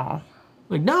 Meow.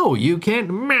 Like, no, you can't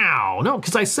meow. No,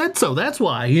 because I said so. That's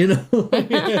why, you know.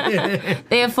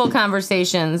 They have full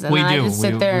conversations, and We then do. I just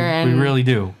sit there and we really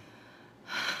do.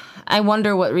 I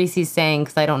wonder what Reese's saying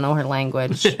because I don't know her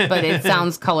language, but it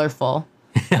sounds colorful.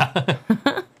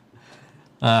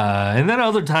 And then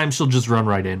other times she'll just run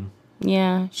right in.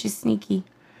 Yeah, she's sneaky.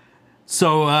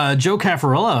 So Joe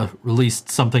Caffarella released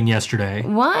something yesterday.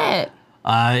 What?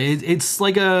 It's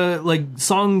like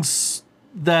songs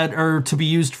that are to be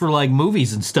used for like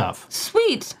movies and stuff.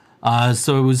 Sweet.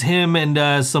 So it was him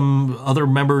and some other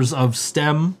members of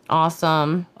STEM.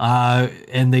 Awesome.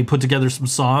 And they put together some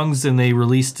songs and they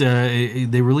released it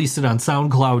on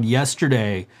SoundCloud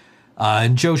yesterday.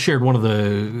 And Joe shared one of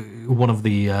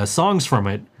the songs from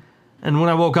it. And when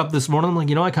I woke up this morning, I'm like,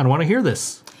 I kind of want to hear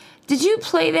this. Did you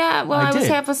play that while I was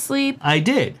did. half asleep? I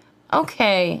did.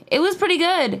 Okay. It was pretty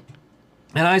good.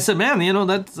 And I said, man,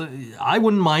 that's I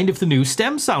wouldn't mind if the new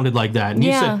STEM sounded like that. And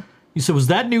Yeah. you said, was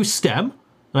that new STEM?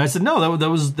 And I said, no,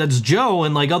 that's Joe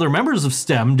and like other members of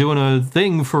STEM doing a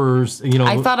thing for,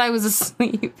 I thought I was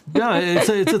asleep. Yeah, it's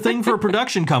a thing for a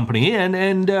production company,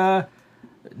 and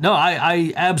no,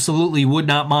 I absolutely would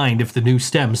not mind if the new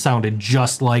STEM sounded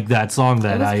just like that song.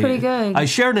 That was pretty good. I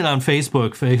shared it on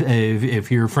Facebook. If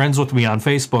you're friends with me on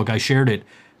Facebook, I shared it.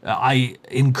 I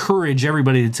encourage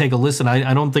everybody to take a listen.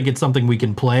 I don't think it's something we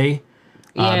can play.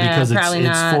 Yeah, because probably it's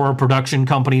not. for a production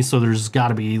company, so there's got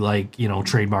to be like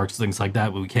trademarks, things like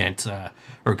that. But we can't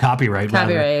or copyright. Copyright,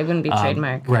 rather. it wouldn't be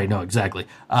trademark. Right? No, exactly.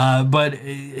 But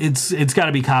it's got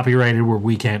to be copyrighted where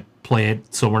we can't play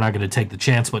it, so we're not going to take the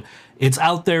chance. But it's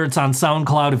out there. It's on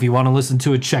SoundCloud. If you want to listen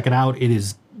to it, check it out. It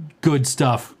is good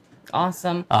stuff.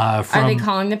 Awesome. Are they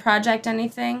calling the project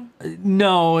anything?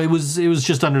 No, it was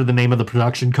just under the name of the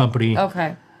production company.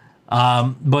 Okay.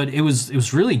 But it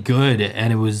was really good,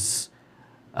 and it was.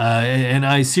 And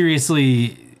I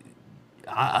seriously,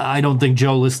 I don't think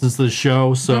Joe listens to the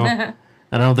show, so and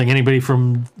I don't think anybody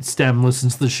from STEM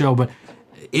listens to the show. But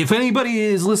if anybody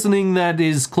is listening that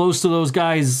is close to those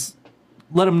guys,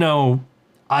 let them know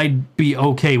I'd be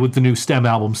okay with the new STEM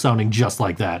album sounding just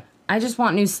like that. I just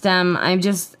want new STEM.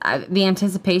 The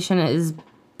anticipation is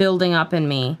building up in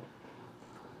me.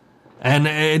 And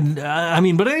I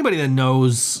mean, but anybody that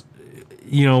knows,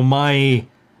 my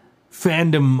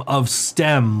fandom of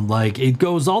STEM, like it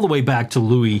goes all the way back to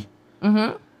Louis,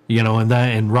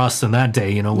 and Russ and that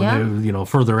day, when they,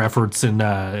 further efforts and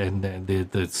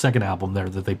the second album there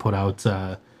that they put out,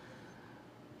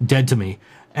 Dead to Me,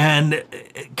 and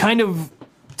it kind of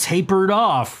tapered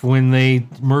off when they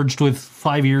merged with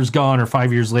 5 Years Gone or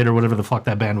 5 Years Later, whatever the fuck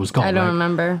that band was called. I don't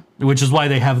remember. Which is why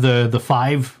they have the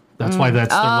 5. That's why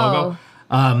that's their logo.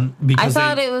 Because I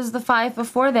thought it was the 5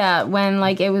 before that when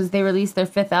they released their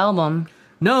 5th album.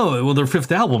 No, well, their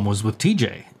 5th album was with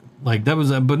TJ. Like that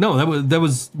was, but no, that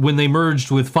was when they merged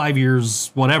with 5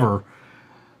 Years whatever.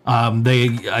 I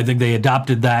think they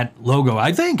adopted that logo.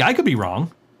 I think I could be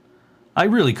wrong. I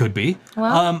really could be.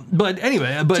 Well, but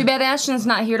anyway, too bad Ashton's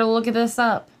not here to look this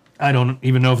up. I don't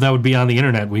even know if that would be on the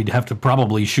internet. We'd have to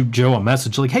probably shoot Joe a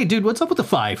message like, "Hey, dude, what's up with the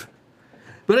 5?"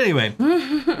 But anyway.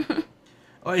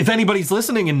 If anybody's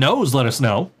listening and knows, let us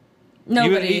know.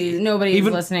 Nobody's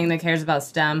listening that cares about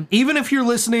STEM. Even if you're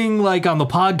listening like on the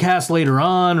podcast later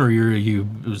on, or you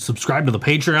subscribe to the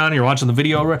Patreon, you're watching the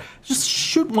video, just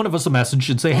shoot one of us a message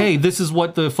and say, hey, this is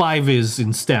what the 5 is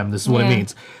in STEM. This is what it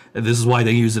means. This is why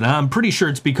they use it. And I'm pretty sure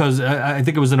it's because I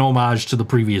think it was an homage to the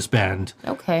previous band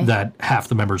that half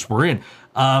the members were in.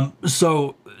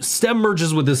 So STEM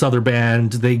merges with this other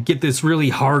band. They get this really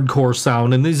hardcore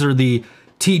sound, and these are the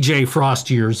TJ Frost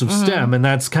years of STEM, and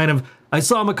that's kind of, I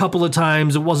saw him a couple of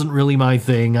times. It wasn't really my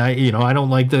thing. I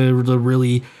don't like the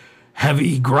really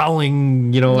heavy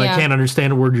growling, I can't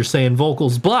understand a word you're saying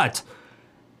vocals, but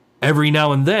every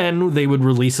now and then they would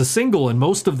release a single, and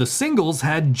most of the singles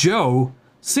had Joe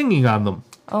singing on them.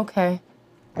 Okay.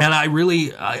 And I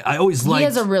always liked... He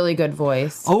has a really good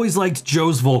voice. Always liked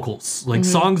Joe's vocals. Like,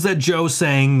 songs that Joe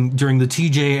sang during the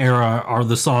TJ era are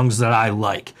the songs that I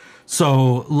like.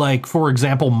 So, like, for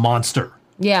example, Monster.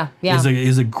 Yeah, yeah.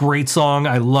 is a great song.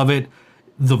 I love it.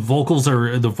 The vocals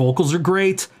are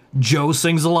great. Joe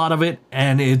sings a lot of it,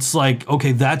 and it's like,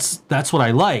 okay, that's what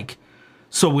I like.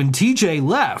 So when TJ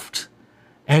left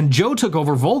and Joe took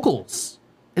over vocals,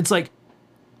 it's like,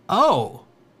 oh,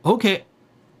 okay,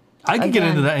 I can get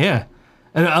into that, yeah.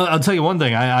 And I'll tell you one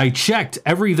thing, I checked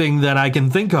everything that I can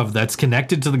think of that's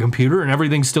connected to the computer, and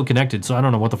everything's still connected, so I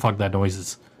don't know what the fuck that noise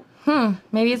is.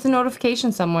 Maybe it's a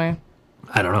notification somewhere.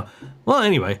 I don't know. Well,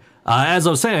 anyway, as I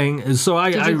was saying, so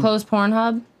Did you close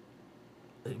Pornhub?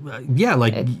 Yeah,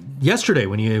 like yesterday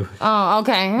when you... Oh,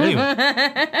 okay. Anyway.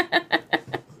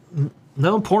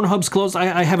 No, Pornhub's closed.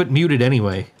 I have it muted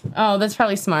anyway. Oh, that's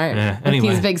probably smart. Yeah, With anyway.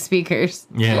 these big speakers.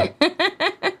 Yeah.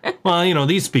 Well, you know,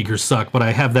 these speakers suck, but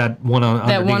I have that one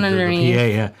underneath. The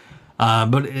PA, yeah.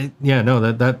 But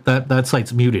that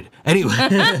site's muted. Anyway.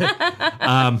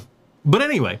 But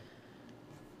anyway.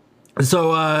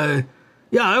 So,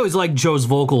 yeah, I always liked Joe's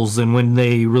vocals, and when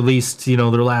they released, you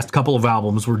know, their last couple of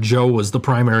albums where Joe was the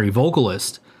primary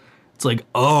vocalist, it's like,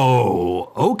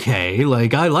 oh, okay,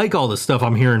 like, I like all the stuff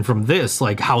I'm hearing from this,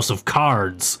 like House of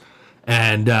Cards,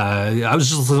 and I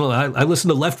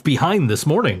listened to Left Behind this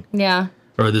morning. Yeah.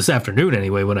 Or this afternoon,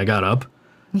 anyway, when I got up.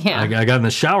 Yeah. I got in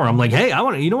the shower, I'm like, hey,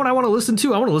 you know what I want to listen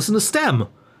to? I want to listen to Stem.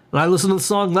 And I listened to the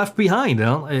song Left Behind.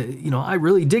 You know, I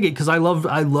really dig it because I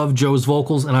love Joe's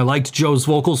vocals, and I liked Joe's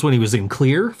vocals when he was in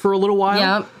Clear for a little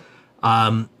while.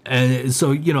 Yep. And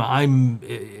so, you know,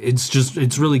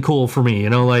 it's really cool for me, you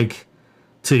know, like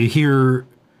to hear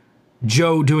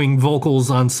Joe doing vocals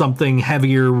on something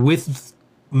heavier with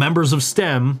members of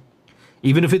Stem,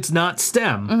 even if it's not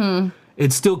Stem. Mm-hmm.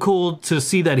 It's still cool to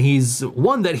see that he's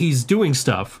doing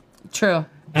stuff. True.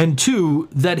 And two,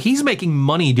 that he's making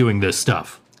money doing this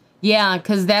stuff. Yeah,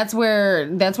 because that's where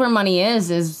money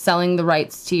is selling the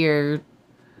rights to your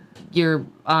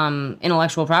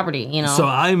intellectual property, you know. So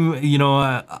I've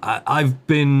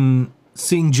been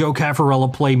seeing Joe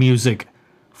Caffarella play music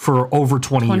for over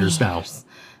 20 years now.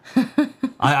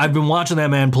 I've been watching that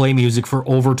man play music for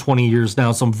over 20 years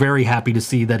now, so I'm very happy to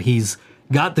see that he's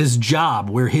got this job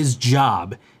where his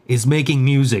job is making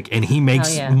music, and he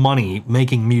makes money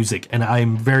making music, and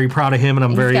I'm very proud of him,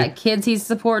 and He's got kids he's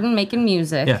supporting making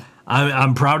music. Yeah,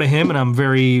 I'm proud of him, and I'm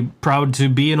very proud to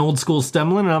be an old school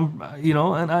Stemlin,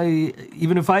 and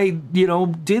even if I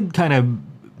did kind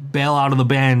of bail out of the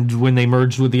band when they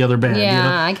merged with the other band.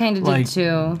 Yeah, I kind of did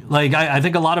too. Like I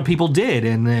think a lot of people did,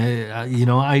 and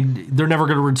they're never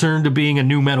going to return to being a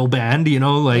new metal band.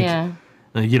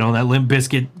 That Limp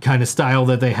Bizkit kind of style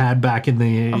that they had back in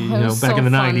the back in the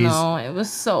 90s. Though. It was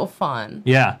so fun.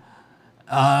 Yeah.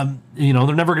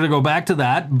 They're never going to go back to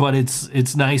that, but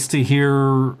it's nice to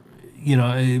hear.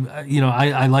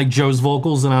 I like Joe's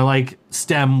vocals, and I like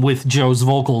Stem with Joe's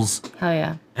vocals. Hell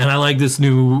yeah. And I like this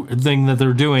new thing that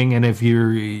they're doing. And if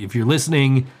you're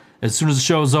listening, as soon as the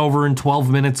show's over in 12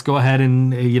 minutes, go ahead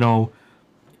and hit up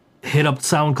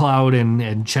SoundCloud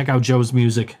and check out Joe's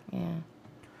music. Yeah.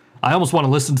 I almost want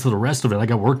to listen to the rest of it. I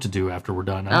got work to do after we're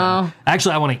done.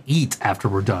 Actually, I want to eat after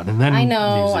we're done, and then I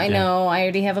know. I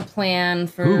already have a plan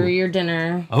for your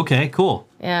dinner. Okay, cool.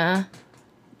 Yeah.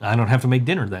 I don't have to make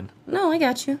dinner then. No, I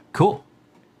got you. Cool.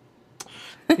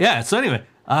 Yeah. So anyway,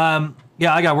 I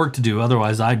got work to do.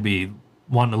 Otherwise, I'd be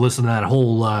wanting to listen to that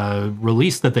whole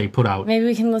release that they put out. Maybe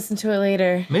we can listen to it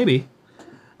later. Maybe.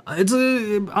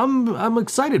 I'm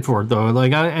excited for it though.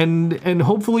 Like, and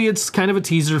hopefully it's kind of a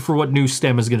teaser for what new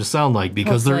Stem is going to sound like,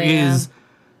 because hopefully, there is,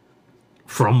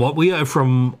 from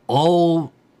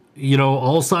all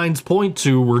signs point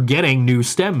to, we're getting new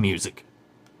Stem music.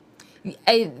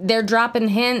 They're dropping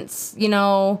hints.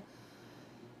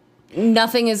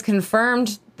 Nothing is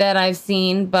confirmed that I've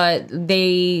seen, but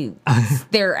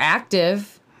they're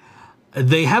active.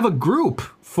 They have a group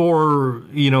for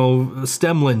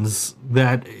Stemlins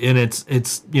that, and it's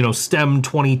Stem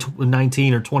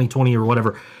 2019 or 2020 or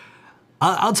whatever.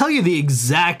 I'll tell you the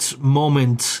exact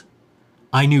moment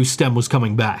I knew Stem was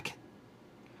coming back.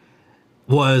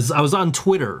 I was on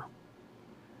Twitter,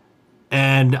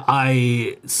 and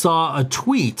I saw a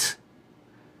tweet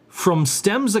from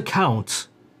Stem's account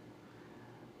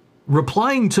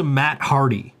replying to Matt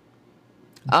Hardy.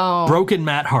 Oh. Broken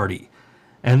Matt Hardy.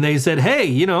 And they said, "Hey,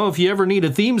 if you ever need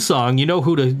a theme song, you know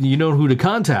who to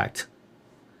contact."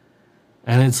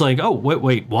 And it's like, "Oh,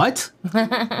 wait, what?"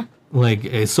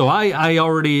 Like, so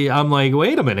I'm like,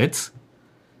 "Wait a minute.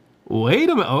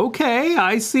 Okay,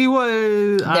 I see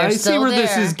where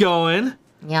this is going."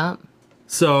 Yeah.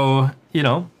 So,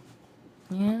 Yeah.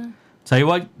 Tell you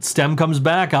what, Stem comes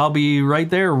back, I'll be right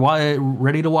there,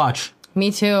 ready to watch.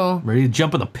 Me too. Ready to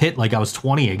jump in the pit like I was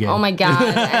 20 again. Oh my God.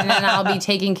 And then I'll be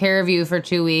taking care of you for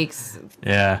 2 weeks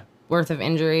Yeah. worth of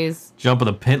injuries. Jump in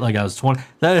the pit like I was 20.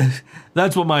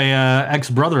 That's what my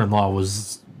ex-brother-in-law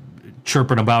was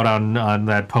chirping about on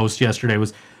that post yesterday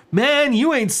was, man,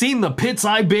 you ain't seen the pits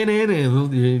I've been in,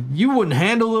 and you wouldn't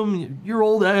handle them. Your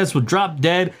old ass would drop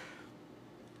dead.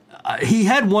 He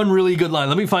had one really good line.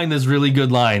 Let me find this really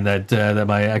good line that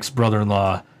my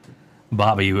ex-brother-in-law,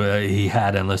 Bobby, he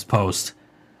had in this post.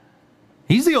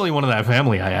 He's the only one in that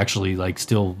family I actually like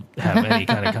still have any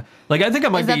kind of like. I think I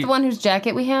might Is be. that the one whose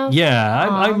jacket we have? Yeah,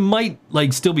 I might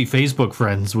like still be Facebook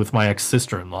friends with my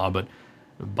ex-sister-in-law, but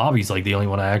Bobby's like the only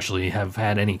one I actually have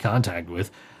had any contact with.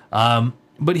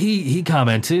 But he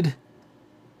commented.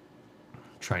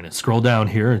 Trying to scroll down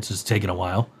here, it's just taking a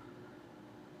while.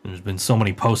 There's been so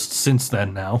many posts since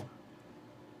then now.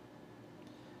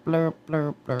 Blurp,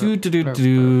 blurp, blurp. Do, do, do, blurp,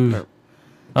 do. blurp, blurp.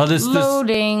 Oh, this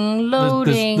Loading.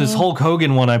 this Hulk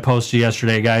Hogan one I posted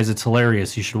yesterday, guys. It's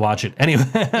hilarious. You should watch it. Anyway,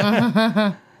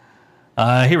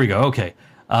 here we go. Okay,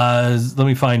 let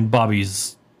me find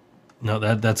Bobby's. No,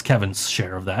 that's Kevin's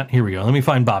share of that. Here we go. Let me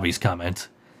find Bobby's comment.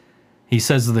 He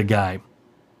says to the guy,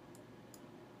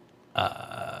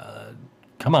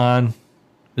 "Come on,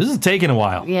 this is taking a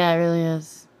while. Yeah, it really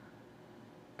is.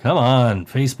 Come on,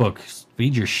 Facebook,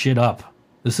 speed your shit up.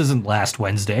 This isn't last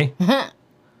Wednesday."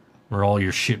 Where all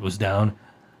your shit was down.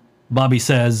 Bobby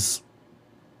says,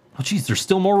 oh, geez, there's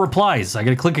still more replies. I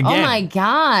gotta click again. Oh my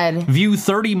God. View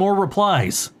 30 more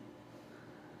replies.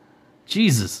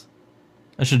 Jesus.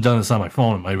 I should have done this on my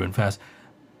phone. It might have been fast.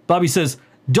 Bobby says,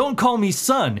 don't call me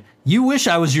son. You wish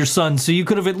I was your son so you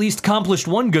could have at least accomplished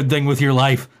one good thing with your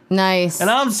life. Nice. And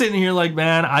I'm sitting here like,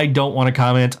 man, I don't want to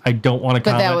comment. I don't want to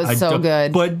comment. that was so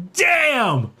good. But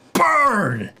damn,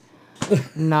 burn.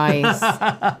 Nice.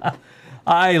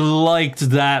 I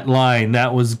liked that line.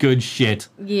 That was good shit.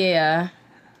 Yeah.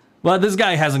 But this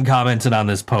guy hasn't commented on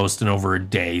this post in over a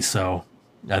day, so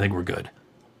I think we're good.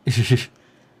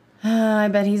 I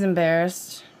bet he's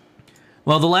embarrassed.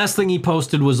 Well, the last thing he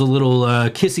posted was a little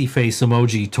kissy face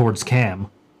emoji towards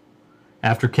Cam.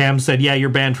 After Cam said, yeah, you're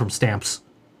banned from Stamps.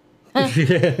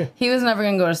 He was never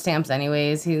going to go to Stamps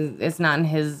anyways. It's not in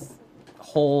his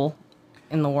hole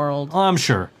in the world. I'm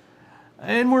sure.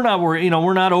 And we're not worried,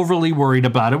 we're not overly worried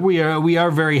about it. We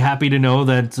are very happy to know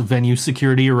that venue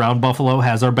security around Buffalo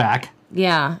has our back.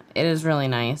 Yeah, it is really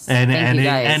nice. And Thank you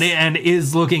guys. and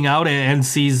is looking out and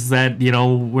sees that,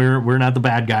 we're not the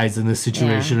bad guys in this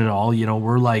situation at all.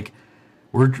 All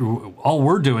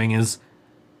we're doing is,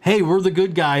 hey, we're the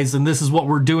good guys and this is what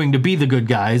we're doing to be the good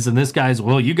guys. And this guy's,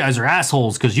 well, you guys are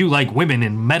assholes because you like women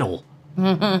in metal.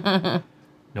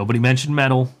 Nobody mentioned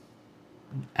metal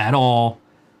at all.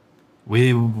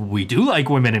 We do like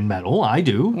women in metal. I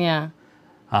do. Yeah.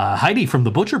 Heidi from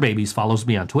the Butcher Babies follows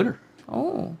me on Twitter.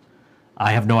 Oh.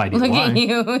 I have no idea Look why. at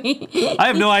you. I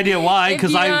have no idea why If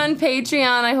because you're on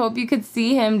Patreon, I hope you could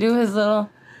see him do his little...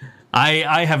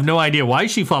 I have no idea why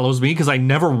she follows me because I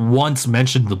never once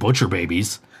mentioned the Butcher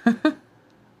Babies.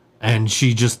 And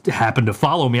she just happened to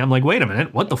follow me. I'm like, wait a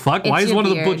minute, what the fuck? Why is one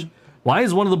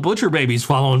of the Butcher Babies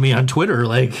following me on Twitter?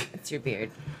 Like, It's your beard.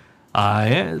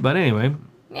 yeah, but anyway.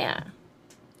 Yeah.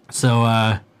 So,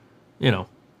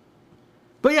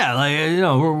 but yeah,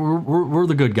 we're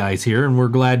the good guys here, and we're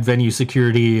glad venue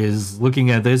security is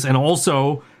looking at this, and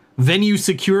also venue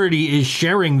security is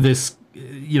sharing this,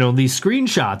 these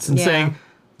screenshots and saying,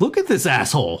 "Look at this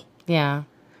asshole." Yeah.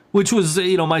 Which was,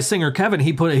 my singer Kevin.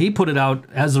 He put it out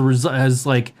as a as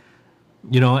like,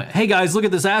 hey guys, look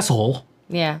at this asshole.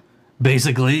 Yeah.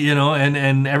 Basically,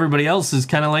 and everybody else is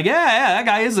kind of like, yeah, that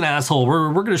guy is an asshole.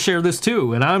 We're gonna share this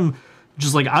too, and I'm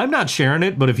just like, I'm not sharing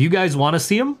it, but if you guys want to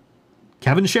see him,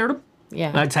 Kevin shared him. Yeah.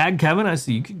 And I tagged Kevin. I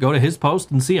said, you could go to his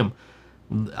post and see him.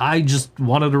 I just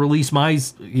wanted to release my,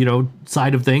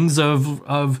 side of things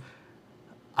of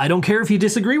I don't care if you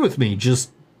disagree with me.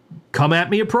 Just come at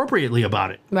me appropriately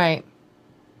about it. Right.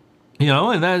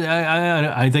 And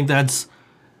that I think that's,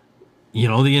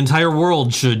 the entire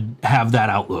world should have that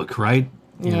outlook, right?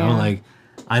 Like,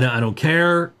 I don't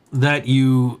care that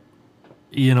you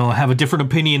have a different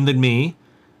opinion than me,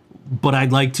 but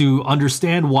I'd like to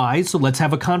understand why. So let's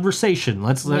have a conversation.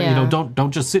 Let's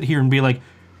don't just sit here and be like,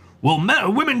 well,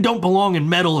 women don't belong in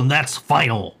metal, and that's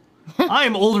final.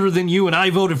 I'm older than you, and I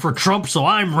voted for Trump, so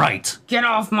I'm right. Get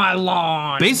off my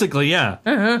lawn. Basically, yeah.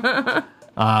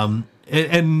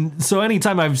 And so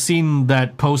anytime I've seen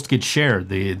that post get shared,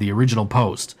 the original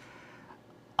post,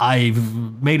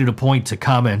 I've made it a point to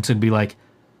comment and be like,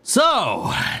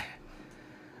 so,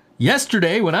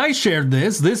 yesterday when I shared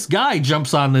this guy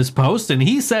jumps on this post and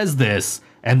he says this.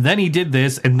 and then he did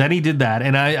this, and then he did that,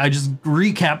 and I just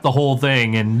recap the whole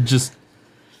thing, and just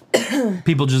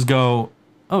people just go,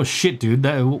 oh shit, dude,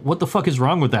 what the fuck is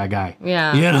wrong with that guy?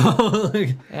 Yeah. You know?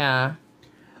 Yeah.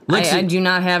 Lexi, I do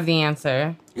not have the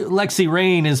answer. Lexi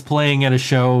Rain is playing at a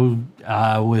show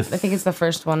with I think it's the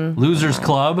first one. Losers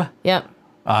Club, Yep.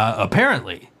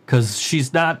 apparently, because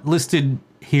she's not listed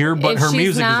here, but if her she's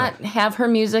music not, is have her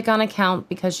music on account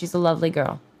because she's a lovely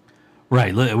girl.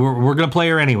 right. We're gonna play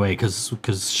her anyway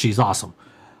because she's awesome.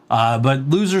 But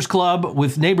Losers Club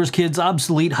with Neighbors Kids,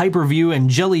 Obsolete, Hyperview, and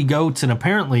Jelly Goats, and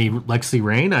apparently Lexi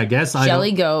Rain, I guess.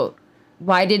 Jelly Goat.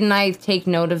 Why didn't I take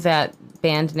note of that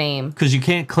band name? Because you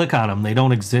can't click on them. They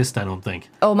don't exist, I don't think.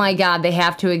 Oh my god, they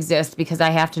have to exist because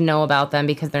I have to know about them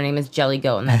because their name is Jelly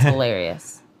Goat, and that's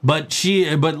hilarious. But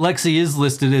Lexi is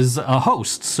listed as a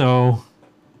host, so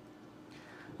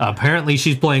apparently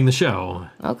she's playing the show,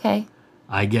 Okay.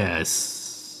 I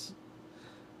guess.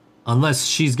 Unless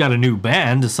she's got a new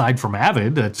band aside from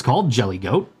Avid that's called Jelly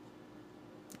Goat.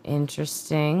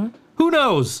 Interesting. Who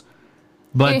knows?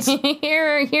 But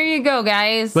Here you go,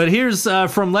 guys. But here's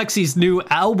from Lexi's new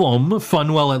album,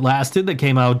 Fun While It Lasted, that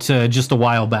came out just a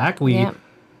while back. We Yep.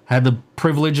 had the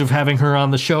privilege of having her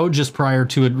on the show just prior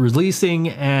to it releasing,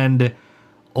 and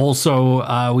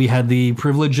also we had the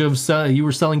privilege of you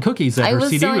were selling cookies at I her was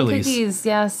CD selling release, cookies.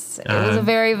 Yes, it was a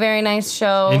very, very nice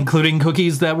show. including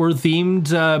cookies that were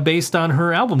themed based on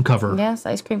her album cover. Yes,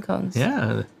 ice cream cones.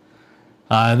 Yeah.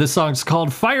 This song's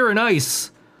called Fire and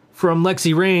Ice from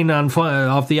Lexi Rain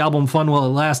off the album Fun While It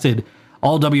Lasted.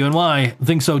 All WNY,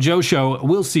 Think So Joe Show.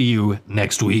 We'll see you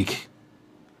next week.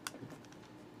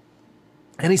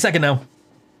 Any second now.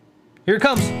 Here it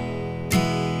comes.